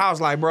that nigga house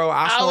like, bro,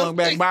 I swung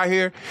back by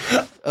here.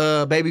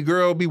 Baby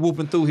girl be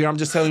whooping through here. I'm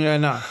just telling you right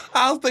now.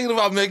 I was thinking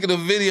about making a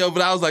video,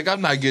 but I was like,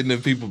 I'm not getting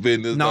in people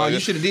business. No, you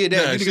should have did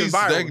that.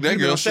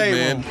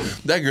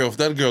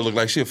 That girl looked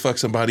like she'd fuck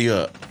somebody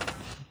up.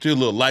 She was a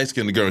little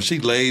light-skinned girl. She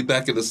laid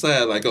back in the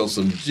side like on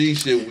some G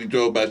shit we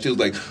drove by. She was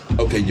like,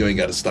 okay, you ain't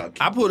got to stop.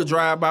 I pulled a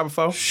drive-by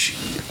before.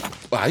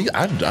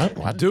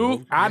 I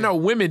do. I know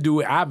women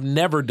do it. I've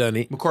never done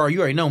it. McCarl, you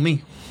already know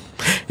me.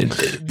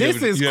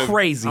 This is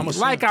crazy.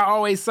 Like I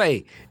always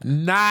say,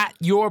 not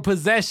your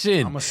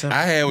possession.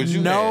 I had what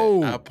you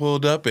had. I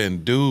pulled up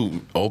and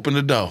dude opened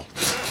the door.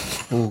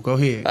 Oh, go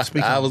ahead.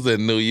 I was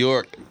in New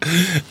York,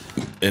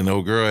 and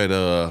the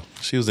girl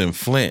she was in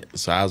Flint,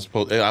 so I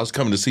was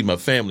coming to see my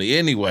family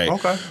anyway.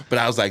 Okay. But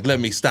I was like, let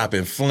me stop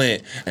in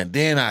Flint, and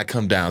then I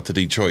come down to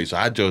Detroit. So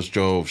I just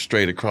drove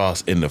straight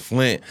across into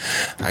Flint.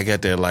 I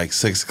got there like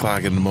 6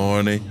 o'clock in the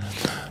morning,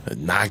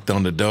 knocked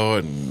on the door,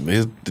 and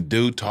the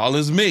dude tall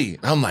as me.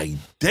 I'm like,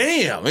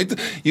 damn,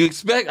 you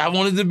expect I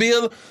wanted to be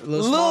a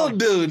little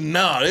dude.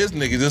 No, this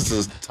nigga just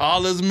as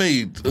tall as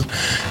me.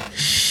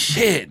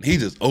 Shit, he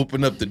just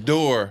opened up the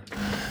door,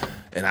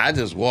 and I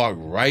just walked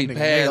right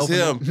past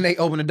him. They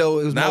opened the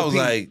door. It was and I was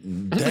like,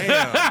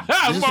 damn.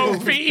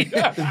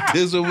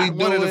 This is what we doing.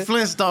 One of the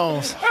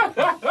Flintstones.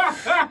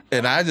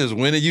 And I just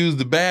went and used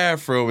the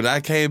bathroom, and I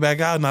came back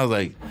out, and I was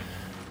like,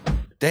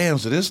 damn,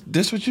 so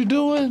this what you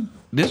doing?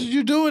 This what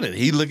you doing? And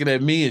he looking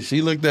at me, and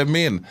she looked at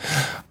me, and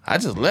I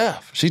just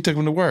left. She took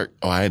him to work.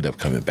 Oh, I ended up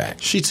coming back.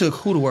 She took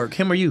who to work,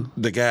 him or you?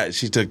 The guy,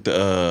 she took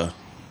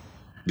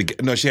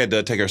no, she had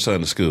to take her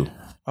son to school.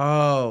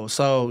 Oh,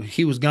 so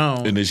he was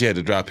gone. And then she had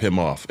to drop him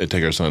off and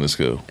take her son to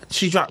school.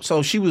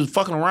 So she was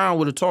fucking around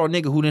with a tall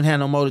nigga who didn't have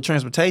no mode of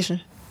transportation?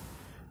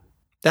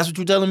 That's what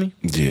you telling me?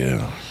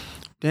 Yeah.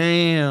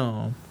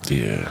 Damn.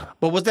 Yeah.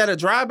 But was that a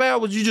drive-by or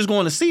was you just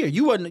going to see her?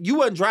 You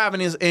wasn't driving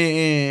this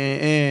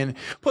and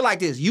put it like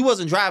this, you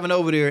wasn't driving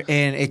over there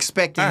and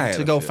expecting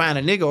to go find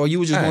a nigga, or you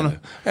was just going to...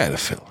 I had a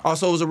feeling.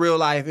 Also, it was a real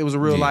life pull-up.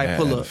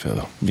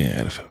 Yeah, I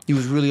had a feeling. You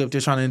was really up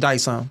there trying to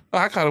indict something.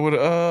 I caught her with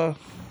a...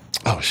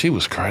 Oh, she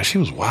was crazy. She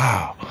was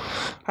wild.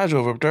 I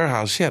drove up to her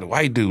house. She had a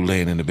white dude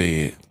laying in the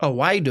bed. A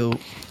white dude?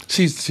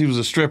 She was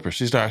a stripper.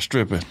 She started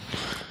stripping.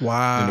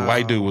 Wow. And the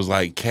white dude was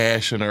like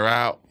cashing her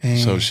out.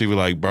 So she would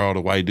like borrow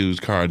the white dude's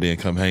car and then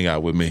come hang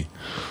out with me.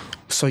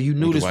 So you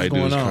knew this was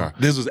going on. Car.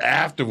 This was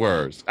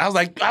afterwards. I was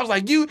like,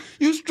 you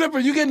stripper,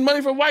 you getting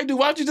money from white dude.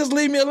 Why don't you just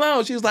leave me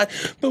alone? She was like,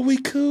 but we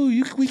cool.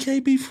 We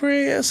can't be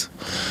friends.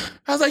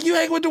 I was like, you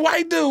hang with the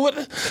white dude.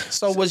 What?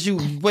 So wait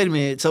a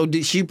minute. So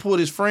did she pull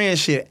his friend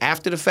shit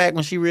after the fact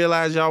when she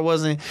realized y'all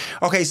wasn't?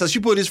 Okay, so she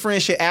pulled his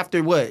friend shit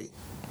after what?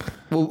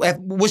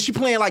 Was she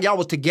playing like y'all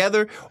was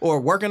together or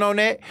working on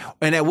that?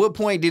 And at what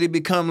point did it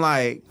become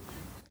like,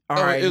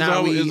 all right, it's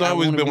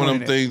always been one of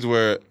them things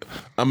where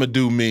I'm going to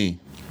do me,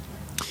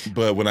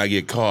 but when I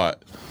get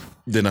caught,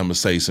 then I'm going to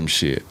say some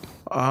shit.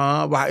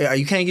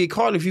 You can't get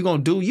caught if you're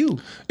going to do you.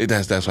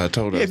 That's what I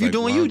told her. Yeah, if you're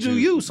doing you, do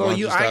you. So I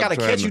ain't got to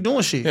catch you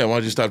doing shit. Yeah, why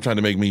don't you stop trying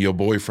to make me your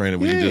boyfriend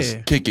and we can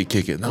just kick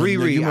it. No,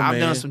 Riri, I've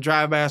done some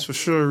drive-bys for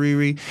sure,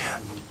 Riri.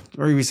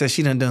 Riri said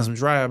she done some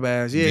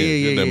drive-bys. Yeah.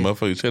 That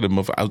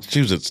motherfucker.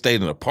 She was stayed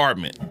in an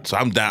apartment. So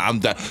I'm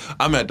down.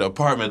 I'm at the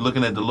apartment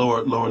looking at the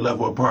lower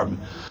level apartment.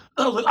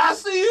 I was like, I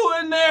see you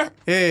in there.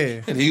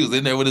 Yeah. And he was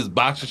in there with his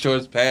boxer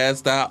shorts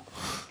passed out.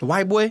 The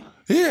white boy?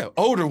 Yeah,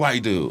 older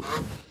white dude.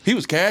 He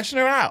was cashing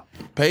her out.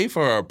 Paid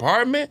for her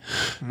apartment,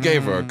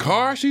 gave her a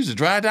car. She used to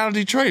drive down to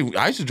Detroit.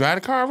 I used to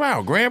drive the car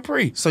around, Grand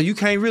Prix. So you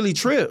can't really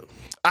trip.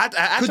 I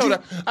told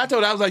her,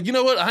 I was like, you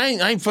know what? I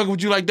ain't fucking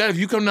with you like that. If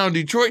you come down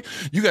to Detroit,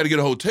 you got to get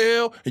a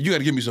hotel and you got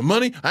to give me some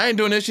money. I ain't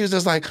doing that. She's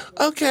just like,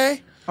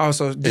 okay. Oh,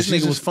 so this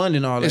nigga was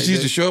funding all that. And she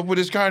used to show up with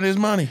his car and his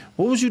money.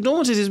 What was you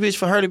doing to this bitch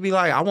for her to be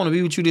like, I want to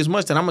be with you this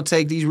much, then I'm going to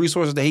take these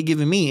resources that he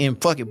giving me and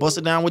fuck it, bust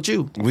it down with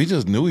you? We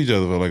just knew each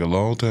other for like a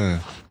long time.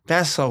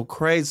 That's so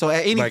crazy. So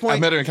at any point... I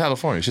met her in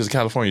California. She's a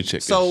California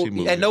chick. So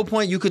at no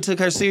point you could took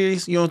her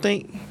serious, you don't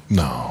think?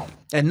 No.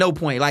 At no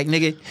point. Like,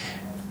 nigga...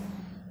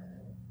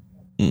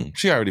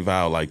 She already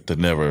vowed like to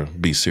never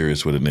be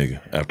serious with a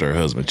nigga after her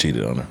husband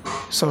cheated on her.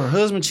 So her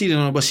husband cheated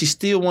on her, but she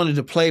still wanted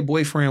to play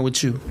boyfriend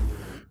with you.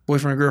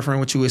 Boyfriend, girlfriend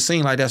with you. It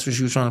seemed like that's what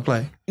she was trying to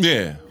play.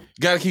 Yeah. You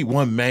gotta keep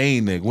one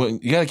main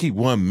nigga. You gotta keep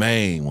one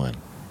main one.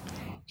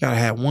 Gotta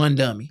have one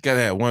dummy.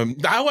 Gotta have one.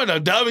 I want a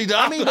dummy.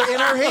 I mean, but in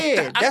her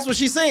head, that's what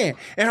she's saying.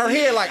 In her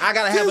head, like, I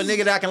gotta have a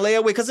nigga that I can lay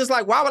with. Cause it's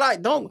like, why would I?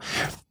 Don't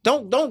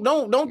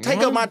take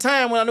up my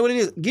time when I know what it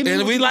is. Give me.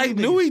 And we like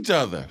knew each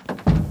other.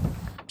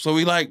 So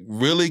we like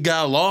really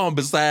got along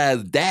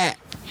besides that.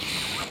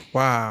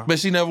 Wow. But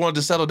she never wanted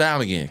to settle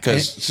down again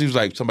because she was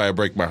like, somebody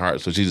break my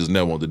heart, so she just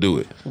never wanted to do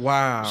it.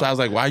 Wow. So I was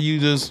like, why you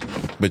just,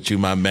 but you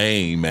my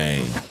main.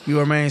 You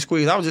a main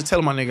squeeze. I was just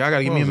telling my nigga, I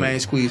gotta give me a main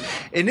squeeze.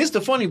 And this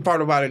the funny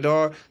part about it,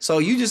 dog. So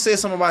you just said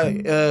something about,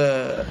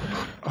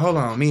 hold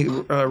on,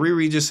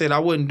 Riri just said I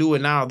wouldn't do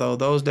it now, though.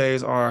 Those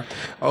days are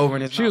over.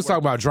 And she was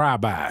talking about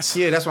drive-bys.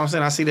 Yeah, that's what I'm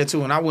saying. I see that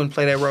too, and I wouldn't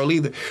play that role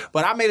either.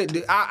 But I made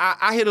it,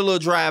 I hit a little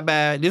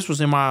drive-by. This was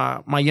in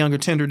my younger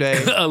tender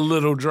days. A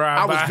little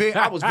drive-by.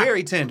 I was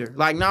very tender.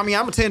 Like, now, I mean,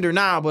 I'm a tender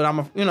now, but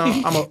I'm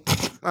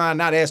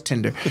not as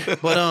tender.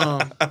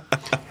 But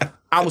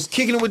I was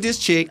kicking it with this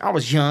chick. I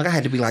was young. I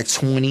had to be like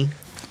 20.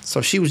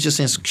 So she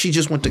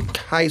just went to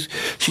high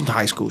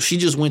school. She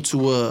just went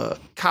to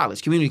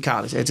college, community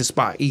college at this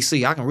spot,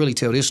 EC. I can really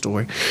tell this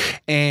story.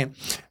 And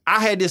I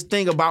had this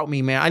thing about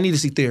me, man. I need to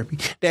see therapy.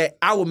 That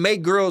I would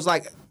make girls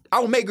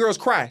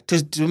cry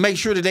to make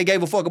sure that they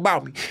gave a fuck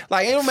about me.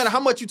 Like, it don't matter how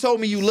much you told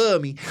me you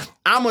love me,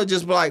 I'ma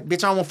just be like,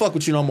 bitch, I don't want to fuck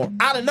with you no more.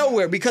 Out of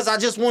nowhere, because I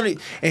just wanted,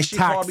 and she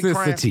called me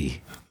crying.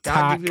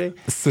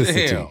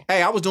 Toxicity.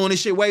 Hey, I was doing this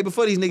shit way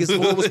before these niggas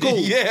thought it was cool.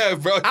 Yeah,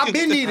 bro. I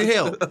been needed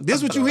help.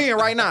 This what you hearing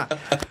right now.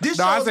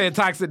 I said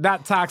toxic,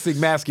 not toxic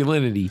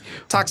masculinity.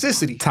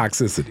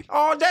 Toxicity.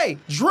 All day,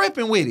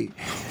 dripping with it.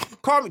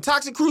 Call me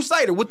Toxic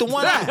Crusader with the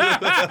one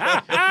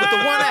eye.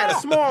 The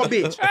small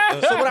bitch.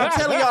 So what I'm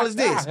telling y'all is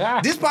this.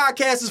 This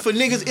podcast is for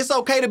niggas. It's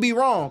okay to be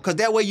wrong, because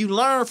that way you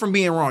learn from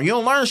being wrong. You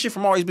don't learn shit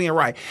from always being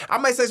right. I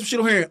may say some shit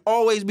on here and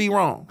always be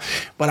wrong,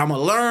 but I'm going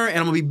to learn and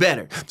I'm going to be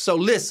better. So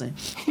listen,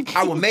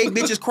 I will make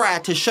bitches cry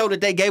to show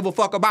that they gave a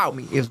fuck about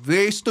me. It's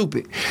very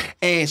stupid.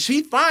 And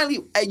she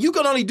finally, you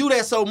can only do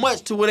that so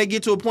much to where they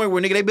get to a point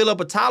where, nigga, they build up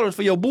a tolerance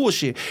for your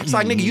bullshit. It's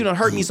like, nigga, you done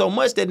hurt me so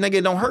much that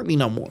nigga don't hurt me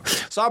no more.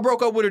 So I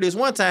broke up with her this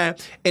one time.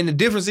 And the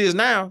difference is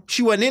now,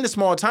 she wasn't in the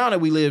small town that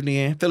we lived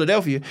in,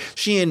 Philadelphia.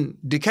 She in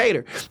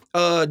Decatur,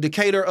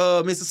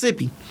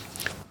 Mississippi.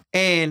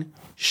 And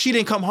she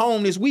didn't come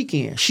home this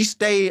weekend. She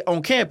stayed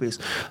on campus.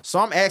 So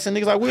I'm asking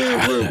niggas like, where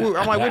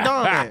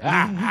Dawn at? You know what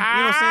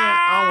I'm saying?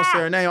 I don't want to say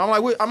her name.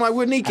 I'm like,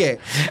 where Nick at?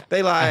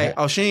 They like,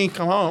 oh, she ain't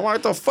come home. I'm like,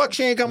 what the fuck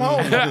she ain't come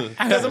home?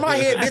 Because in my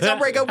head, bitch, I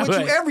break up with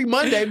you every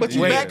Monday, but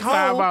you back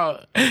home.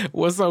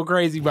 What's so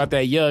crazy about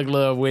that young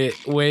love,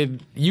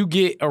 when you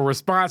get a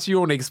response you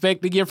don't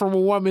expect to get from a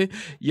woman,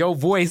 your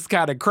voice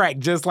kind of cracked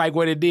just like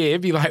what it did.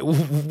 It'd be like,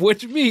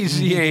 what you mean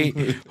she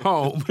ain't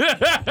home?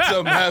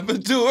 Something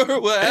happened to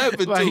her? What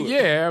happened to her?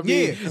 Yeah. I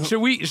mean, should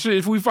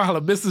we file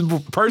a missing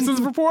persons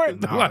report?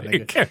 No,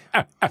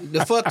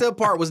 the fucked up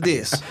part was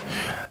this.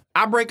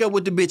 I break up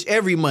with the bitch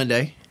every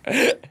Monday,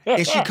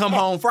 and she come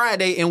home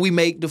Friday, and we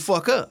make the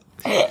fuck up.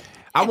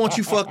 I want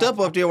you fucked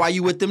up there while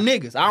you with them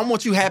niggas. I don't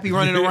want you happy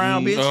running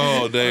around, bitch.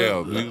 Oh,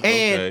 damn.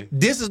 And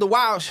this is the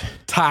wild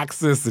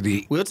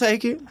toxicity. We'll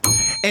take it.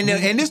 And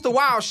this the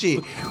wild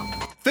shit.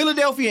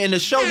 Philadelphia and the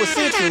Neshoba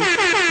Central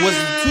was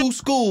the two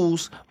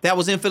schools that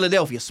was in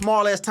Philadelphia.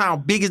 Small ass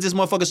town, big as this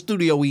motherfucking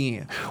studio we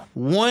in.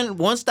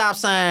 One stop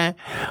sign,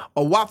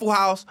 a Waffle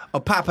House,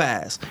 a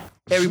Popeyes.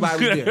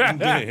 Everybody was there.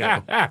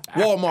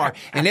 Walmart.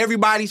 And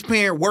everybody's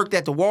parent worked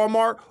at the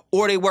Walmart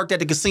or they worked at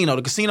the casino.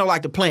 The casino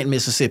like the plant in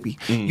Mississippi.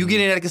 You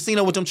get in at the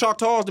casino with them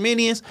Choctaws, them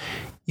Indians,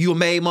 you a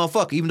made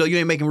motherfucker. Even though you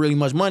ain't making really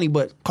much money,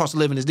 but cost of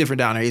living is different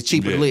down there. It's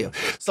cheaper to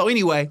live. So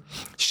anyway,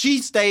 she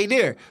stayed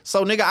there.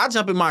 So nigga, I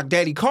jump in my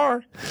daddy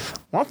car.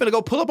 Well, I'm finna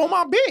go pull up on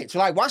my bitch.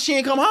 Like, why she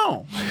ain't come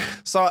home?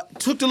 So I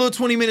took the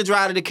little 20-minute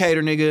drive to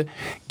Decatur, nigga.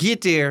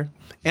 Get there.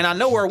 And I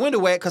know where her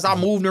window at because I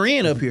moved her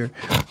in up here.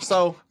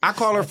 So I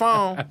call her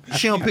phone.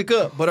 She don't pick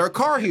up, but her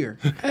car here.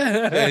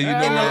 Yeah, you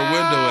know where her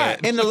window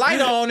at. And the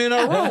light on in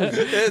her room.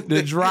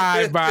 The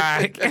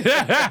drive-by.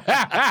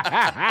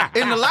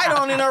 And the light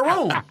on in her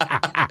room.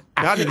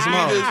 Y'all niggas some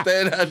hoes.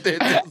 Stand out there.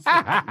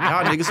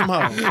 Y'all niggas some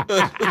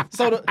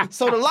hoes.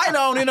 So the light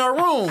on in her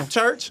room,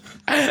 church.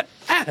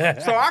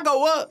 So I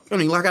go up. I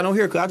mean, like I don't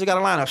hear, I just got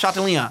a line up. Shout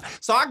to Leon.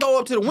 So I go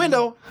up to the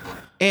window,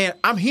 and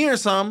I'm hearing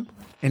something.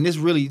 And this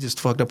really just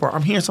fucked up part.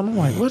 I'm hearing something.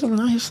 I'm like, what?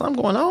 I hear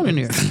something going on in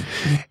there.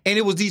 And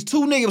it was these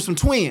two niggas, some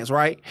twins,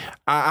 right?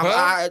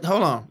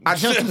 Hold on. I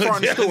jumped too far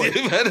in the story.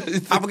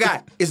 I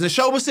forgot. It's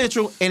Neshoba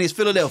Central and it's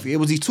Philadelphia. It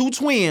was these two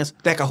twins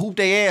that could hoop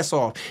their ass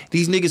off.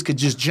 These niggas could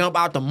just jump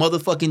out the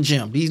motherfucking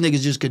gym. These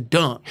niggas just could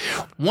dunk.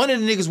 One of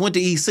the niggas went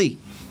to EC.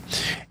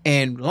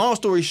 And long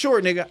story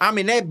short, nigga, I'm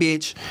in that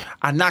bitch.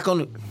 I knock on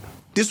the...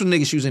 This was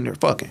nigga she was in there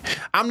fucking.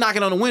 I'm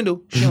knocking on the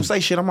window. She don't say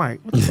shit. I'm like,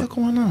 what the fuck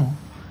going on?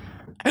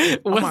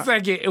 One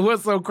second,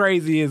 what's so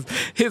crazy is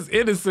his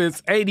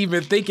innocence ain't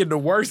even thinking the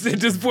worst at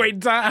this point in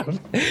time.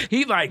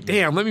 He like,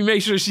 damn, let me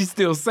make sure she's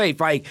still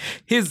safe. Like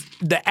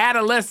the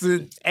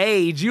adolescent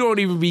age, you don't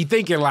even be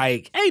thinking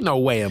like, ain't no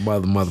way a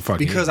motherfucker.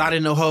 Because I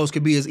didn't know hoes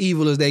could be as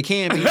evil as they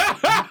can be.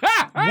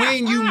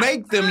 When you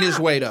make them this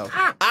way though.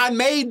 I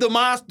made the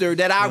monster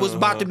that I was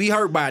about to be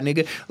hurt by,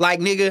 nigga.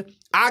 Like, nigga,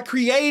 I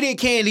created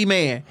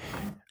Candyman.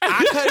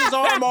 I cut his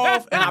arm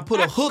off and I put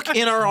a hook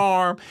in her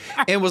arm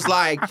and was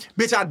like,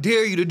 bitch, I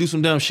dare you to do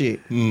some dumb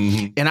shit.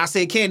 Mm-hmm. And I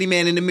said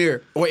Candyman in the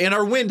mirror or in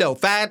her window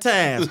 5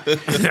 times.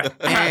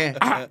 and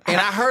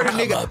I heard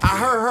I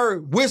heard her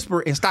whisper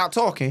and stop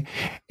talking.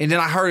 And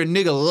then I heard a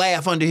nigga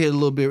laugh under his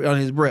little bit on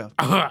his breath.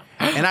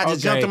 And I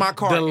just jumped in my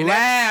car. The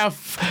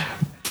laugh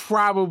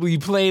probably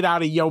played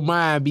out of your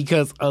mind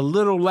because a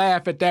little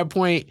laugh at that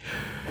point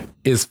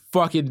is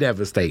fucking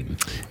devastating.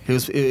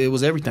 It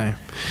was everything.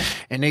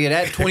 And nigga,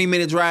 that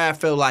 20-minute drive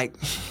felt like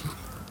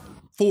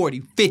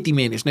 40, 50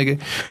 minutes,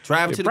 nigga.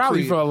 Driving to the crib. It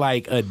probably felt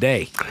like a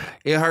day.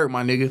 It hurt,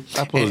 my nigga.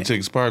 I pulled to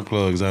take spark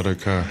plugs out of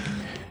her car.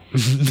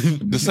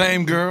 The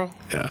same girl.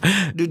 Yeah.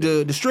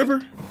 The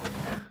stripper?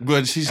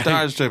 But she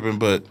started stripping,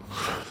 but...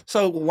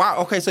 So, why?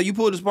 Okay, so you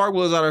pulled the spark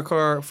plugs out of her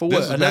car for what?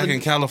 This was back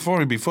in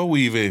California before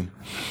we even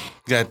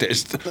got there.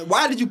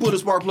 Why did you pull the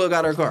spark plug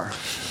out of her car?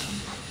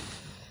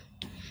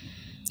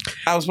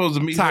 I was supposed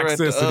to meet her at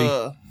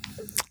the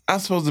I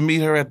was supposed to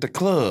meet her at the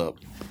club,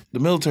 the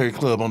military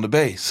club on the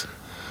base.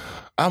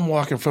 I'm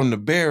walking from the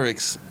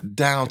barracks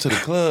down to the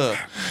club.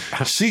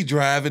 She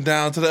driving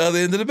down to the other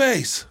end of the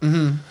base.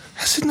 Mm-hmm.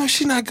 I said, no,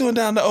 she's not going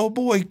down to old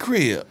boy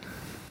crib.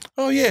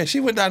 Oh, yeah, she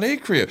went down to his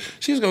crib.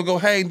 She was going to go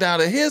hang down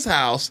at his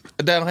house,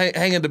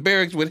 hang in the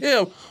barracks with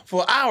him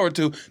for an hour or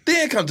two,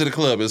 then come to the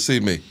club and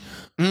see me.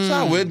 So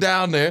I went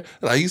down there.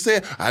 Like you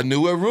said, I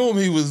knew what room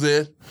he was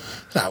in.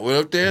 I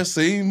went up there,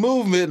 seen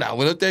movement. And I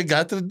went up there,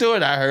 got to the door,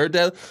 and I heard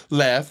that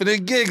laughing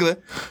and giggling.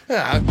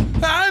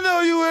 I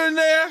know you were in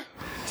there.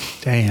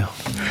 Damn.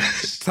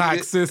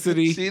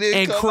 Toxicity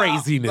and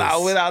craziness. I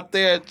went out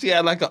there, she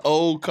had like an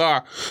old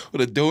car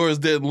where the doors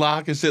didn't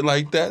lock and shit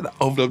like that. I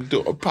opened up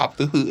the door, popped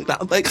the hood. I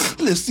was like,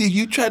 let's see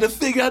you try to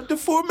figure out the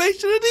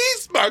formation of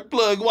these spark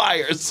plug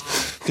wires.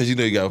 Because you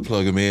know you got to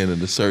plug them in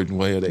a certain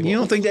way. You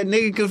don't think that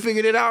nigga could have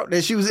figured it out,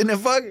 that she was in there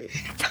fucking?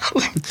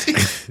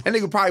 That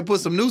nigga probably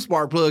put some new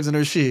spark plugs in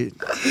her shit.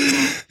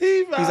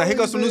 He's like, here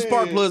goes some new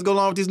spark plugs go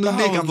along with this new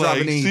dick I'm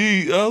dropping in.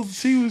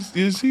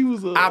 She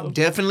was. I've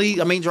definitely,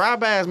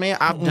 drive-bys, man.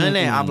 I've done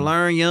that. I've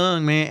learned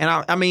young, man.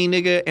 And I mean,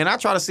 nigga, and I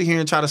try to sit here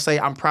and try to say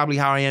I'm probably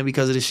how I am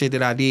because of the shit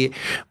that I did.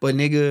 But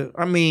nigga,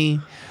 I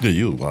mean, yeah,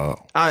 you wild.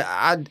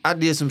 I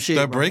did some shit.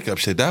 That breakup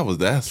shit,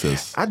 that's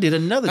just. I did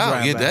another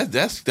drive. Yeah,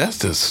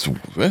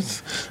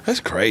 that's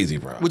crazy,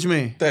 bro. What you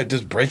mean? That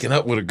just breaking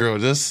up with a girl,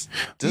 just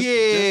but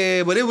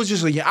it was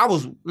just like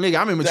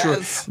I'm immature.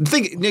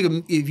 Think,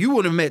 nigga, if you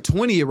would have met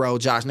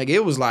 20-year-old Josh, nigga,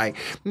 it was like,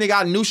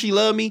 nigga, I knew she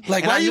loved me.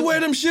 Like, why you wear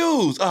them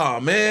shoes? Oh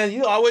man,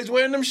 you always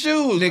wearing them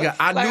shoes, nigga.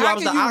 I knew I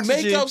was the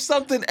oxygen. Make up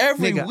something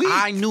every week.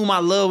 I knew my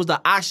love was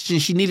the oxygen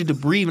she needed to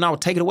breathe, and I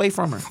would take it away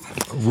from her.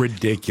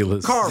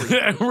 Ridiculous.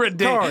 Kari.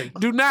 Ridiculous.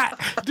 Do not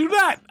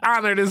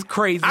honor this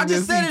craziness. I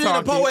just said it in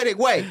a poetic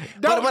way.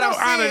 Don't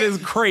honor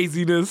this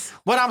craziness.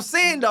 What I'm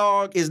saying,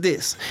 dog, is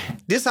this.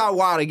 This how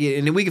wild I get,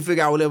 and then we can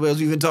figure out whatever else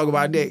we can talk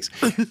about next.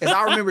 And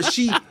I remember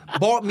she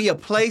bought me a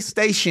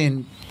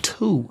PlayStation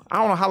 2. I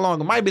don't know how long.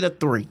 It might have been a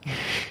 3.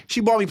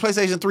 She bought me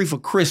PlayStation 3 for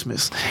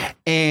Christmas.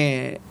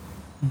 And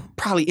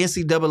probably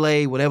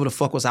NCAA, whatever the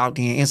fuck was out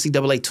there,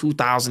 NCAA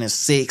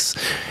 2006.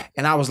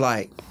 And I was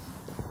like,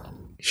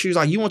 She was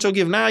like, you want your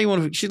gift now?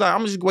 She's like,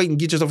 I'm just waiting and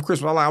get yourself for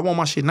Christmas. I was like, I want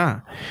my shit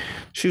now.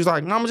 She was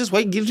like, no, I'm just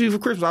waiting and give it to you for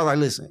Christmas. I was like,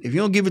 listen, if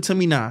you don't give it to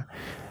me now,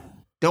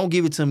 don't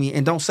give it to me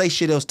and don't say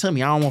shit else to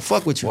me. I don't want to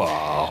fuck with you.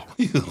 Wow.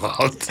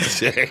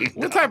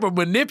 What type of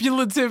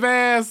manipulative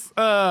ass,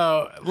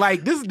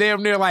 like this is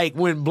damn near like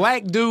when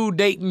black dude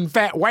dating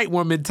fat white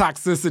woman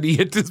toxicity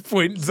at this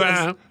point in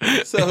time.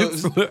 So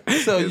it's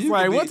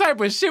like, what type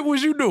of shit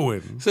was you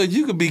doing? So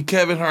you could be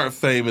Kevin Hart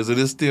famous and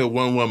there's still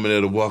one woman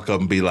that'll walk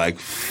up and be like,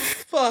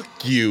 fuck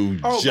you,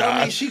 Josh.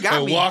 I mean, she got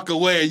and me. walk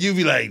away and you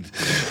be like,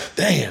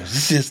 damn,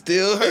 this shit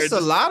still hurts. There's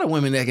a lot of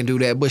women that can do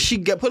that, but she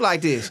got put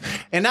like this.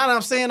 And now that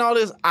I'm saying all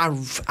this,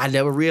 I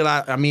never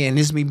realized, I mean, and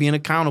this is me being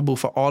accountable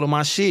for all of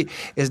my shit,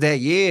 is that,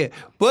 yeah,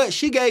 but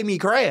she gave me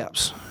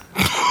crabs.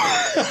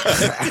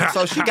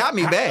 So she got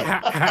me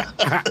back.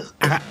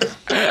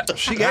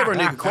 She gave her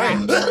nigga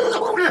crabs.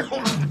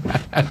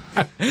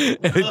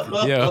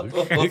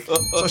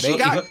 So she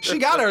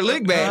got her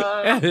lick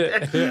back.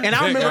 And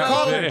I remember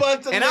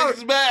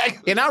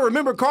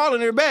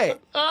calling her back.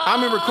 I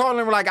remember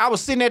calling her like I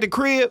was sitting at the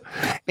crib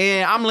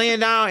and I'm laying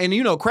down and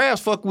you know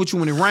crabs fuck with you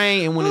when it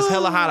rain and when it's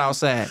hella hot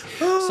outside.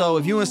 So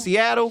if you in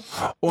Seattle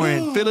or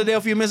in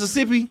Philadelphia,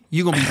 Mississippi,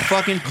 you gonna be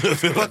fucking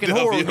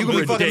horrible. You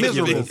gonna be fucking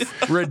miserable.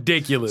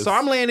 Ridiculous. So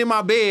I'm laying in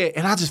my bed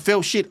and I just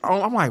felt shit.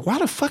 I'm like, why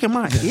the fuck am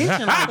I itching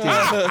like this?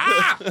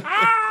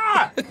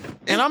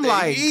 And I'm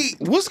like,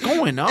 what's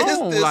going on? It's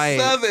the like,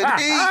 Southern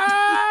heat.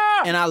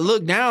 And I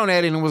looked down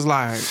at it and was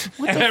like,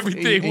 what the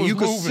Everything was you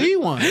moving. could see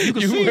one. You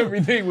could see it.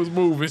 Everything was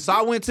moving. So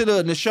I went to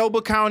the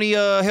Neshoba County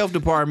Health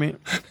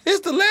Department. It's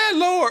the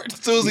landlord. As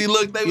soon as he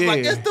looked, they was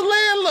like, it's the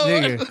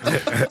landlord.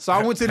 Nigga. So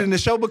I went to the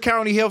Neshoba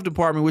County Health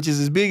Department, which is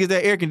as big as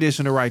that air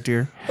conditioner right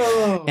there.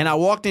 And I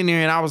walked in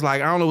there and I was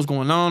like, I don't know what's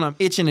going on. I'm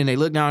itching. And they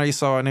looked down and they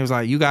saw it and they was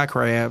like, you got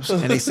crabs.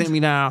 And they sent me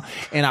down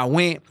and I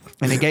went.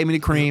 And they gave me the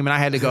cream, and I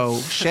had to go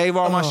shave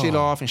all my shit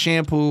off and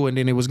shampoo, and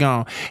then it was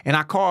gone. And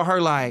I called her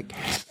like,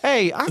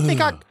 "Hey, I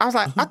was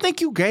like, I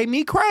think you gave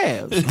me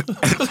crabs."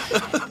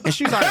 And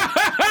she was like,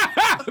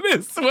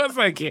 This 1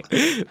 second.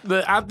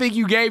 I think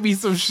you gave me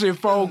some shit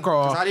phone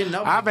call. I didn't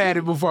know. I've had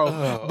it before,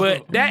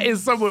 but that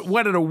is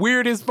one of the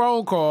weirdest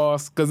phone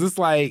calls because it's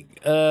like,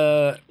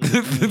 it's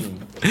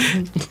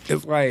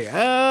like,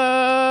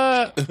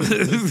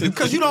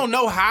 because you don't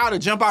know how to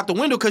jump out the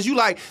window. Because you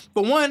like,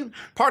 for one,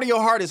 part of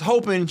your heart is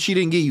hoping she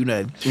didn't give you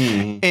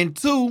nothing, and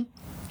two,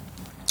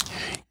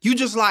 you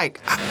just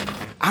like,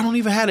 I don't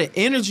even have the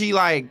energy.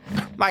 Like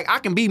I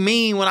can be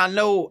mean when I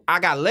know I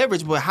got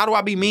leverage, but how do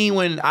I be mean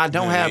when I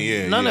don't have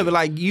none of it?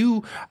 Like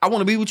I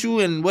want to be with you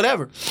and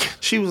whatever.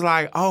 She was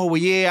like, oh, well,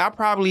 yeah, I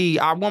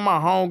want my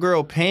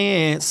homegirl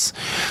pants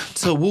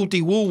to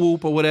wooty woo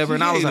whoop or whatever.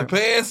 And I was like,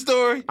 pants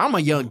story? I'm a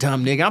young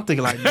dumb nigga. I'm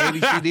thinking like,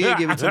 maybe she did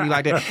give it to me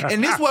like that.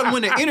 And this wasn't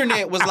when the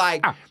internet was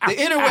like, the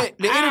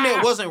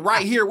internet wasn't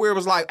right here where it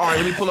was like, all right,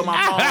 let me pull up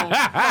my phone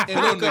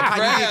and look up how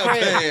you get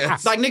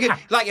crabs. Like, nigga,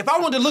 like if I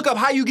wanted to look up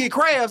how you get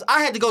crabs,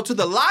 I had to go to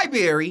the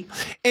library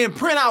and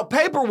print out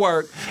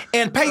paperwork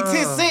and pay 10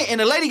 cents, and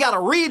the lady got to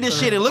read this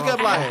shit and look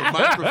up like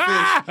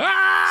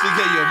microfiche. She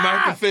gave you a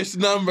microfiche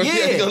number. Yeah.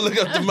 You had to go look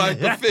up the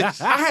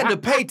microfiche. I had to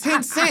pay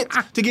 10 cents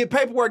to get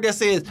paperwork that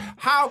says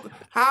how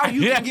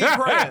you can get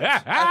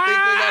crabs. I think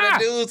we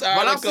got a news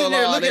article.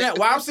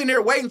 While I'm sitting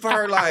there waiting for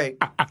her,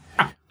 like.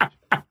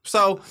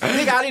 So,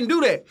 nigga, I didn't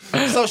do that.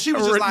 So she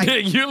was just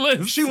ridiculous.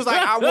 Like, she was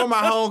like, I wore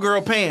my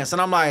homegirl pants.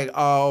 And I'm like,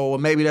 oh, well,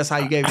 maybe that's how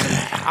you gave it to me.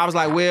 I was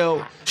like,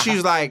 well, she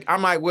was like,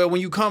 I'm like, well, when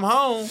you come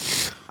home,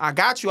 I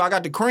got you. I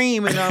got the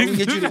cream, and we can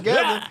get you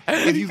together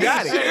if you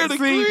got it.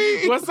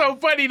 See, what's so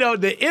funny though?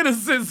 The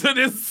innocence of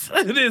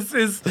this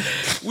is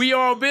we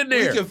all been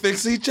there. We can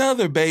fix each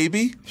other,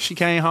 baby. She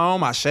came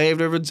home. I shaved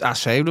her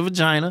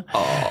vagina.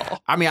 Oh.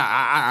 I mean,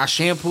 I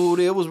shampooed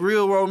it. It was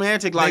real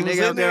romantic. Like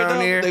nigga down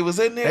there. They was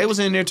in there. They was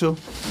in there too.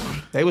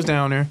 They was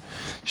down there.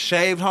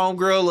 Shaved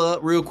homegirl up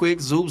real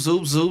quick. Zoop,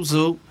 zoop, zoop,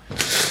 zoop.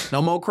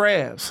 No more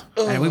crabs.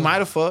 And we might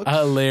have fucked.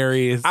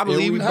 Hilarious. I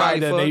believe we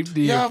probably fucked.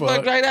 Y'all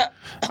fucked right up.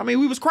 I mean,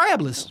 we was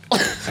crabless.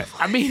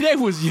 I mean, they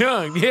was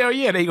young. Hell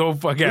yeah, they gonna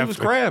fuck after.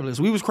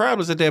 We was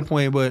crabless at that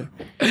point, but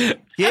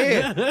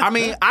yeah. I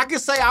mean, I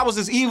could say I was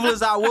as evil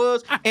as I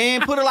was,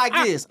 and put it like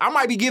this: I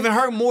might be giving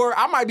her more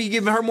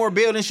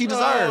bail than she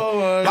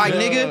deserved. Like,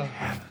 nigga,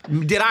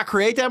 did I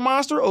create that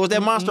monster, or was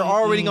that monster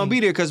already gonna be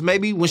there? Because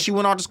maybe when she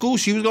went off to school,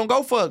 she was gonna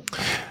go fuck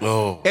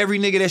every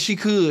nigga that she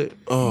could.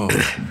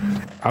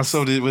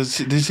 So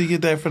did she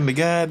get that from the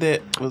guy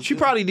that was? She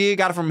probably did.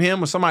 Got it from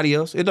him or somebody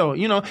else. It don't.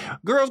 You know,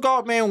 girls go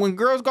out, man. When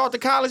girls go out to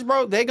college,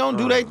 bro, they gonna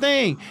do their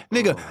thing.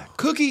 Nigga,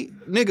 Cookie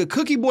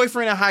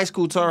boyfriend in high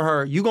school told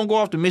her, you gonna go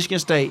off to Michigan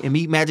State and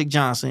meet Magic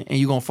Johnson and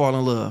you gonna fall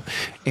in love.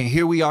 And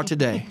here we are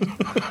today.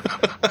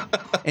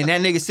 And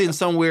that nigga sitting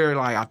somewhere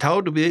like, I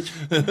told the bitch.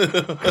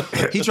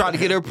 He tried to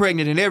get her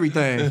pregnant and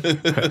everything.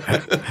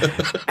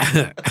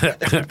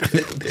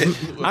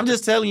 I'm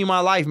just telling you my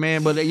life,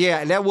 man. But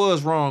yeah, that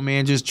was wrong,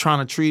 man. Just trying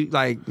to treat,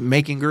 like,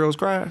 making girls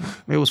cry.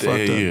 It was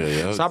fucked up.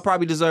 Yeah. So I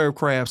probably deserve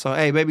crab. So,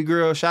 hey, baby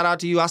girl, shout out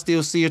to you. I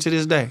still see her to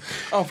this day.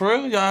 Oh, for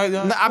real?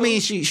 Yeah. I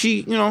mean, she,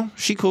 you know,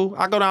 she cool.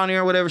 I go down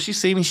there or whatever. She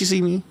see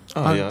me.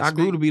 Oh, yeah, I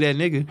grew to be that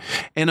nigga.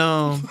 And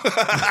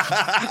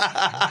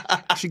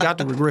she got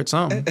to regret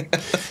something.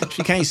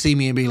 She can't see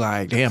me and be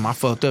like, damn, I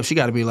fucked up. She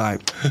got to be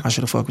like, I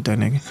should have fucked with that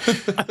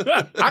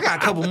nigga. I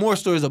got a couple more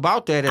stories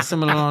about that that's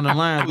similar on the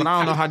lines, but I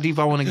don't know how deep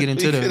I want to get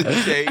into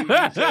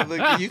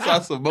that. You saw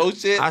some more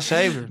shit? I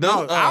shaved her.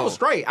 No, I was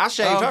straight. I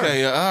shaved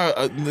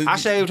her. I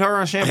shaved her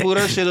and shampooed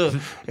her shit up.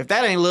 If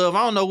that ain't love,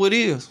 I don't know what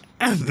is.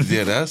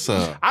 Yeah, that's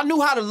I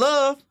knew how to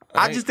love.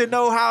 I just didn't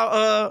know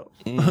how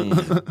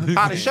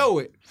to show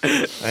it.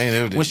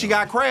 When she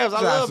got crabs,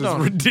 I loved on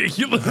her.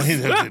 Ridiculous. I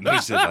ain't never did no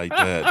shit like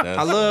that.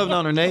 I loved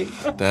on her, Nate.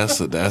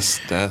 That's.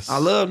 I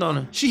loved on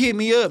her. She hit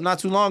me up not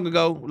too long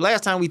ago.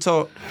 Last time we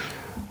talked.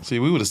 See,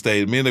 we would have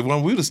stayed. Me and the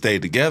one we would have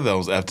stayed together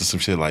after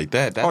some shit like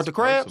that. That's the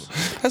crabs?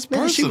 That's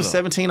personal. She was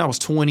 17. I was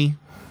 20.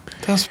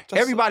 That's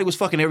everybody was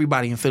fucking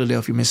everybody in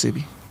Philadelphia,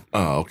 Mississippi.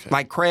 Oh, okay.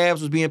 Like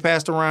crabs was being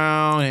passed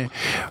around and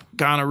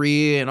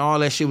gonorrhea and all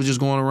that shit was just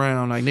going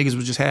around. Like niggas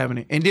was just having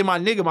it. And then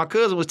my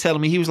cousin was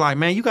telling me, he was like,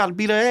 man, you gotta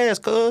beat her ass,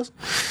 cuz.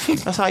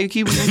 That's how you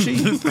keep it in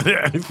cheese.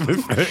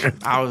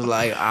 I was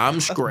like,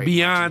 I'm straight.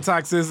 Beyond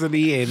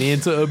toxicity and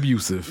into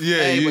abusive.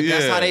 Yeah, but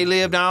that's how they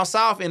live down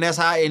south, and that's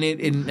how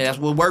and that's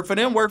what worked for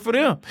them.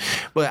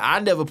 But I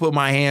never put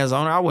my hands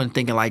on her. I wasn't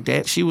thinking like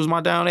that. She was my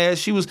down ass.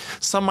 She was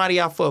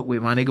somebody I fuck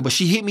with, my nigga. But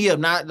she hit me up.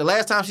 Not the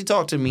last time she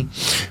talked to me.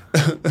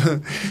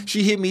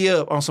 She hit me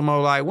up on some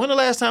old like, when the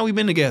last time we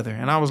been together?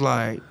 And I was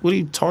like, what are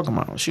you talking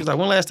about? She was like,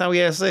 when the last time we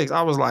had sex?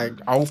 I was like,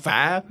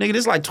 05? Nigga, this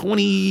is like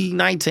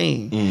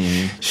 2019.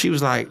 Mm-hmm. She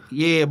was like,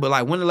 yeah, but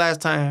like when the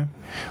last time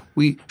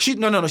she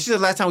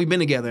said last time we been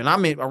together. And I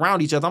meant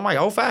around each other. I'm like,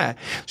 05.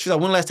 She's like,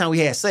 when the last time we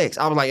had sex?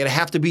 I was like, it'd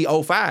have to be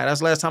 05. That's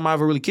the last time I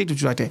ever really kicked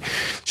with you like that.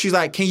 She's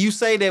like, can you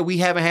say that we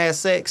haven't had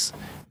sex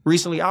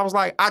recently? I was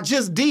like, I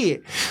just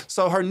did.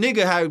 So her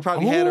nigga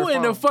probably had her phone. Who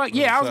in the fuck?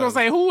 Yeah, I was gonna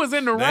say, who was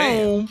in the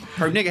room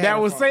her nigga that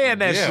was saying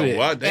that shit?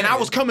 And I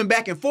was coming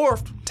back and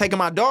forth, taking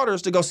my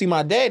daughters to go see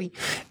my daddy,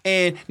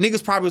 and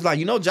niggas probably was like,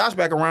 you know, Josh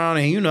back around,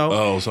 and you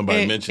know,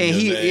 somebody mentioned and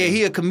his name.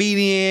 he a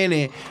comedian,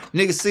 and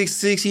nigga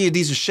 6'6", he in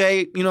decent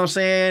shape, you know what I'm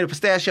saying?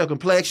 Pistachio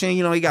complexion,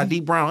 you know, he got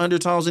deep brown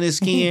undertones in his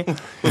skin.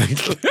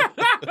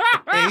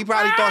 And he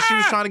probably thought she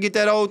was trying to get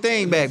that old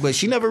thing back, but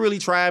she never really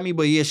tried me.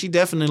 But yeah, she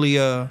definitely.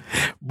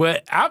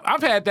 But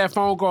I've had that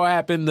phone call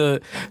happen.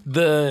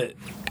 The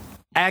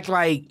act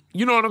like,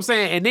 you know what I'm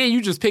saying, and then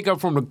you just pick up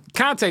from the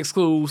context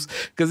clues.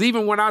 Because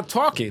even when I'm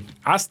talking,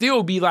 I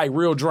still be like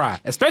real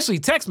dry, especially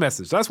text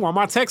message. That's why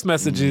my text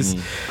messages.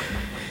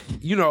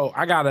 You know,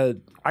 I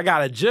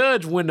gotta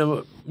judge when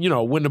to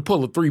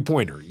pull a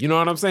 3-pointer. You know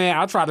what I'm saying?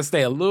 I try to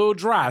stay a little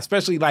dry,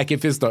 especially like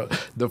if it's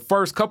the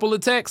first couple of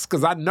texts,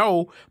 because I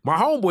know my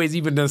homeboys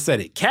even done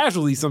said it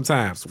casually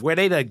sometimes, where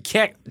they done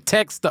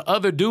text the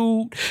other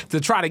dude to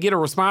try to get a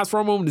response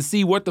from him to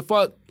see what the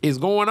fuck is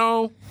going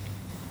on.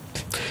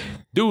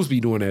 Dudes be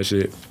doing that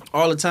shit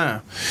all the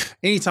time.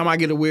 Anytime I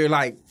get a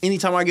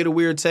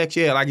weird text,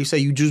 yeah, like you say,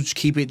 you just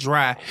keep it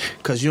dry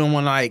because you don't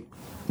want to like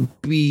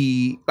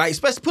be like,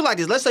 especially put like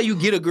this. Let's say you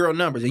get a girl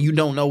numbers and you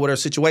don't know what her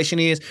situation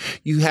is.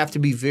 You have to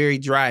be very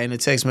dry in the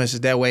text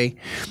message. That way,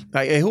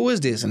 like, hey, who is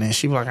this? And then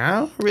she be like, I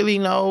don't really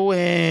know.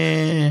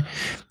 And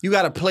you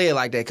got to play it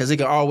like that because it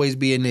can always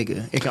be a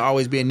nigga. It can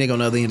always be a nigga on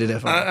the other end of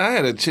that phone. I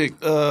had a chick.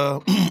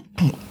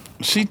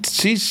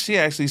 She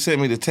actually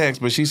sent me the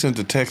text, but she sent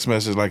the text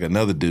message like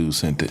another dude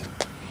sent it.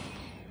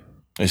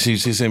 And she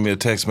sent me a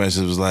text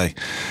message. It was like,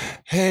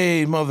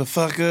 hey,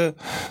 motherfucker,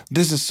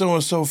 this is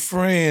so-and-so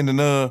friend,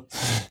 and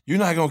you're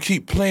not going to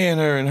keep playing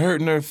her and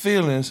hurting her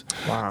feelings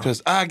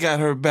because I got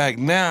her back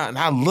now. And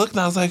I looked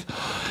and I was like,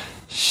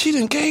 she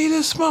done gave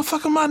this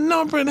motherfucker my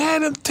number and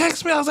had him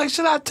text me. I was like,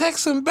 should I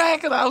text him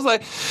back? And I was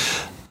like,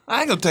 I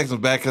ain't going to text him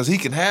back because he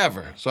can have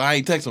her. So I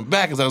ain't text him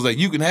back because I was like,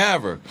 you can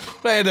have her.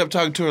 But I ended up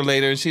talking to her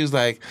later, and she was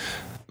like,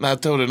 and I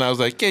told her, and I was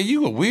like, yeah,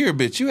 you a weird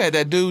bitch. You had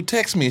that dude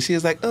text me. And she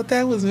was like, oh,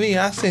 that was me.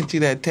 I sent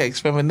you that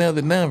text from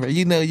another number.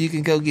 You know you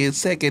can go get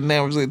second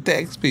numbers and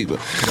text people.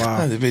 Wow.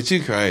 I said, bitch,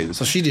 you crazy.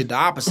 So she did the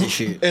opposite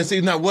shit. And see,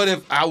 now what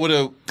if I would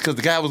have, because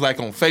the guy was like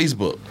on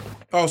Facebook.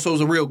 Oh, so it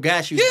was a real guy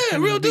she was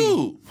real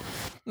dude.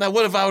 Now,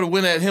 what if I would have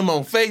went at him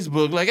on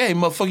Facebook like, hey,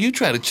 motherfucker, you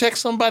try to check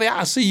somebody?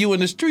 I see you in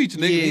the streets.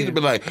 And he'd have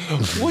been like,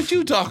 what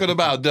you talking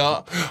about,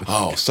 dog?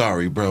 Oh,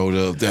 sorry,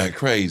 bro, that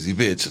crazy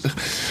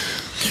bitch.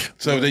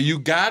 So then you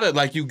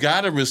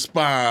gotta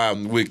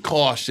respond with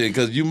caution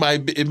because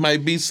it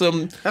might be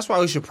some. That's why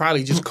we should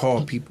probably just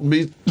call people.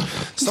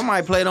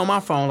 Somebody played on my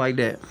phone like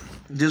that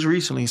just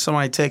recently.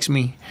 Somebody text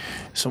me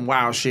some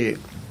wild shit,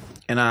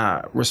 and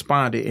I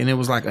responded, and it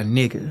was like a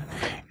nigga,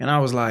 and I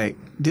was like,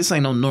 this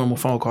ain't no normal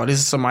phone call. This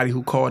is somebody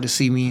who called to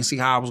see me and see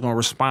how I was gonna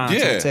respond to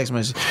the text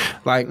message.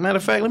 Like, matter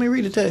of fact, let me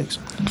read the text.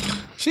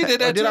 She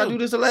did that Did too. I do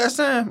this the last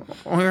time?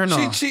 On here,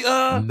 no. She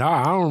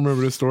Nah, I don't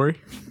remember this story.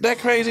 that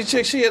crazy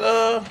chick, she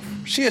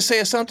had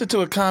said something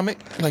to a comic.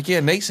 Like, yeah,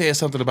 Nate said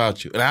something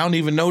about you. And I don't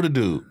even know the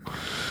dude.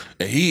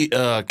 And he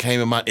came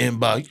in my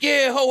inbox.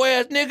 Yeah, hoe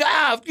ass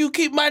nigga, if you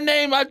keep my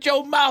name out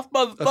your mouth,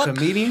 motherfucker. A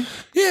comedian?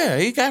 Yeah,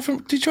 he got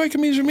from Detroit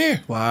Comedians from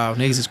here. Wow,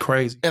 niggas is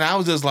crazy. And I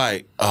was just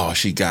like, oh,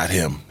 she got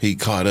him. He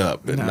caught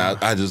up. And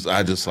I just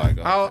like,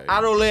 okay.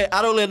 I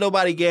don't let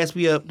nobody gas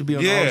me up to be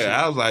on the whole shit.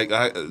 Yeah, I was like,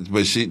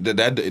 but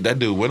that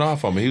dude went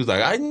off on me. He was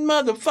like,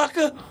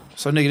 motherfucker.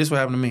 So, nigga, this what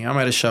happened to me. I'm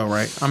at a show,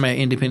 right? I'm at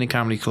Independent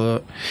Comedy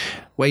Club,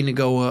 waiting to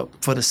go up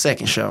for the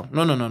second show.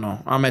 No.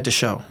 I'm at the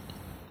show.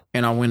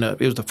 And I went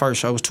up. It was the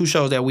first show. It was 2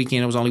 shows that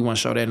weekend. It was only 1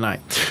 show that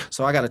night.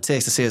 So I got a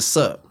text that says,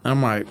 sup. And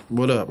I'm like,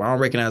 what up? I don't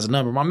recognize the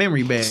number. My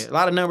memory bad. A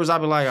lot of numbers I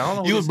be like, I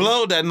don't know. You was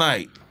blowed that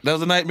night. That was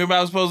the night. Remember,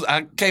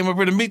 I came up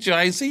here to meet you.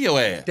 I ain't see your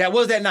ass. That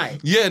was that night.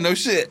 Yeah, no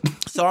shit.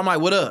 So I'm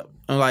like, what up?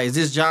 I'm like, is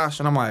this Josh?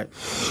 And I'm like,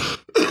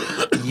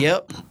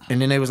 yep.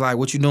 And then they was like,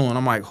 what you doing?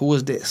 I'm like, who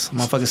is this?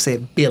 Motherfucker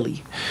said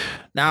Billy.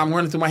 Now I'm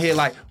running through my head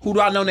like, who do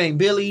I know named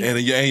Billy? And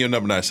your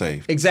number not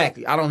saved.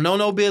 Exactly. I don't know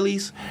no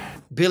Billies.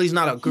 Billy's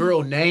not a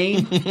girl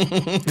name.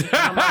 And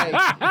I'm like,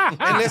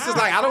 and this is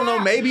like, I don't know,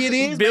 maybe it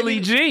is. Billy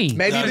Jean.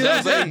 Maybe it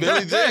is.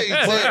 Billy Jean.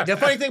 But the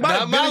funny thing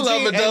about it, Not my Billy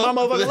Jean lover, ain't my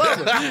though. motherfucking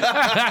lover.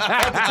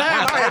 At the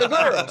time, I had a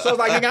girl. So it's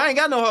like, nigga, I ain't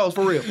got no hoes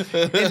for real.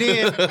 And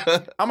then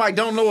I'm like,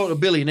 don't know a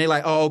Billy. And they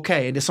like, oh,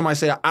 okay. And then somebody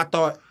said, I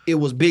thought it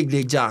was Big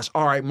Dick Josh.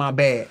 All right, my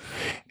bad.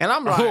 And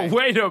I'm like,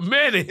 Wait a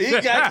minute.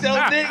 He got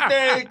your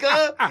nickname,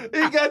 cuz.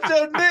 He got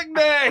your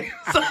nickname.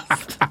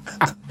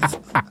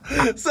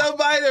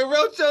 Somebody that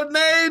wrote your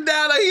name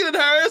down, like he done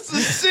heard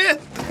some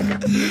shit.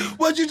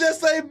 What'd you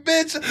just say,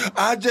 bitch?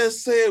 I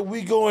just said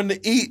we going to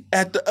eat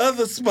at the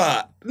other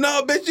spot.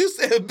 No, bitch, you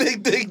said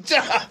Big Dick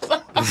Josh. I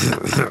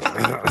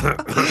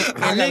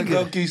gotta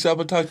go, Keisha. I'm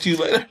gonna talk to you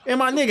later. and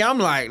my nigga, I'm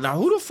like, now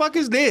who the fuck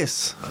is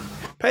this?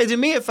 Paging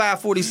me at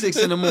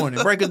 5:46 in the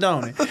morning, break it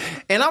down.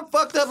 And I'm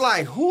fucked up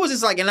like, who is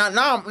this? Like, and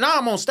now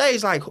I'm on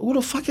stage like, who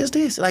the fuck is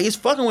this? Like, it's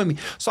fucking with me.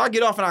 So I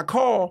get off and I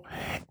call,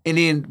 and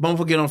then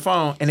motherfucker get on the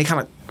phone, and they kind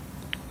of,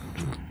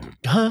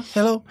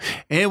 hello?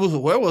 And it was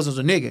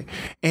a nigga.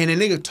 And the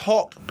nigga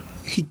talked,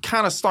 he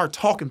kind of started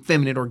talking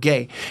feminine or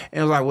gay. And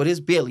it was like, well, this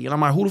Billy. And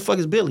I'm like, who the fuck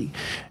is Billy?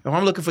 And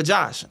I'm looking for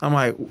Josh. I'm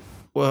like,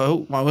 well,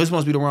 this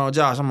must be the wrong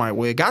Josh. I'm like,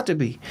 well, it got to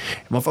be.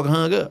 And motherfucker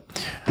hung up.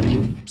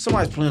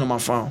 Somebody's playing on my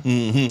phone.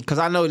 Because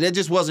I know that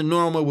just wasn't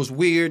normal. It was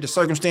weird. The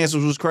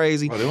circumstances was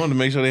crazy. Oh, they wanted to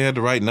make sure they had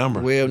the right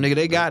number. Well, nigga,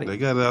 they got it. They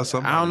got it out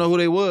somebody. I don't know who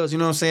they was, you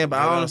know what I'm saying? But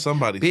I don't know.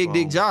 Somebody's Big phone.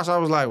 Dick Josh, I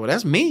was like, well,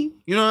 that's me.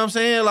 You know what I'm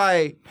saying?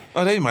 Like,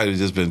 Oh, they might have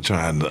just been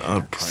trying to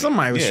prank.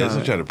 Somebody was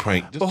trying to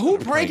prank. but who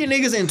pranking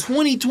niggas in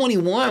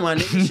 2021, my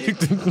nigga? Shit.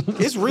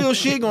 It's real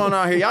shit going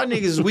on here. Y'all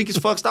niggas is weak as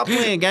fuck. Stop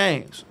playing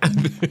games.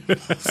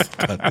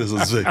 This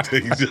is Big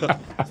Dick Josh.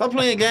 Stop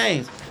playing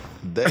games.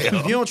 Damn.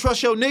 If you don't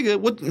trust your nigga,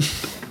 what?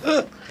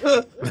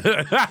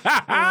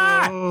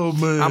 Oh,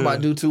 man. I'm about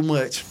to do too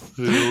much.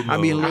 I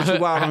be a little too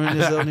wild on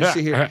this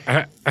shit here.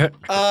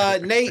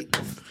 Nate,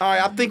 all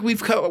right, I think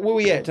we've covered, where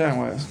we at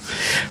time-wise?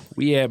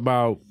 We at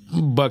about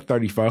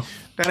 $1.34.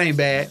 That ain't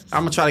bad.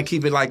 I'm gonna try to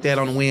keep it like that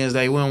on a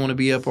Wednesday. We don't want to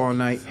be up all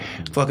night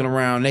fucking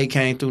around. Nate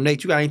came through.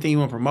 Nate, you got anything you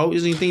want to promote?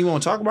 Is there anything you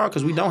want to talk about?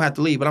 Because we don't have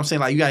to leave, but I'm saying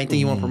like you got anything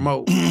you want to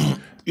promote?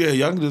 Yeah,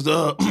 y'all can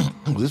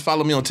just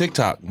follow me on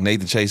TikTok,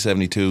 Nathan Chase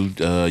 72,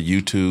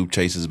 YouTube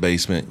Chase's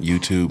Basement,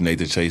 YouTube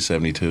Nathan Chase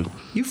 72.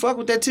 You fuck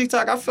with that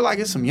TikTok? I feel like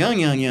it's some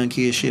young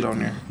kid shit on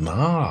there.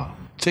 Nah,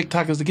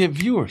 TikTok is to get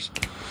viewers.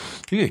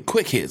 You get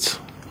quick hits.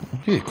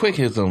 You get quick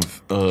hits on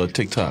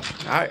TikTok.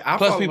 I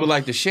Plus, people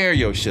like to share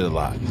your shit a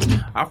lot.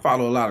 I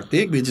follow a lot of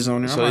thick bitches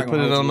on there. So they put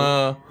it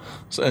on,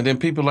 and then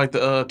people like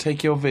to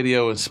take your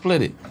video and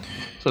split it.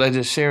 So they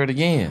just share it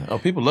again. Oh,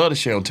 people love to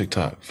share on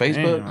TikTok.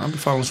 Facebook. Damn, I be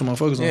following some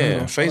motherfuckers on there.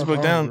 Yeah,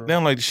 Facebook, they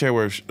don't like to share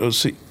where,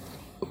 see.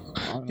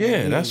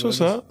 Yeah, that's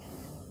what's up.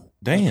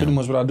 Pretty Damn.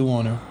 much what I do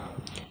on there.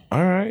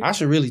 All right. I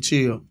should really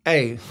chill.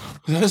 Hey,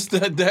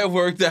 That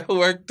worked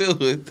to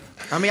it.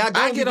 I mean,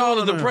 I get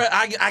all the depressed.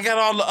 I got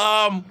all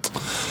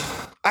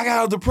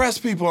the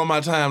depressed people on my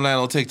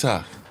timeline on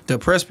TikTok.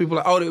 depressed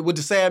people. With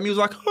the sad music,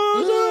 like.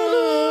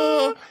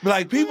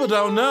 Like, people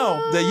don't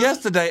know that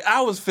yesterday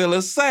I was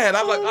feeling sad.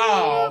 I'm like,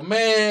 oh,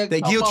 man.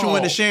 They guilt you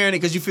into sharing it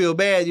because you feel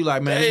bad. You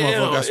like, man, this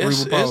motherfucker got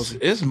cerebral palsy.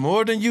 It's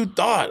more than you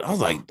thought. I was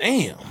like,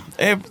 damn.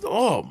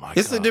 Oh, my God.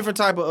 It's a different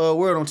type of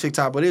word on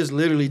TikTok, but it's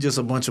literally just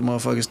a bunch of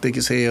motherfuckers thick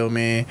as hell,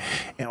 man.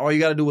 And all you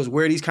got to do is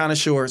wear these kind of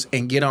shorts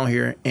and get on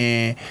here.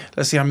 And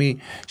let's see how many.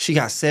 She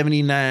got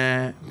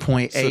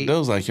 79.8. So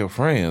those like your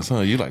friends, huh?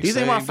 You like these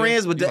ain't my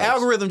friends, but the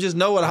algorithm just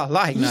know what I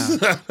like now.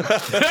 Ain't none of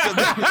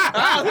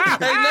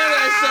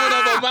that showed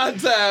up on on my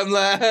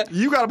timeline.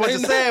 You got a bunch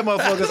of sad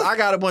motherfuckers. I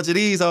got a bunch of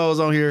these hoes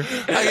on here.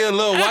 I got a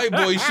little white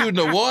boy shooting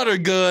a water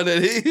gun,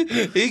 and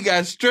he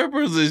got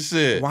strippers and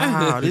shit.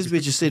 Wow, this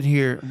bitch is sitting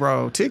here,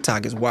 bro.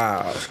 TikTok is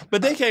wild.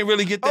 But they can't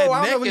really get that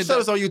I naked. know we showed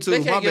us on YouTube.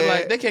 They can't get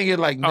like, they can't get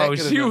like naked.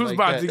 Oh, she was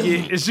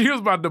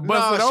about to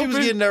bust it open. No, she was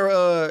getting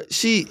her.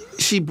 She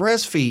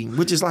breastfeed,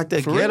 which is like the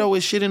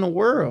ghettoest shit in the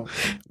world.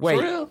 Wait,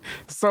 For real?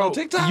 so On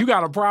TikTok? you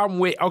got a problem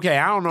with? Okay,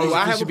 I don't know Do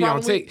I if have it should a be on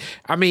problem with TikTok.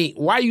 I mean,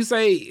 why you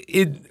say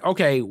it?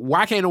 Okay,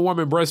 why can't a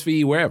woman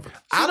breastfeed wherever?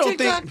 I don't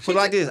TikTok? think. Put it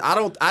like this.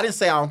 I didn't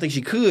say I don't think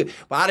she could,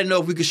 but I didn't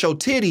know if we could show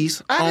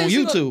titties on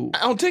YouTube.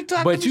 On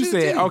TikTok. But you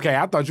said okay.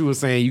 I thought you were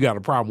saying you got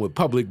a problem with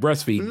public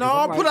breastfeeding. No,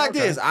 I'll put it like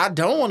this. I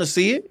don't want to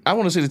see it. I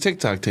want to see the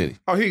TikTok titty.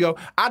 Oh, here you go.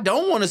 I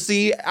don't want to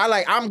see it.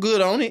 I'm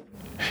good on it.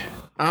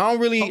 I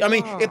don't really. I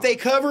mean, if they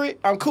cover it,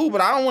 I'm cool.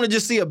 But I don't want to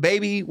just see a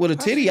baby with a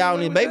titty out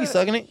and a baby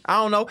sucking it. I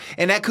don't know.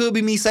 And that could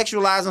be me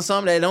sexualizing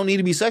something that don't need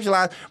to be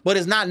sexualized. But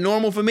it's not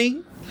normal for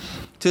me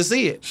to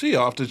see it. She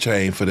off the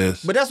chain for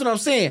this. But that's what I'm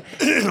saying.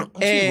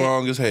 She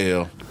wrong as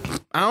hell.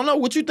 I don't know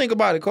what you think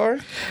about it, Corey.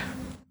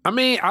 I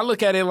mean, I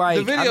look at it like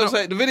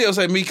The video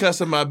say me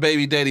cussing my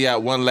baby daddy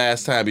out one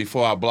last time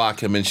before I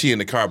block him, and she in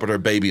the car, but her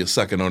baby is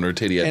sucking on her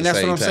titty at the same time.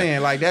 And that's what I'm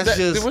saying. Like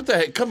just what the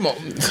heck? Come on.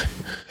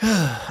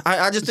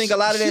 I just think a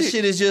lot of that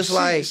shit is just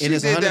like she and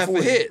it's did that for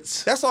 140.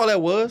 hits. That's all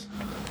that was.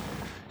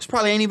 It's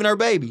probably ain't even her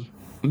baby.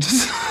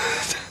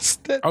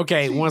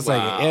 okay, one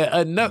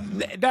second.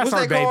 That's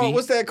our baby.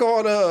 What's that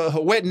called?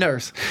 A wet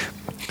nurse.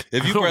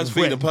 If you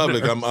breastfeed in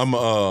public, I'm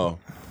a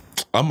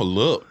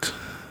look.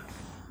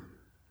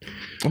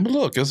 I'm a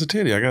look. It's a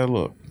titty. I gotta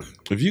look.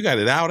 If you got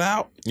it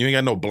out, you ain't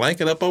got no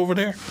blanket up over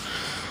there.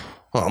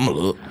 Oh, I'm a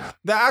look.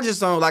 I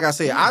just don't, like I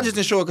said, I just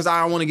didn't show it because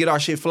I don't want to get our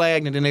shit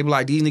flagged and then they be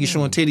like, these niggas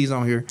showing titties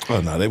on here. Oh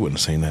no, they wouldn't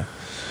have seen that.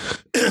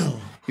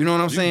 You know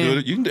what I'm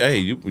saying? You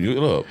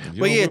look.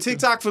 But yeah,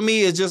 TikTok for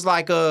me is just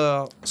like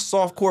a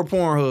softcore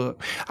Pornhub.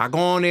 I go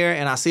on there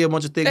and I see a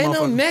bunch of thick They motherfuckers.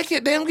 don't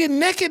naked. They don't get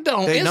naked though.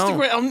 On They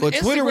Instagram, don't. But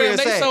on Twitter, where Instagram,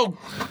 it's they at. show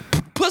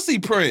pussy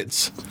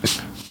prints.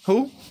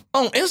 Who?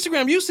 On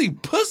Instagram, you see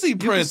pussy You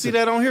can prints. see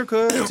that on here,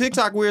 cuz.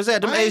 TikTok where it's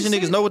at. Them I ain't Asian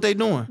seen niggas know what they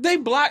doing. They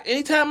block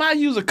anytime I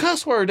use a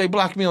cuss word. They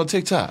block me on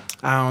TikTok.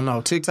 I don't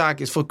know.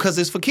 TikTok is because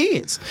it's for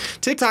kids.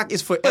 TikTok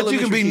is for But you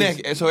can elementary be kids.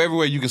 naked. So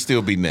everywhere you can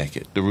still be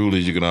naked. The rule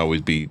is you can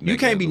always be naked. You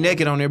can't be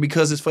naked on there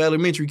because it's for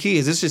elementary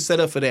kids. It's just set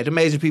up for that. Them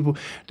Asian people,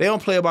 they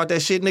don't play about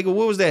that shit, nigga.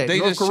 What was that? They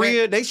North just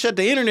Korea, they shut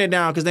the internet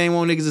down because they ain't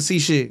want niggas to see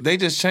shit. They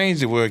just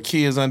changed it where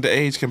kids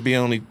underage can be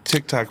on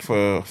TikTok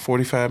for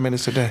 45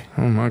 minutes a day.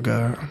 Oh my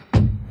God.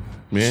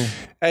 Yeah.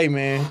 Hey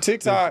man,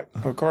 TikTok,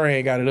 Corey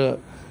ain't got it up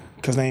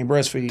because they ain't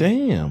breastfeed.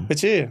 Damn.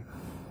 But yeah.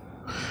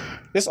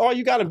 That's all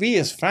you gotta be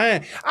is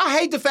fine. I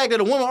hate the fact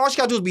that a woman, all she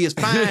gotta do is be is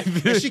fine.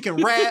 And she can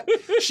rap,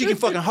 she can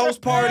fucking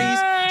host parties,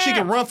 she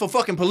can run for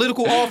fucking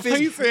political office.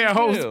 He said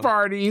host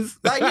parties.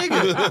 Like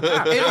nigga.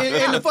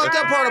 and the fucked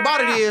up part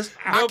about it is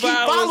I keep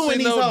following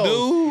these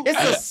hoes. Dude. It's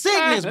a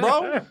sickness,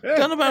 bro.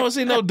 Don't nobody want to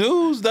see no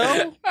dudes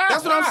though.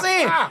 That's what I'm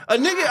saying. A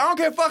nigga, I don't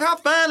care fuck how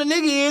fine a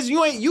nigga is,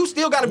 you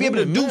still gotta be able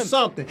to do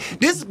something.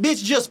 This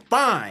bitch just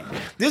fine.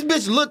 This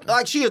bitch look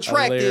like she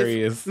attractive.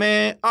 Hilarious.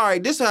 Man, all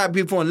right, this will have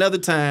to be for another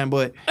time,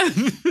 but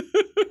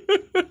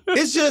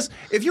it's just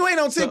if you ain't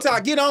on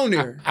TikTok, get on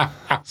there.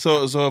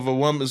 So if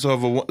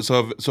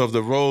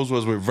the roles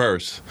was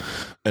reversed,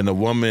 and a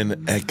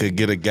woman could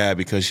get a guy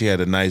because she had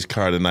a nice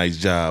car, a nice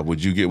job,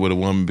 would you get with a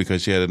woman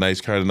because she had a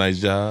nice car, a nice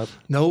job?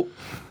 Nope.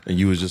 And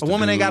you was just A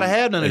woman ain't gotta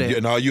have none of that.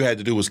 And all you had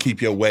to do was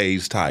keep your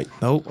waves tight.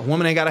 Nope. A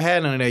woman ain't gotta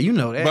have none of that. You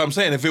know that. But I'm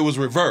saying if it was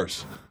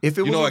reversed. If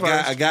it was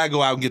reversed. a guy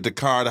go out and get the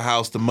car, the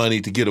house, the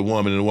money to get a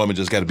woman, and the woman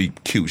just got to be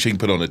cute. She can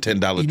put on a $10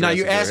 dress. Now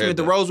you're asking me if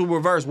the roles were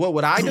reversed, what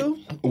would I do?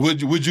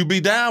 Would you be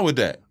down with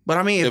that? But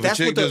I mean, if that's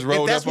what the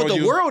world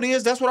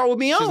is, that's what I would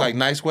be on. She's like,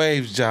 nice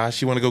waves,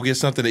 Josh. You want to go get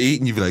something to eat?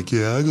 And you'd be like,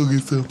 yeah, I'll go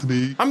get something to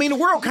eat. I mean, the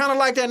world kind of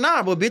like that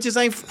now, but bitches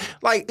ain't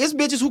like it's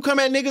bitches who come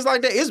at niggas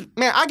like that.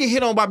 Man, I get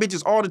hit on by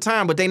bitches all the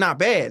time, but they not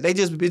bad. They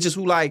just bitches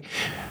who like.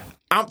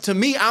 To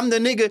me, I'm the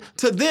nigga.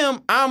 To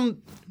them,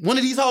 I'm one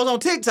of these hoes on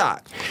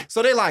TikTok.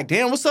 So they like,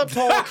 damn, what's up,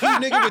 tall, cute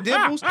nigga with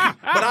dimples?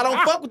 But I don't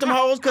fuck with them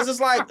hoes because it's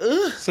like,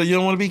 ugh. So you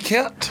don't want to be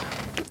kept?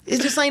 It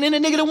just ain't in a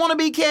nigga that want to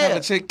be kept. Have a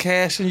chick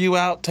cashing you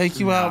out,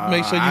 take you out,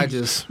 make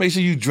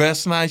sure you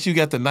dress nice, you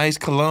got the nice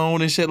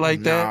cologne and shit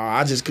like that.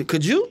 I just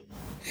could you?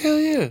 Hell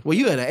yeah. Well,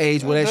 you at an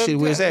age where that shit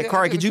where it's at.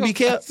 Corey, could you be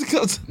kept?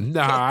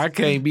 Nah, I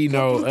can't be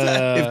no.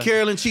 If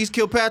Carolyn Cheese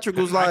Kilpatrick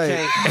was like,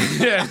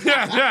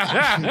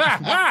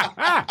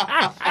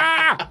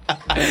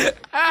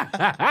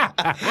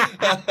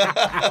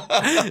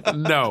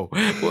 no.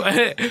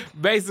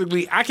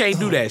 Basically, I can't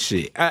do that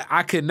shit.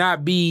 I could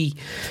not be.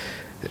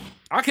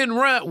 I can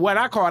run what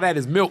I call that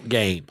is milk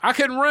game. I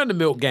couldn't run the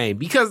milk game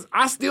because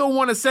I still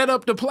want to set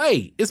up the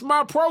play. It's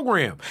my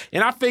program.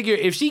 And I figure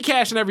if she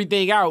cashing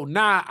everything out,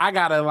 I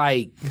gotta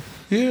like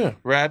Yeah,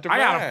 ride the I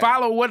gotta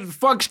follow what the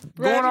fuck's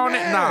going on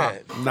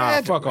there.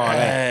 Nah, fuck all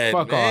that.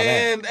 Fuck all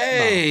that.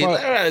 Hey,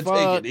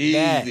 take it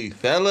easy,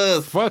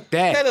 fellas. Fuck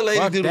that. Let a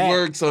lady do the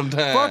work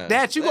sometimes. Fuck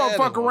that. You gonna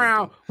fuck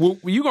around.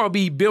 You gonna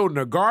be building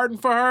a garden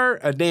for her,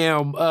 a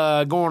damn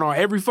going on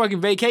every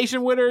fucking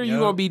vacation with her. You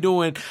gonna be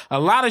doing a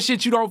lot of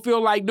shit you don't feel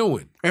like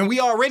doing. And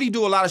we already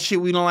do a lot of shit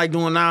we don't like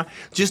doing now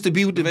just to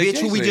be with the bitch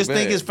who we just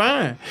think is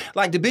fine.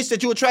 Like the bitch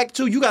that you attracted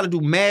to, you got to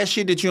do mad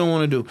shit that you don't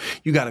want to do.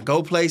 You got to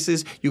go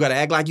places. You got to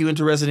act like you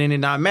interested in it.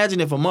 Now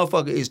imagine if a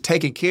motherfucker is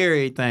taking care of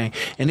everything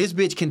and this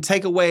bitch can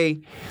take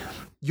away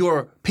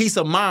your peace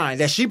of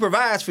mind that she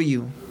provides for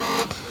you.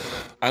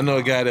 I know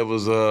a guy that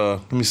was,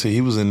 let me see,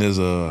 he was in his,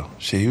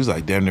 he was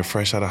like damn near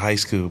fresh out of high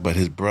school, but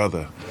his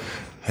brother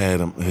had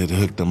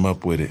hooked him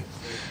up with it.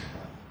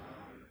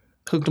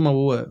 Hooked him up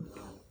with what?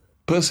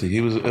 Pussy. He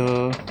was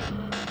a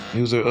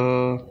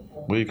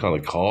what do you call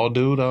it? Call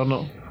dude? I don't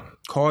know.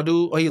 Call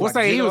dude? Oh, he what's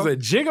like that? He was a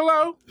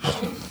gigolo?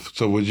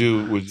 So would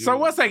you? So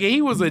what's that?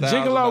 He was a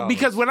gigolo?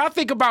 Because when I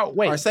think about all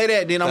right, say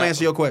that, then I'm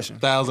answer your question.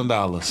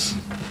 $1,000.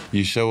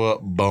 You show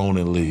up, bone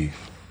and leave.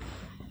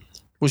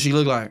 What she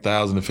look like?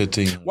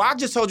 1,015. Well, I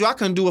just told you I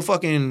couldn't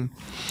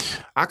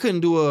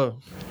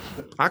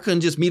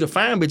just meet a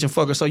fine bitch and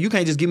fuck her. So you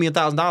can't just give me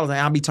 $1,000 and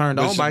I'll be turned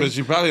on by you. But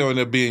you probably end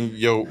up being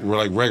your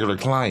like regular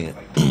client.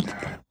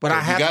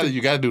 But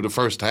you gotta do the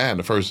first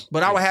time.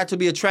 But I would have to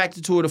be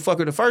attracted to her to fuck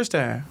her the first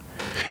time.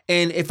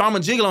 And if I'm a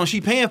gigolo and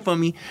she paying for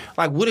me,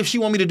 like what if she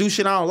want me to do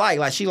shit I don't like?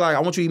 Like she like, I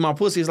want you to eat my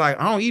pussy. It's like,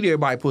 I don't eat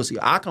everybody pussy.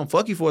 I come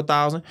fuck you for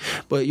 $1,000,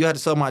 but you have to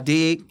suck my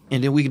dick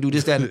and then we can do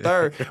this, that, and the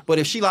third. But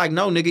if she like,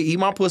 no, nigga, eat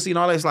my pussy and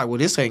all that, it's like, well,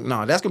 this ain't,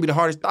 no, that's gonna be the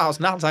hardest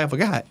 $1,000 I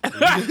forgot.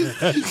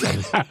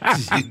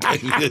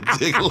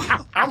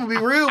 I'm gonna be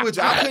real with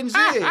you. I couldn't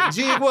jig.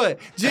 Jig what?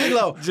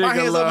 Gigolo. My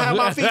hands up, have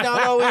my feet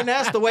down low, and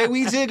that's the way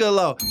we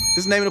gigolo. This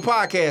is the name of the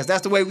podcast.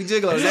 That's the way we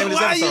gigolo. The name of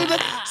this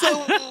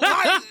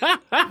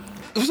episode.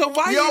 So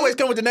why you always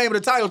come with the name of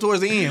the title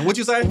towards the end. What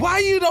you say? Why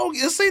you don't?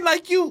 It seems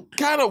like you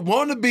kind of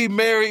want to be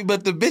married,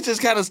 but the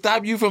bitches kind of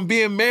stop you from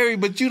being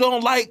married. But you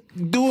don't like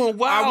doing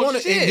wild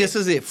shit. And this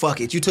is it. Fuck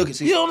it. You took it.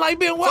 You don't like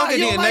being wild. You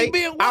don't like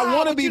being wild. I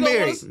want to be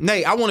married.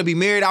 Nate, I want to be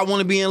married. I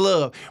want to be in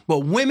love. But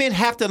women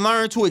have to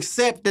learn to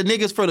accept the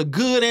niggas for the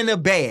good and the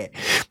bad.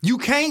 You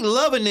can't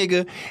love a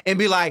nigga and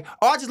be like,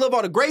 oh, I just love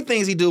all the great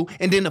things he do,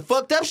 and then the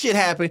fucked up shit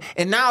happen,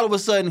 and now all of a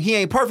sudden he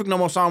ain't perfect no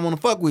more, so I don't want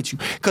to fuck with you.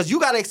 Because you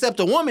got to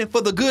accept a woman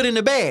for the good and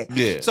the bad.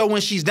 Yeah. So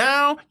when she's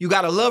down, you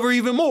got to love her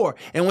even more.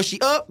 And when she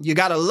up, you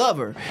got to love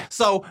her.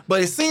 So,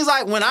 but it seems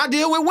like when I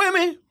deal with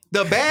women,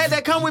 the bad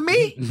that come with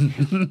me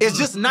is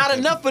just not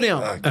enough for them.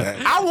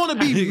 Okay. I want to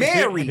be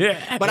married,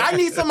 but I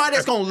need somebody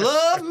that's going to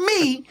love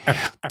me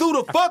through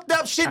the fucked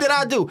up shit that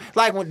I do.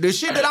 Like when the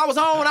shit that I was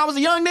on when I was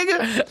a young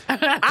nigga,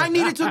 I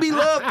needed to be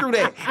loved through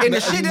that. And the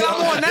shit that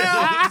I'm on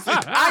now,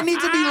 I need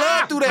to be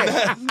loved through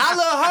that. I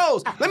love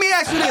hoes. Let me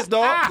ask you this,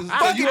 dog.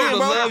 Fuck you want to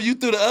love you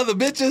through the other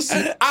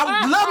bitches?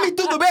 I love me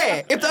through the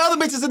bad. If the other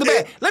bitches in the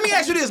bad. Let me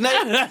ask you this, Nate.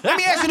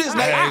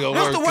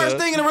 What's the worst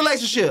thing in a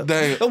relationship?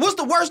 What's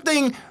the worst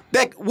thing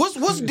that what's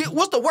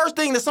the worst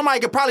thing that somebody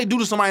could probably do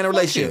to somebody in a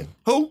relationship?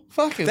 Who?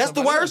 Fucking. That's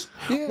the worst?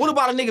 Yeah. What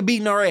about a nigga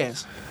beating her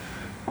ass?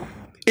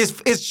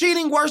 Is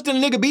cheating worse than a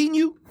nigga beating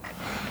you?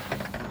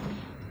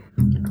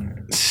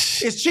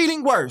 Is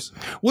cheating worse?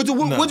 Would you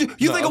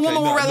think a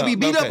woman would rather be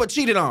beat up or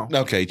cheated on?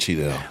 Okay,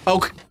 cheated on.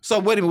 Okay. So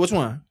wait a minute, which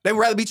one? They would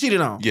rather be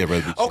cheated on? Yeah, rather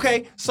be cheated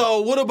okay,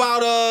 so what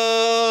about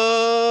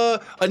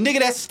a nigga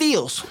that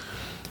steals?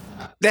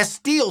 That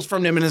steals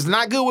from them and is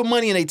not good with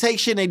money and they take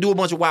shit and they do a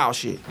bunch of wild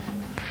shit.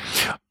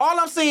 All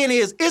I'm saying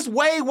is, it's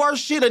way worse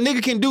shit a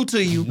nigga can do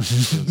to you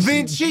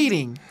than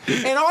cheating.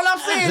 And all I'm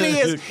saying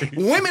is,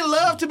 women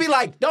love to be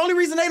like, the only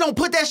reason they don't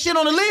put that shit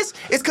on the list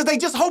is because they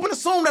just hope and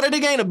assume that a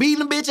nigga ain't a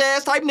beating a bitch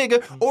ass type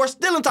nigga or a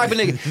stealing type of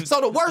nigga. So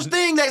the worst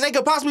thing that they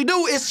could possibly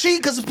do is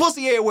cheat because it's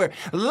pussy everywhere.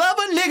 Love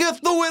a nigga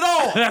through it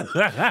all.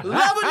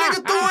 Love a nigga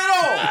through it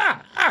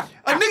all.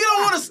 A nigga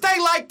don't want to stay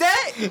like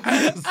that.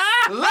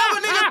 Love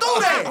a nigga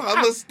through that.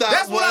 I'm going to stop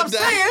That's what I'm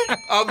saying.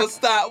 I'm going to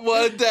stop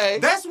one day.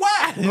 That's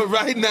why. But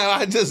right now,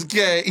 I just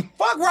can't.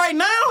 Fuck right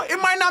now. It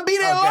might not be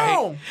that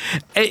long.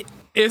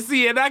 And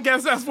see, and I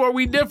guess that's where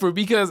we differ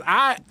because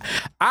I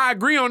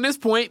agree on this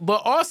point,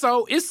 but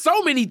also it's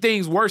so many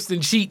things worse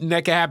than cheating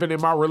that can happen in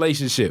my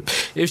relationship.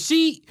 If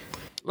she,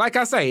 like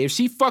I say, if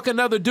she fuck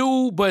another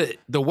dude, but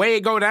the way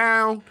it go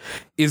down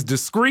is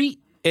discreet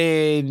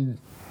and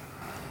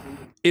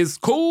is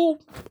cool,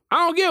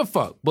 I don't give a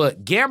fuck.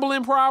 But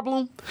gambling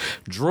problem,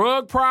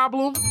 drug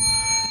problem,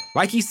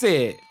 like he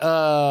said,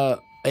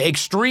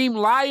 extreme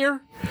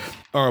liar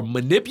or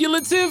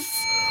manipulative,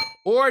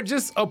 or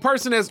just a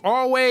person that's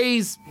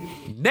always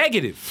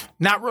negative,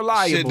 not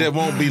reliable. Shit that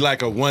won't be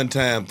like a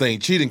one-time thing.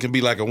 Cheating can be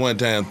like a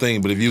one-time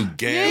thing, but if you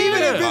gamble...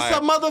 Even if it's a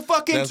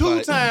motherfucking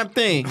two-time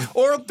thing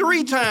or a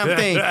three-time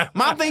thing.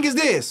 My thing is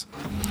this.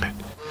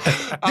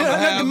 I'm gonna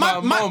have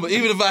my moment.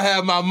 Even if I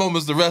have my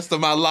moments the rest of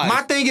my life.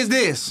 My thing is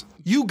this.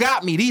 You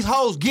got me. These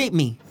hoes get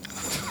me.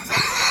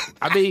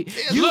 I mean,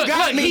 you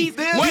got me.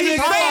 What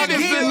he's saying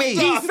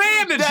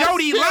is the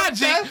Jody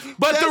logic,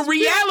 But the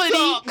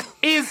reality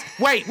is,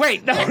 wait,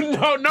 no,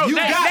 You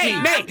got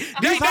me. Nate,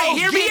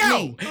 hear me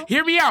out.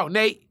 Hear me out,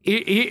 Nate.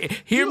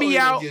 Hear me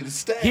out.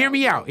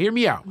 Hear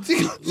me out.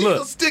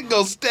 Look, stick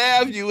gonna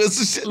stab you and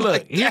some shit.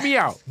 Look, hear me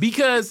out.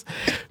 Because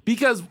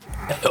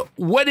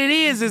what it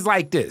is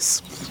like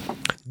this.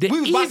 The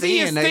We was about to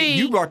easiest end, Nate. thing,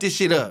 You brought this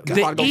shit up.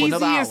 the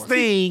easiest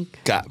thing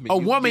a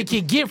woman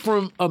can get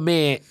from a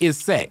man is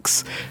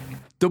sex.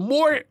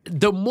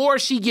 The more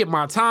she get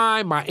my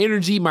time, my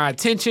energy, my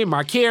attention,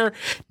 my care,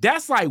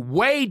 that's like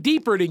way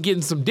deeper than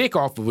getting some dick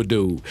off of a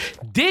dude.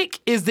 Dick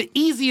is the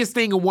easiest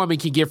thing a woman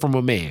can get from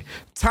a man.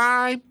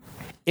 Time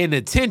and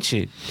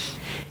attention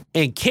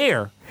and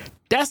care,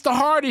 that's the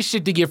hardest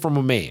shit to get from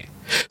a man.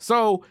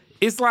 So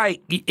it's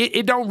like,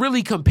 it don't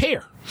really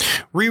compare.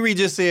 Riri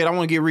just said, I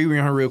want to get Riri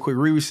on her real quick.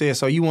 Riri said,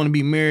 so you want to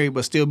be married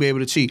but still be able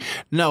to cheat?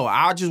 No,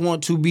 I just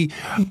want to be,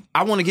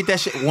 I want to get that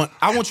shit,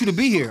 I want you to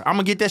be here. I'm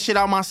going to get that shit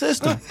out of my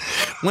system.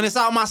 When it's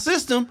out of my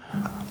system,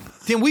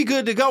 then we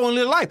good to go and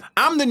live life.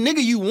 I'm the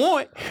nigga you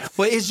want,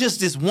 but it's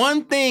just this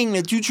one thing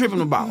that you tripping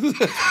about.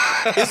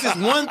 It's this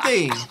one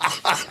thing.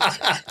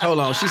 Hold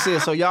on. She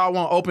said, so y'all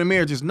want open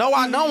marriages? No,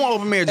 I don't want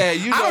open marriages.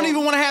 Hey, I don't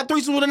even want to have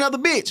threesomes with another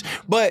bitch.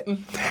 But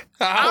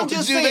I'm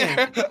just saying.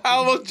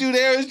 I want you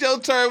there. It's your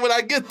turn when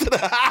I get to the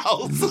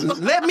house.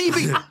 Let me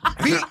be.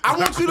 I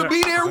want you to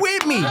be there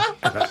with me.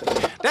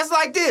 That's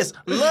like this.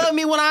 Love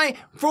me when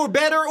for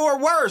better or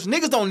worse.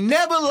 Niggas don't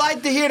never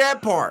like to hear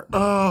that part.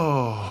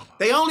 Oh.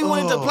 They only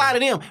want it to apply to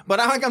them. But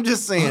I'm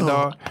just saying,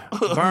 dog.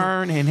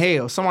 Burn in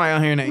hell. Somebody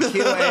out here named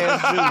Kill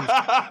Ass Jews.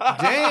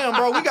 Damn,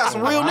 bro. We got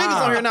some real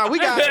niggas on here now. We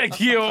got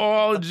Kill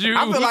All Jews.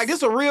 I feel like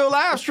this a real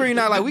live stream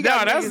now. Like we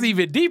got. No, that's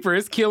even deeper.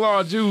 It's Kill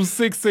All Jews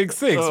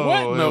 666.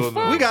 What in the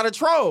fuck? We got a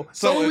troll.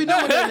 So what we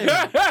doing with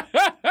that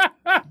nigga?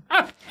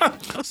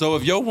 So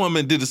if your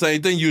woman did the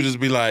same thing, you'd just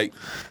be like,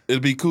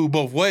 it'd be cool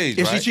both ways,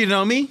 If right? she cheated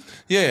on me?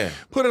 Yeah.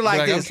 Put it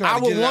like this.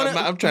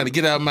 I'm trying to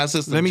get out of my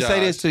system. Let me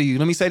say this to you.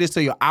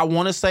 I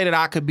want to say that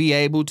I could be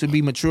able to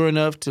be mature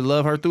enough to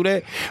love her through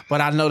that, but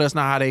I know that's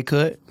not how they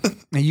cut.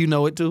 And you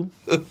know it too.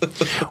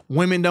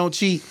 Women don't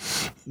cheat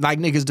like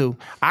niggas do.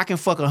 I can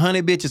fuck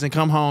 100 bitches and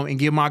come home and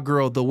give my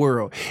girl the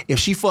world. If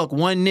she fuck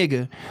one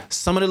nigga,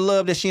 some of the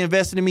love that she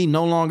invested in me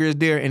no longer is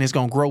there, and it's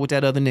gonna grow with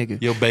that other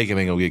nigga. Your bacon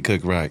ain't gonna get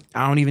cooked right.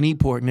 I don't even eat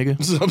pork, nigga.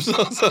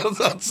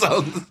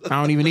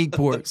 I don't even eat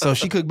pork. So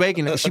she cooked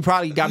bacon. She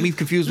probably got me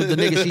confused with the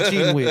nigga she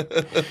cheating with.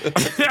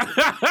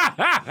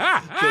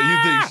 So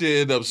you think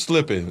she'll end up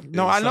slipping?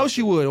 No, I know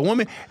she would. A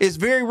woman, it's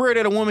very rare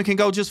that a woman can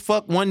go just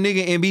fuck one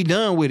nigga and be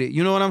done with it.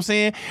 You know what I'm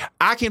saying?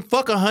 I can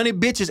fuck 100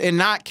 bitches and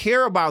not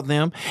care about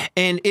them,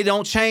 and it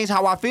don't change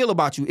how I feel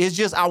about you. It's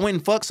just I went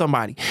and fucked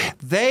somebody.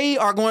 They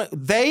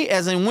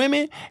as in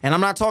women, and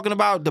I'm not talking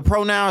about the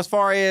pronoun as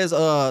far as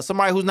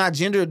somebody who's not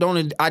gender,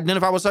 don't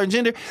identify with a certain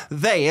gender.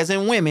 They, as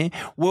in women,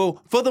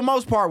 will, for the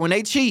most part, when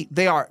they cheat,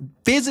 they are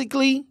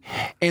physically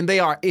and they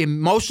are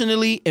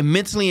emotionally and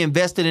mentally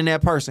invested in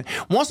that person.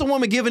 Once a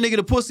woman give a nigga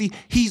the pussy,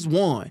 he's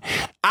won.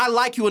 I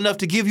like you enough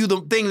to give you the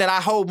thing that I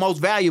hold most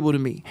valuable to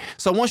me.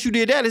 So once you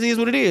did that, it is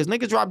what it is.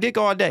 Niggas drop dick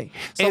all day.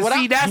 So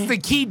and that's the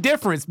key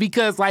difference,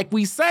 because like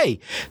we say,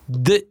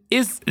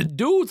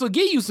 dudes will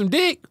give you some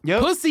dick.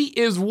 Yep. Pussy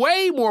is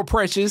way more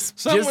precious.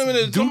 Some women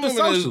is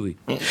socially.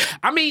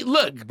 I mean,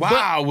 look,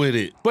 wow with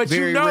it. But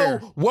Very you know rare.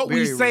 what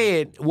Very we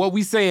saying? What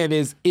we saying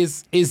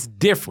is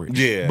different.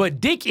 Yeah.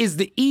 But dick is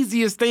the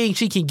easiest thing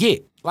she can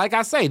get. Like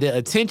I say, the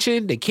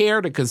attention, the care,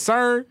 the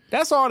concern,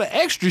 that's all the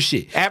extra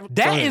shit.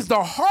 That is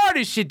the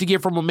hardest shit to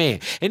get from a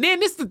man. And then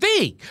this the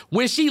thing.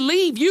 When she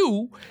leave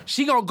you,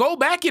 she gonna go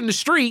back in the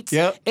streets.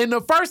 Yep. And the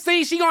first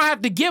thing she gonna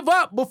have to give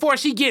up before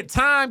she get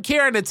time,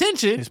 care, and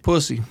attention. It's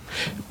pussy.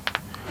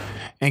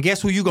 And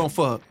guess who you gonna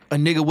fuck? A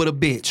nigga with a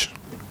bitch.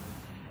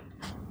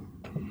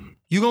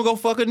 You gonna go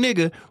fuck a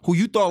nigga who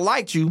you thought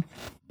liked you,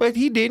 but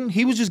he didn't.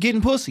 He was just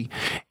getting pussy.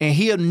 And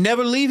he'll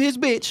never leave his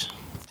bitch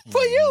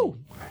for you.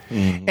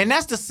 Mm-hmm. And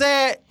that's the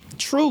sad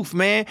truth,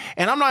 man.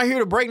 And I'm not here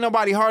to break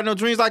nobody heart, no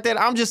dreams like that.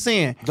 I'm just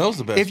saying, those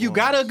the best if you ones.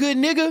 got a good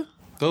nigga,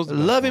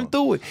 love him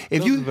through it.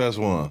 If those the best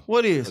one.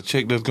 What is? A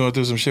chick that's going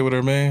through some shit with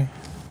her man.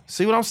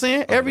 See what I'm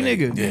saying? Every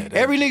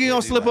nigga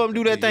gonna slip up and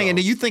do that thing, and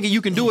then you thinking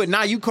you can do it.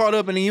 Now you caught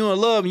up in the you in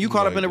love, and you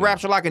caught up in the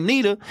rapture like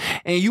Anita,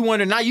 and you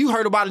wonder, now you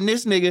heard about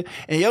this nigga,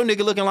 and your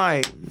nigga looking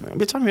like,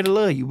 bitch, I'm here to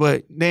love you,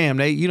 but damn,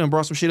 you done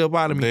brought some shit up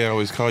out of me. They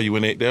always call you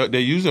when they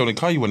usually only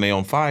call you when they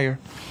on fire.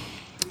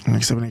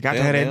 Except when they got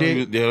to have that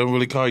dick. They don't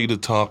really call you to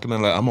talk, and they're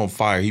like, I'm on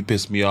fire. He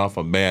pissed me off.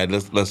 I'm mad.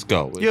 Let's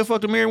go. You ever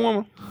fucked a married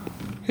woman?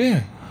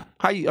 Yeah.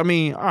 How you? I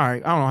mean, all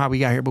right. I don't know how we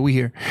got here, but we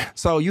here.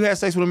 So you had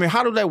sex with a married.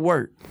 How did that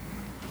work?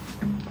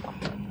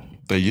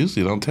 They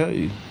usually don't tell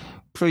you.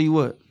 Tell you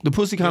what? The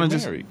pussy kind of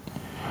just. Married.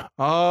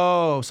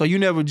 Oh, so you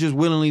never just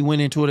willingly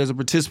went into it as a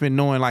participant,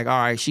 knowing like, all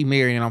right, she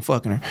married and I'm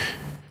fucking her.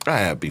 I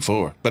have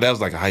before, but that was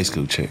like a high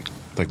school chick,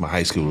 like my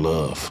high school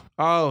love.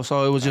 Oh,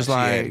 so it was just she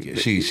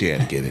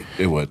had to get it.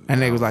 It wasn't. And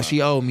they was like,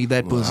 she owed me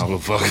that pussy.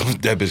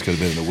 That bitch could have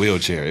been in a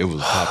wheelchair. It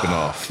was popping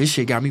off. This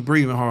shit got me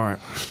breathing hard.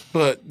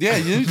 But yeah,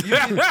 usually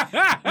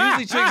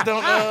chicks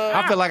don't.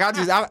 I feel like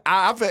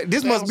I feel,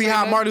 this must be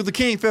how Martin Luther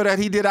King felt that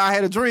he did I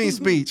Had a Dream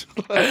speech.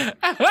 They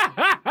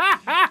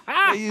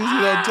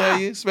usually don't tell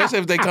you, especially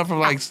if they come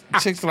from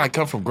chicks that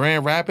come from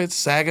Grand Rapids,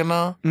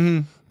 Saginaw.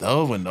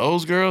 When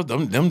those girls,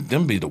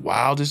 them be the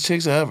wildest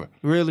chicks ever.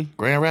 Really?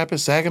 Grand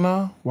Rapids,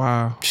 Saginaw.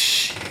 Wow.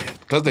 Shit.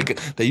 Because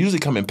they usually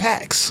come in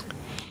packs.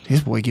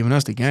 This boy giving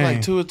us the game.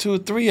 It's like two or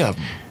three of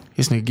them.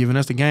 This nigga giving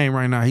us the game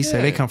right now. He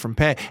said they come from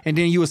Pat. And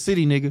then you a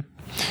city nigga.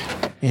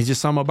 It's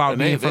just something about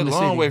being from the city.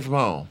 They're long way from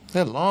home.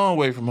 They're long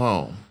way from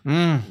home.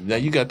 Now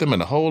you got them in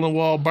the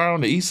hole-in-wall bar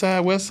on the east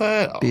side, west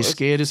side. Bitch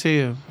scared as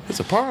hell.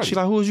 It's a party. She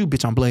like, who is you?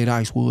 Bitch, I'm Blade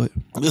Icewood.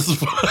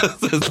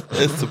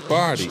 It's a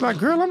party. She like,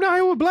 girl, I'm down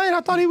here with Blade.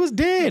 I thought he was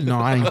dead. No,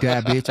 I ain't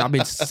dead, bitch. I've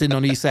been sitting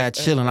on the east side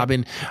chilling.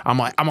 I'm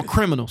a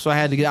criminal, so I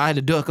had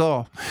to duck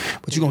off.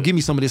 But you gonna give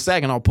me some of this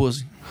Saginaw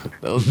pussy.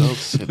 Those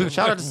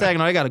Shout out to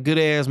Saginaw. They got a good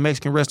ass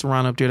Mexican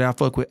restaurant up there that I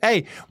fuck with.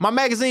 Hey, the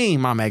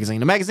magazine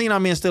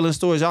I'm in still in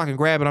stores. Y'all can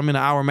grab it. I'm in the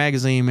Hour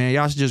magazine, man.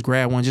 Y'all should just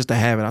grab one just to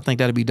have it. I think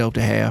that'd be dope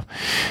to have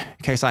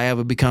in case I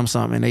ever become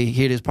something. And they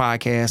hear this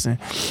podcast, and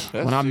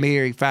when I'm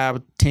married 5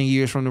 or 10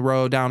 years down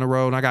the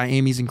road, and I got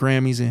Emmys and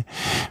Grammys and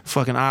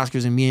fucking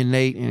Oscars, and me and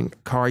Nate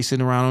and Kari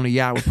sitting around on the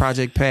yacht with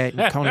Project Pat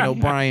and Conan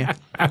O'Brien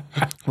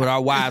with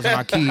our wives and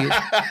our kids.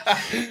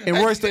 And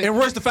Royce the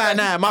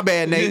 5'9", my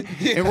bad, Nate.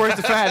 And Royce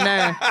the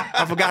 5'9",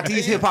 I forgot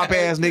these hip hop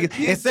ass niggas.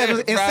 And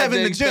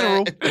seven the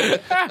general.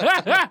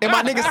 And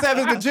my nigga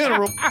Seven the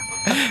general.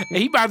 And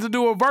he about to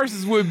do a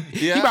versus with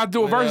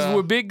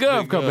with Big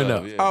Gov coming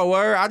up. Yeah. Oh,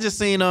 word. I just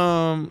seen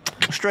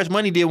Stretch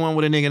Money did one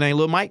with a nigga named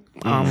Lil Mike.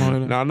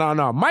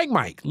 No.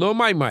 Mike. Lil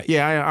Mike.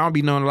 Yeah, I don't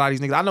be knowing a lot of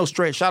these niggas. I know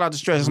Stretch. Shout out to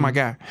Stretch. That's my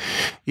guy.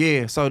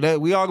 Yeah, so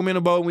that we all gonna be in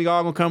the boat and we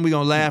all gonna come. We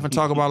gonna laugh and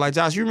talk about like,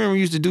 Josh, you remember we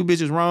used to do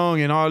bitches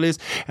wrong and all this,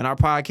 and our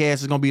podcast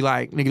is gonna be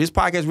like, nigga, this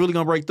podcast really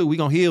gonna break through. We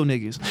gonna heal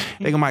niggas.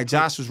 They gonna be like,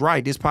 Josh was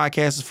right. This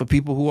podcast is for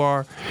people who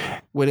are,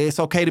 well, it's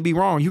okay to be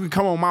wrong. You can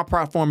come on my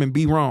platform and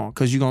be wrong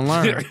because you gonna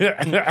learn.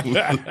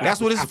 That's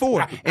what it's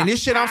for. And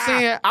this shit I'm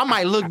saying, I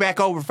might look back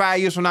over 5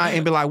 years from now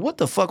and be like, what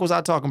the fuck was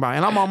I talking about?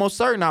 And I'm almost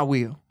certain I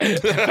will.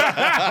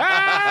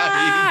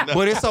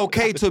 But it's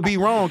okay to be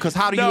wrong because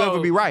how do you ever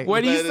be right?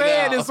 What he's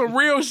saying is some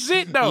real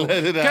shit though.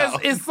 Because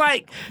it's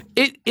like,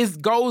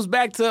 it goes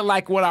back to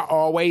like what I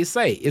always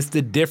say. It's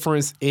the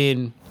difference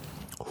in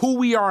who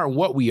we are and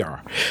what we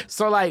are.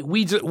 So like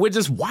we're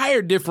just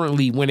wired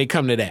differently when it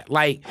come to that.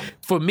 Like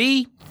for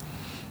me,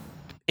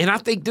 and I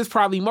think this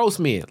probably most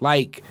men,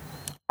 like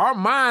our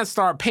minds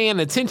start paying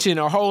attention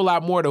a whole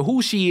lot more to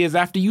who she is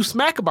after you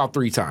smack about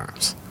 3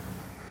 times.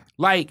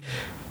 Like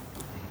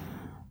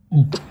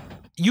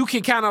you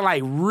can kind of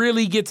like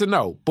really get to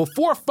know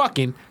before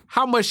fucking.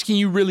 How much can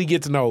you really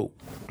get to know?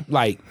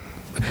 Like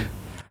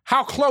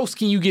how close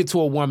can you get to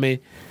a woman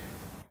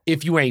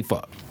if you ain't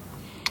fucked?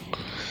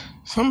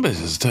 Some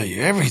bitches tell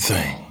you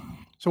everything.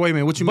 So wait a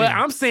minute, what you mean? But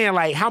I'm saying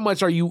like, how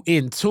much are you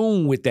in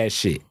tune with that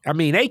shit? I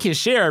mean, they can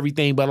share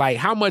everything, but like,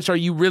 how much are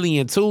you really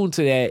in tune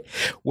to that?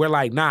 Where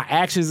like,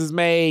 actions is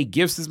made,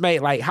 gifts is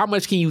made. Like, how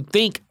much can you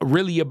think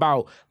really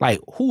about like,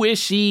 who is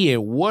she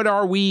and what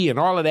are we and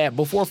all of that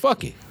before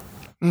fucking?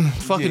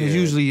 Fucking is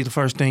usually the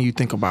first thing you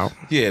think about.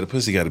 Yeah, the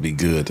pussy got to be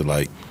good to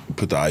like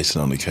put the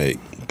icing on the cake.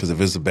 Because if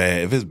it's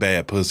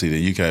bad pussy,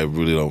 then you kind of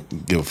really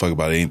don't give a fuck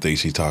about anything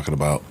she's talking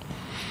about.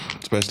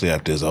 Especially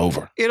after it's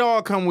over. It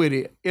all come with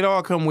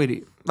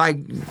it. Like,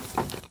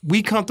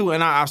 we come through,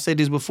 and I've said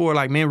this before,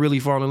 like, men really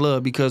fall in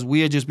love because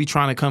we'll just be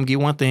trying to come get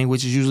one thing,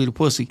 which is usually the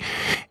pussy.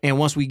 And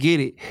once we get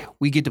it,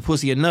 we get the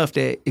pussy enough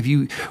that if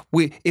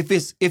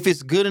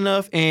it's good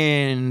enough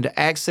and the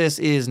access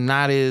is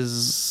not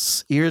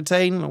as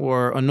irritating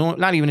or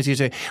annoying, not even as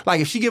irritating, like,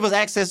 if she give us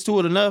access to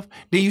it enough,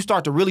 then you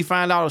start to really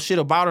find out shit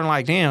about her and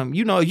like, damn,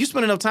 you know, if you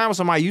spend enough time with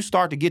somebody, you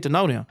start to get to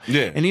know them.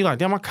 Yeah. And you're like,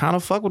 damn, I kind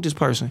of fuck with this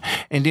person.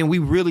 And then we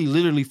really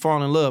literally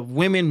fall in love.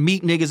 Women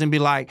meet niggas and be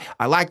like,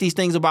 I like these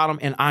things about him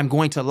and I'm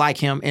going to like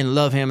him and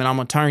love him and I'm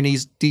gonna turn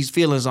these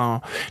feelings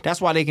on.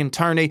 That's why they can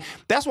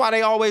that's why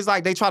they always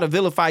like, they try to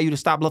vilify you to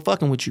stop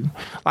fucking with you.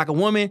 Like a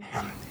woman,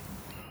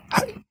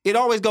 it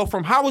always go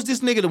from how was this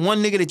nigga the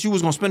one nigga that you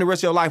was gonna spend the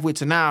rest of your life with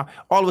to now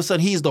all of a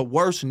sudden he's the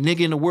worst nigga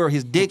in the world.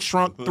 His dick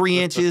shrunk 3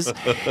 inches.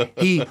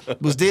 He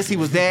was this, he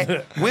was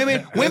that.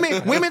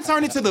 Women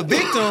turn into the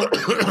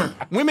victim.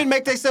 Women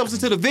make themselves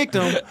into the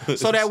victim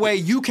so that way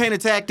you can't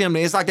attack them.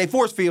 It's like they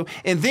force field,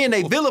 and then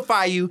they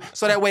vilify you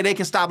so that way they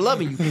can stop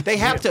loving you. They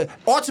have to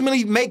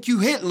ultimately make you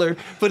Hitler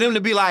for them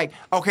to be like,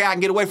 okay, I can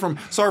get away from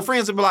him. So her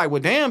friends would be like,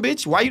 well, damn,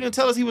 bitch, why you didn't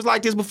tell us he was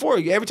like this before?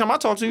 Every time I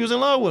talk to him, you was in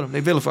love with him.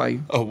 They vilify you.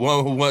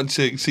 One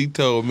chick, she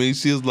told me,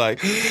 she was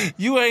like,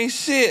 you ain't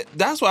shit.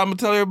 That's why I'm going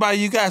to tell everybody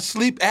you got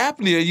sleep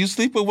apnea. You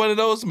sleep with one of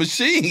those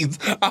machines.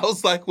 I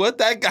was like, what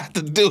that got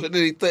to do with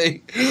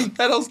anything?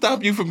 That don't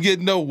stop you from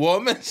getting no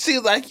woman.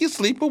 She's like, you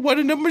sleep with one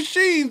of the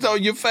machines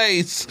on your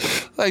face.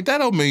 Like, that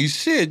don't mean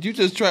shit. You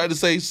just tried to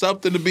say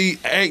something to be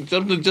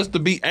something just to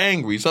be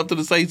angry, something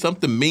to say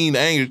something mean,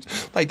 angry.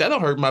 Like, that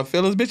don't hurt my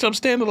feelings. Bitch, I'm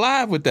staying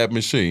alive with that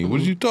machine.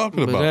 What are you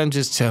talking about? But I'm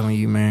just telling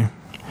you, man.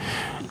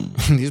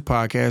 This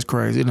podcast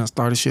crazy. It done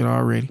started shit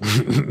already.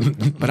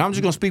 But I'm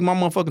just gonna speak my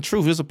motherfucking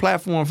truth. It's a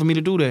platform for me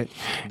to do that.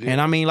 Yeah.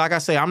 And I mean, like I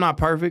say, I'm not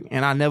perfect,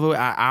 and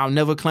I'll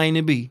never claim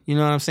to be. You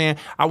know what I'm saying?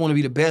 I want to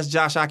be the best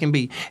Josh I can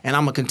be, and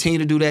I'm gonna continue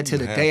to do that till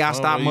the day I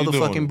stop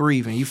motherfucking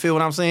breathing. You feel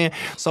what I'm saying?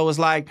 So it's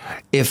like,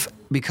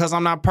 because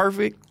I'm not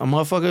perfect, a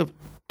motherfucker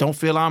don't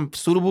feel I'm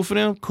suitable for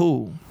them.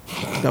 Cool,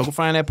 go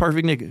find that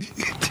perfect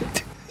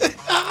nigga.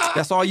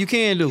 That's all you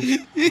can do.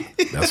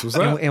 That's what's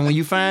up. And when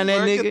you find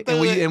that nigga,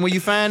 and when you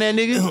find that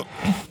nigga,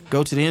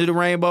 go to the end of the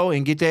rainbow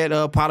and get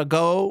that pot of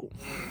gold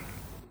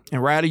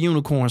and ride a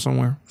unicorn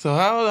somewhere. So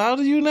how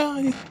do you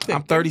know?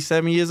 I'm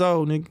 37 years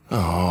old, nigga.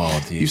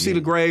 Oh, dude. You see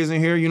the grays in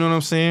here, you know what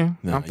I'm saying?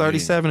 No, I'm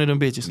 37 of them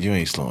bitches. You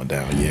ain't slowing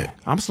down yet.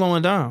 I'm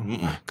slowing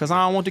down. Because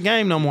I don't want the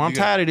game no more. I'm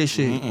tired of this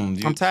shit.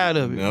 I'm tired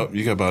of it. Nope,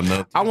 you got about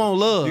nothing. I want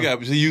love.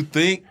 You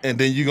think, and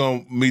then you're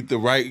going to meet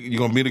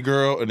a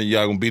girl, and then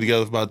y'all going to be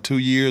together for about 2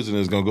 years, and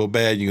it's going to go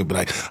bad. You're going to be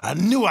like, I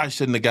knew I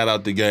shouldn't have got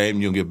out the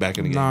game. You're going to get back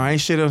in the game. Nah,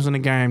 ain't shit else in the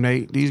game,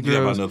 Nate. These girls. You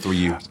got about another 3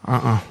 years.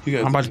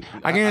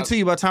 I guarantee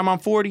you by the time I'm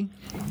 40,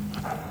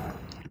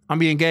 I'm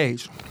be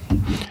engaged.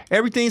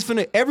 Everything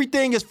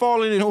is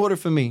falling in order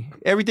for me.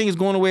 Everything is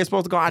going the way it's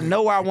supposed to go. I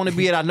know where I want to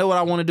be at. I know what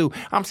I want to do.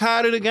 I'm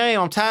tired of the game.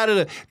 I'm tired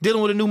of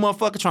dealing with a new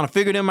motherfucker, trying to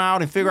figure them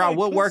out and figure out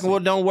what works and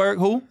what don't work.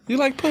 Who? You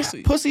like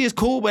pussy. Pussy is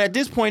cool, but at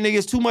this point, nigga,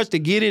 it's too much to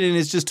get it, and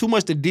it's just too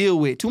much to deal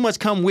with. Too much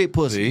come with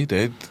pussy.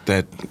 See,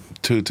 that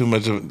too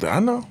much of. I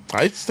know.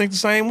 I just think the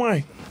same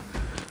way.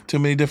 Too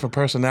many different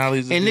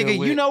personalities. And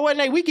nigga, you know what,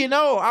 Nate? We getting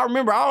old. I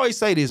remember I always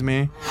say this,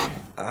 man.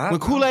 When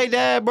Kool-Aid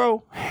died,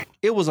 bro,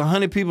 it was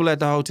 100 people at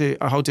the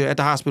hotel at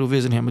the hospital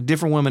visiting him, a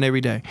different woman every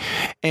day.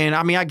 And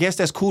I mean, I guess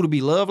that's cool to be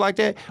loved like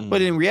that,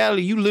 but in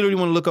reality, you literally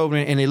want to look over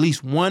and at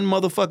least one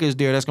motherfucker is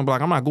there that's gonna be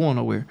like, I'm not going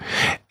nowhere.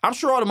 I'm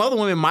sure all the other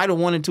women might have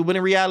wanted to, but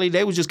in reality,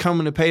 they was just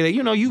coming to pay that.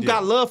 You know, you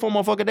got love for a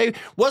motherfucker. They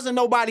wasn't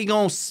nobody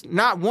gonna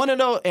not one of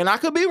those, and I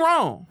could be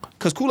wrong,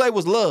 because Kool-Aid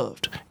was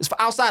loved. It's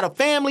for outside of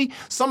family,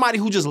 somebody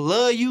who just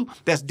love you,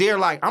 that's there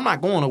like, I'm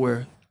not going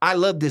nowhere. I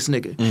love this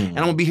nigga, and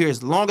I'm gonna be here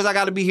as long as I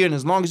gotta be here, and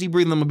as long as he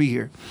breathing, I'm gonna be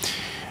here.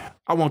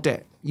 I want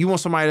that. You want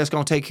somebody that's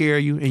gonna take care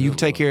of you, and you can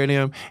take care of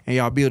them, and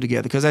y'all build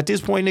together. Because at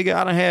this point, nigga,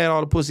 I done had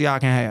all the pussy I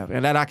can have,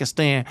 and that I can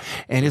stand,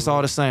 and it's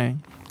all the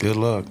same. Good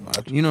luck.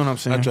 You know what I'm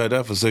saying? I tried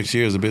that for 6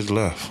 years. The bitch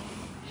left.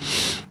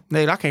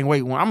 Nate, I can't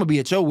wait. I'm gonna be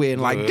at your wedding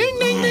like ding, ding,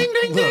 ding, ding,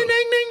 ding, ding, ding,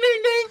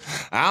 ding, ding.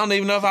 I don't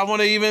even know if I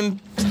want to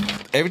even.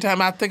 Every time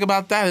I think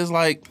about that, it's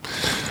like,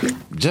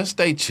 just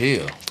stay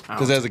chill.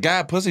 Because as a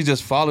guy, pussy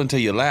just fall into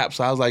your lap.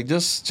 So I was like,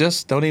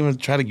 just don't even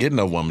try to get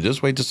no woman.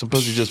 Just wait till some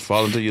pussy just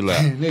fall into your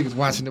lap. Niggas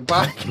watching the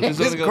podcast.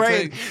 It's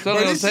crazy.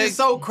 This is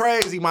so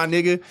crazy, my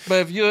nigga.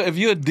 But if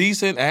you're a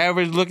decent,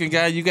 average looking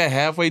guy, you got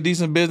halfway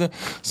decent business,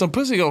 some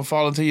pussy gonna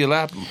fall into your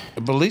lap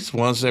at least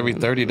once every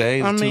 30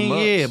 days. I mean, 2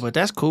 months. Yeah, but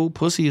that's cool.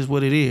 Pussy is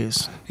what it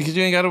is. Because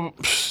you ain't gotta.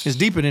 It's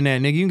deeper than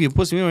that, nigga. You can get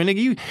pussy,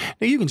 nigga.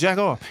 You can jack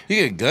off. You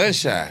get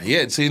gunshot.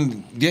 Yeah,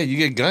 you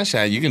get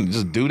gunshot. You can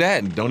just do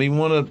that and don't even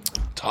want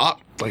to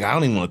talk. Like, I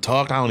don't even want to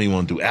talk. I don't even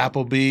want to do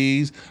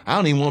Applebee's. I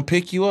don't even want to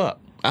pick you up.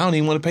 I don't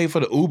even want to pay for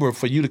the Uber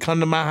for you to come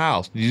to my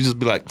house. You just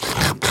be like,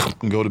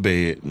 and go to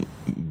bed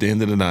at the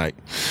end of the night.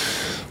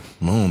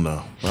 I don't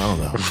know.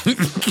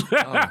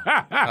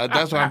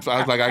 That's why I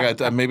was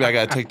like, maybe I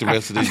got to take the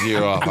rest of this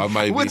year off. I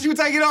might be. Would you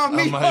take it off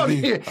me?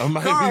 I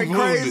might Kari be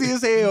crazy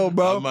as hell,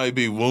 bro. I might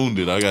be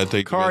wounded. I got to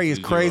take Kari the is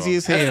rest crazy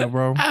of this year as hell,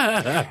 bro.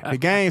 The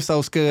game's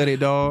so scudded,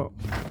 dog.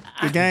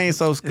 The game's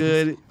so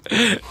scudded.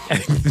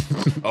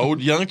 Old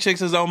young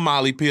chicks is on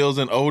Molly pills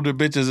and older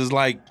bitches is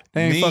like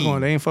they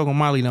ain't fucking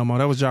Molly no more.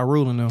 That was Ja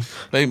Rule and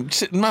them.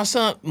 My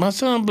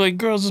son, like,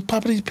 girls is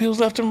popping these pills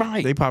left and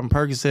right. They popping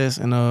Percocets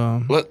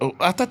and What?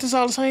 I thought this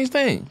all the same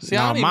thing. See,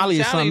 Molly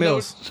is something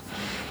else.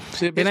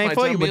 It ain't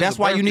for you, but that's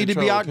why you need to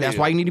be out. That's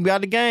why you need to be out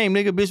the game,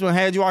 nigga. Bitch, when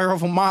had you out here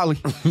from Molly,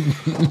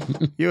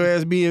 your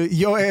ass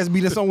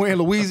be somewhere in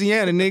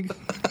Louisiana, nigga.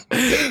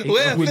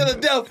 Where's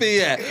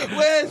Philadelphia at?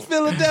 Where's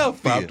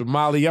Philadelphia? Pop the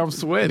Molly, I'm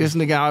sweating. This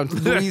nigga out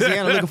in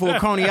Louisiana looking for a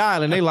Coney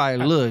Island. They like,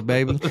 look,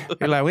 baby.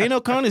 They like, we ain't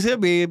no Coney's here,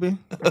 baby.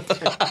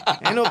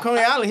 Ain't no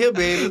Coney Island here,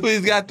 baby. We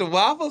got the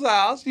Waffles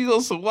House. You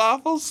want some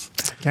waffles?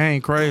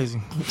 Ain't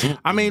crazy.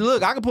 I mean,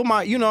 look, I can put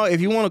my, if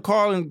you want to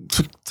call and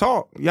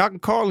talk, y'all can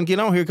call and get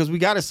on here because we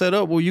got it set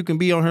up where you can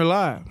be on here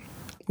live.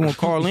 You want to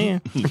call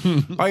in?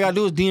 All you got to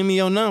do is DM me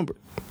your number.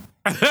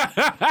 Or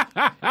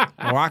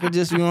I could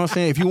just, you know what I'm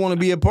saying? If you want to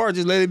be a part,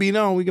 just let it be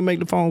known. We can make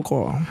the phone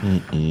call.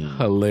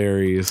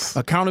 Hilarious.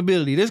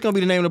 Accountability. This is going to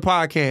be the name of the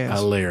podcast.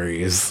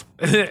 Hilarious.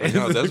 That's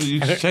what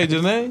you changed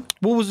the name?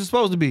 What was it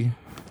supposed to be?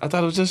 I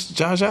thought it was just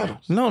Josh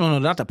Adams. No,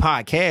 not the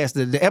podcast.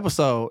 The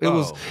episode. It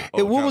was.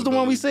 What was the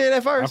one we said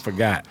at first? I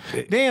forgot.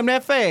 Damn,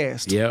 that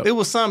fast. Yep. It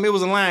was something. It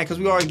was a line because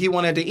we always get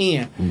one at the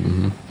end.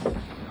 Mm-hmm.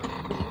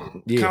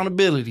 Yeah.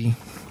 Accountability.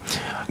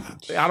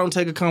 I don't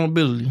take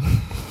accountability.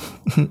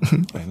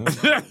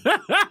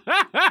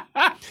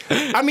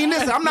 I mean,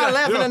 listen, I'm not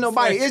laughing at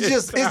nobody. It's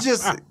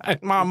just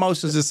my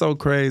emotions is so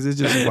crazy. It's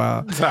just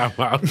wild.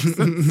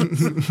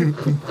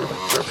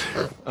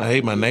 I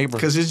hate my neighbor.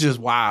 Cause it's just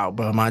wild,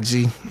 bro, my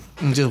G.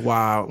 It's just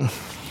wild.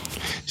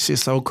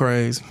 Shit's so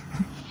crazy.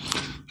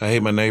 I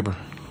hate my neighbor.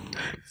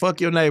 Fuck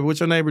your neighbor. What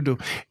your neighbor do?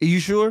 Are you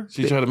sure?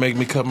 She tried to make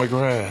me cut my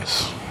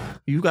grass.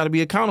 You got to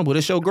be accountable.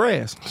 That's your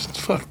grass.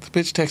 Fuck, the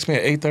bitch text me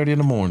at 8:30 in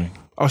the morning.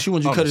 Oh, she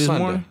wanted you to cut it this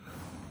Sunday. morning?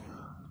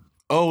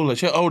 Older,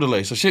 she older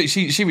lady, so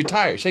she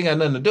retired. She ain't got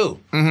nothing to do.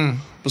 Mm-hmm.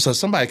 So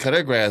somebody cut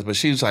her grass, but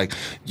she was like,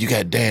 "You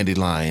got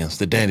dandelions.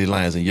 The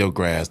dandelions in your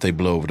grass, they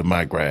blow over to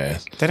my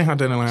grass." That ain't how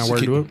dandelions work,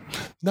 do it?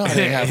 No, that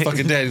ain't how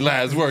fucking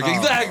dandelions work.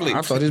 Exactly.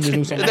 I thought this bitch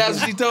knew something. That's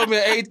what she told me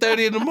at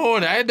 8:30 in the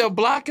morning. I ended up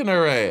blocking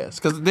her ass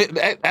because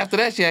after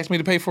that she asked me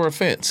to pay for a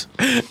fence.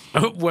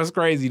 What's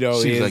crazy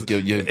though She's is like,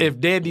 if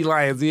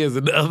dandelions is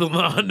another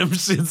line, them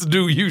shits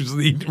do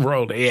usually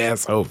roll their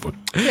ass over.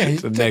 Yeah,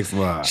 the next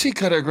line. She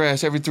cut her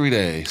grass every 3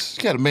 days.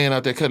 She got a man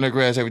out there cutting her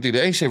grass every 3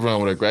 days. Ain't shit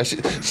wrong with her grass.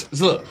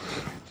 Look,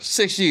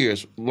 6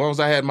 years, as long as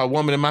I had my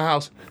woman in my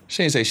house,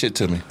 she ain't say shit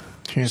to me.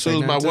 As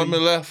soon as my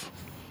woman left,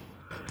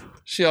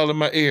 she all in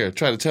my ear,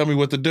 trying to tell me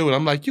what to do. And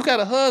I'm like, you got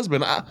a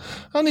husband. I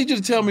don't need you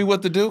to tell me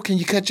what to do. Can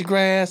you cut your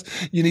grass?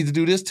 You need to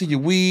do this to your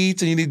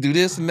weeds, and you need to do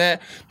this and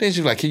that. Then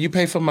she's like, can you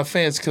pay for my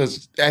fence?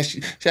 Because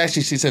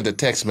actually, she sent a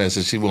text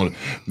message. She wanted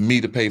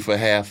me to pay for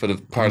half of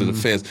the part of the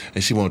fence,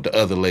 and she wanted the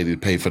other lady to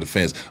pay for the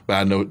fence. But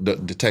I know the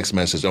text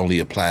message only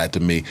applied to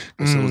me.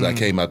 As soon as I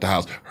came out the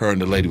house, her and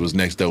the lady was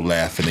next door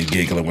laughing and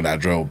giggling when I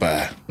drove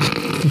by.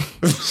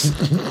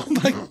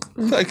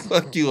 like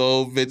fuck you,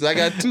 old bitch. I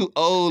got 2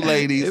 old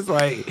ladies. It's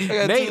like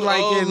Nate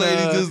like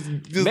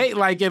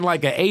in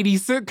like an 80s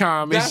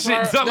sitcom and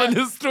shit telling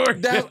this story.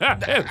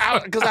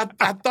 Because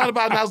I thought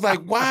about it and I was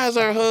like, why is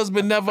her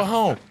husband never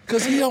home?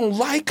 Because he don't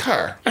like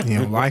her. You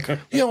don't like her?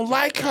 He don't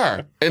like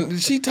her.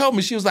 And she told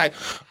me, she was like,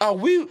 oh,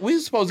 we were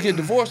supposed to get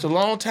divorced a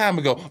long time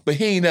ago, but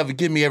he ain't never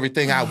give me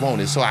everything I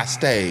wanted, so I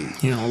stayed.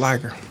 You don't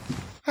like her?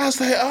 I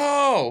was like,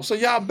 oh, so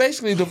y'all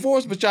basically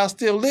divorced, but y'all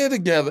still live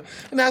together.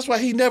 And that's why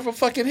he never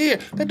fucking here.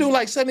 That dude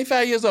like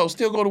 75 years old,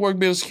 still go to work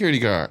being a security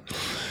guard.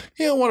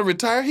 He don't want to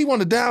retire. He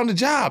want to down the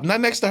job,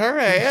 not next to her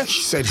ass.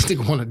 She said this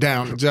nigga want to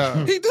down the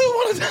job. He do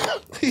want to down.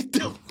 He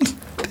do.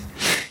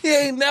 He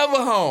ain't never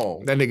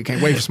home. That nigga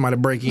can't wait for somebody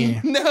to break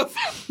in. Never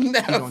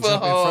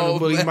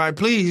home. He might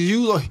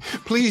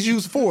please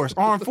use force,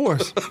 armed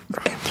force.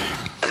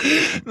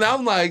 Now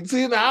I'm like,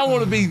 see, now I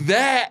want to be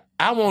that.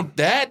 I want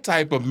that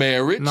type of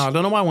marriage. No,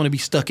 don't nobody want to be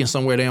stuck in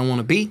somewhere they don't want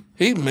to be.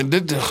 No,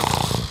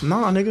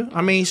 nigga.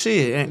 I mean,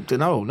 shit.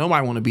 No,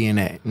 nobody want to be in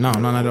that. No,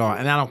 none at all.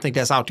 And I don't think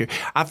that's out there.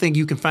 I think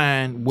you can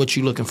find what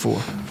you looking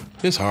for.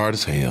 It's hard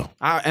as hell.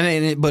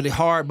 But it's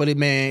hard, but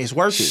it's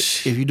worth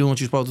it if you're doing what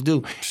you're supposed to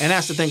do. And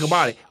that's the thing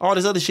about it. All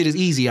this other shit is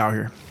easy out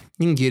here.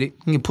 You can get it.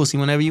 You can get pussy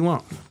whenever you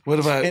want. What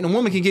about? And a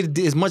woman can get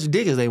as much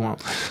dick as they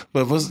want.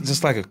 But what's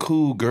just like a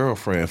cool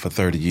girlfriend for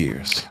 30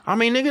 years? I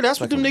mean, nigga,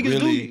 that's like what them niggas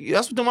do.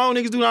 That's what them old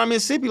niggas do down in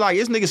Mississippi. Like,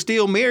 this nigga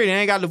still married and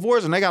ain't got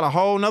divorced and they got a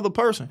whole nother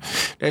person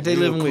that they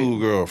living with. Cool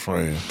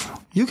girlfriend.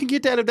 You can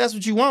get that if that's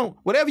what you want.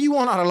 Whatever you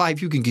want out of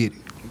life, you can get it.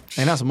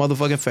 And that's a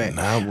motherfucking fact.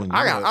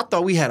 I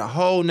thought we had a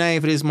whole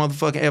name for this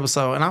motherfucking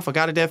episode, and I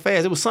forgot it that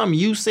fast. It was something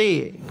you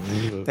said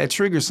that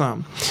triggered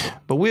something.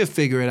 But we'll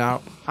figure it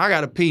out. I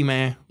gotta pee,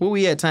 man. Where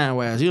we at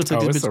time-wise? You'll take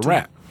this it's bitch a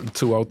wrap.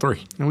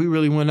 2:03. And we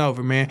really went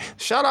over, man.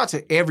 Shout out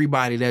to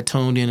everybody that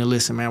tuned in and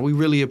listened, man. We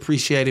really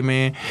appreciate it,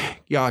 man.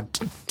 Y'all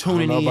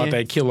tuning in. I don't know about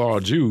that kill all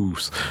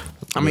Jews.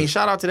 I mean,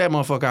 shout out to that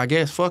motherfucker, I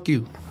guess. Fuck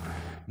you.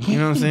 You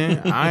know what I'm saying?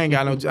 I ain't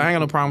got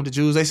no problem with the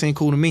Jews. They seem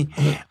cool to me.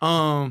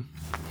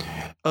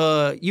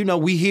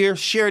 We here,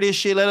 share this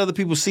shit, let other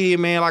people see it,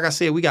 man. Like I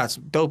said, we got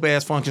some dope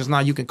ass functions now.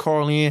 You can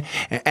call in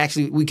and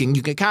actually you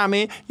can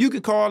comment, you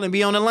can call and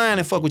be on the line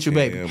and fuck with your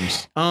baby.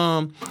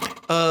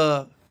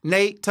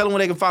 Nate, tell them where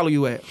they can follow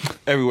you at.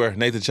 Everywhere.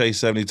 Nathan Chase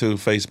 72,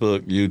 Facebook,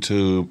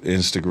 YouTube,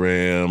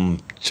 Instagram,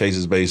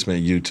 Chase's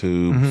Basement,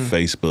 YouTube,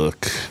 Facebook,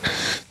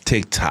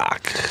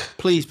 TikTok.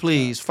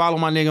 Please follow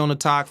my nigga on the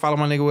talk. Follow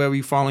my nigga wherever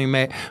you follow him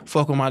at.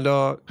 Fuck with my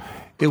dog.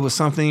 It was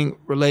something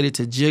related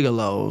to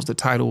gigolos. The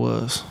title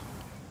was.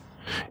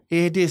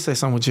 It did say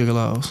something with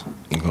gigolos.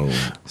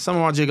 Oh. Some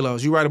of my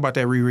gigolos. You right about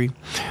that, Riri.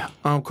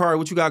 Kari,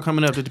 what you got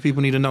coming up that the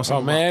people need to know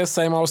something about?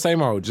 Man,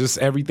 same old. Just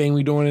everything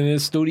we doing in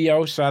this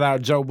studio. Shout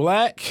out Joe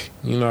Black.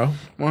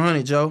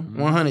 100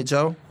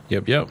 Joe.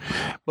 Yep.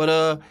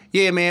 But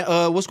yeah, man,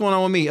 what's going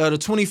on with me? The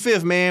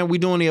 25th, man, we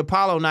doing the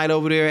Apollo night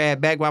over there at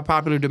Back by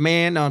Popular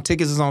Demand.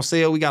 Tickets is on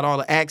sale. We got all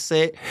the acts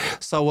set.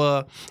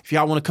 So if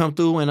y'all want to come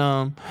through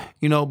and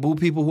boo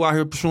people who out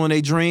here pursuing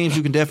their dreams,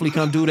 you can definitely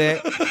come do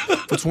that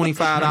for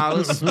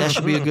 $25. That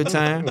should be a good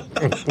time.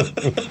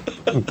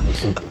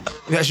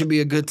 That should be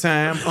a good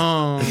time.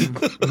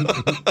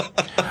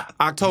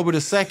 October the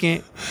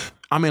 2nd,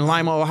 I'm in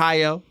Lima,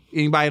 Ohio.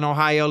 Anybody in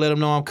Ohio, let them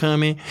know I'm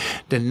coming.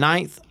 The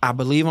 9th, I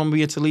believe I'm going to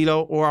be in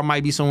Toledo, or I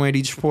might be somewhere in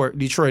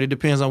Detroit. It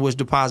depends on which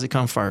deposit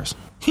comes first.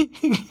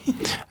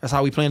 That's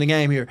how we playing the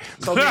game here.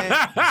 So, man.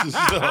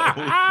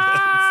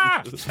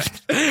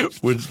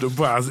 Which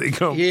deposit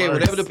comes first? Yeah,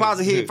 whatever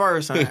deposit hit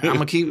first. I'm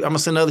gonna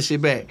send other shit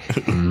back.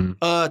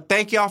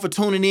 Thank y'all for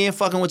tuning in,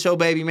 fucking with your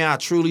baby, man. I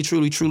truly,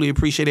 truly, truly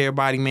appreciate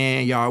everybody,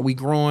 man. Y'all, we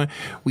growing.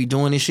 We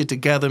doing this shit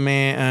together,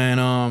 man.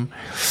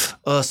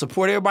 And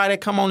support everybody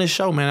that come on this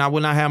show, man. I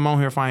would not have them on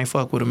here if I ain't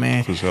fuck with them,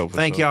 man.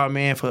 Thank y'all,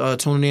 man, for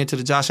tuning in to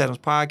the Josh Adams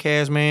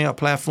Podcast, man. A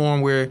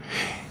platform where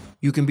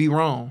you can be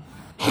wrong.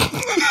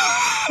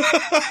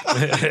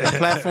 A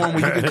platform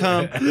where you can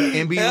come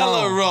and be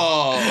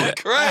wrong.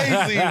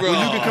 Crazy wrong. Where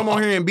you can come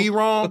on here and be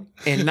wrong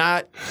and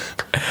not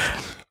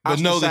but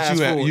know that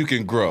you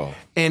can grow.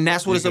 And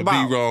that's what it's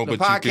about. Be wrong, the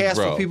but podcast you can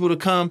grow. for people to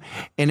come,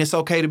 and it's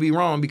okay to be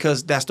wrong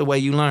because that's the way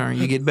you learn.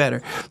 You get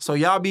better. So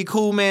y'all be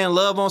cool, man.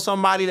 Love on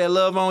somebody that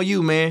love on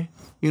you, man.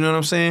 You know what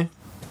I'm saying?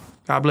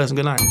 God bless and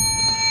good night.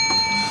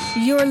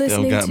 You're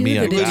listening to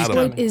the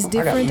Detroit is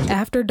Different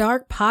After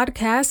Dark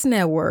Podcast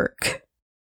Network.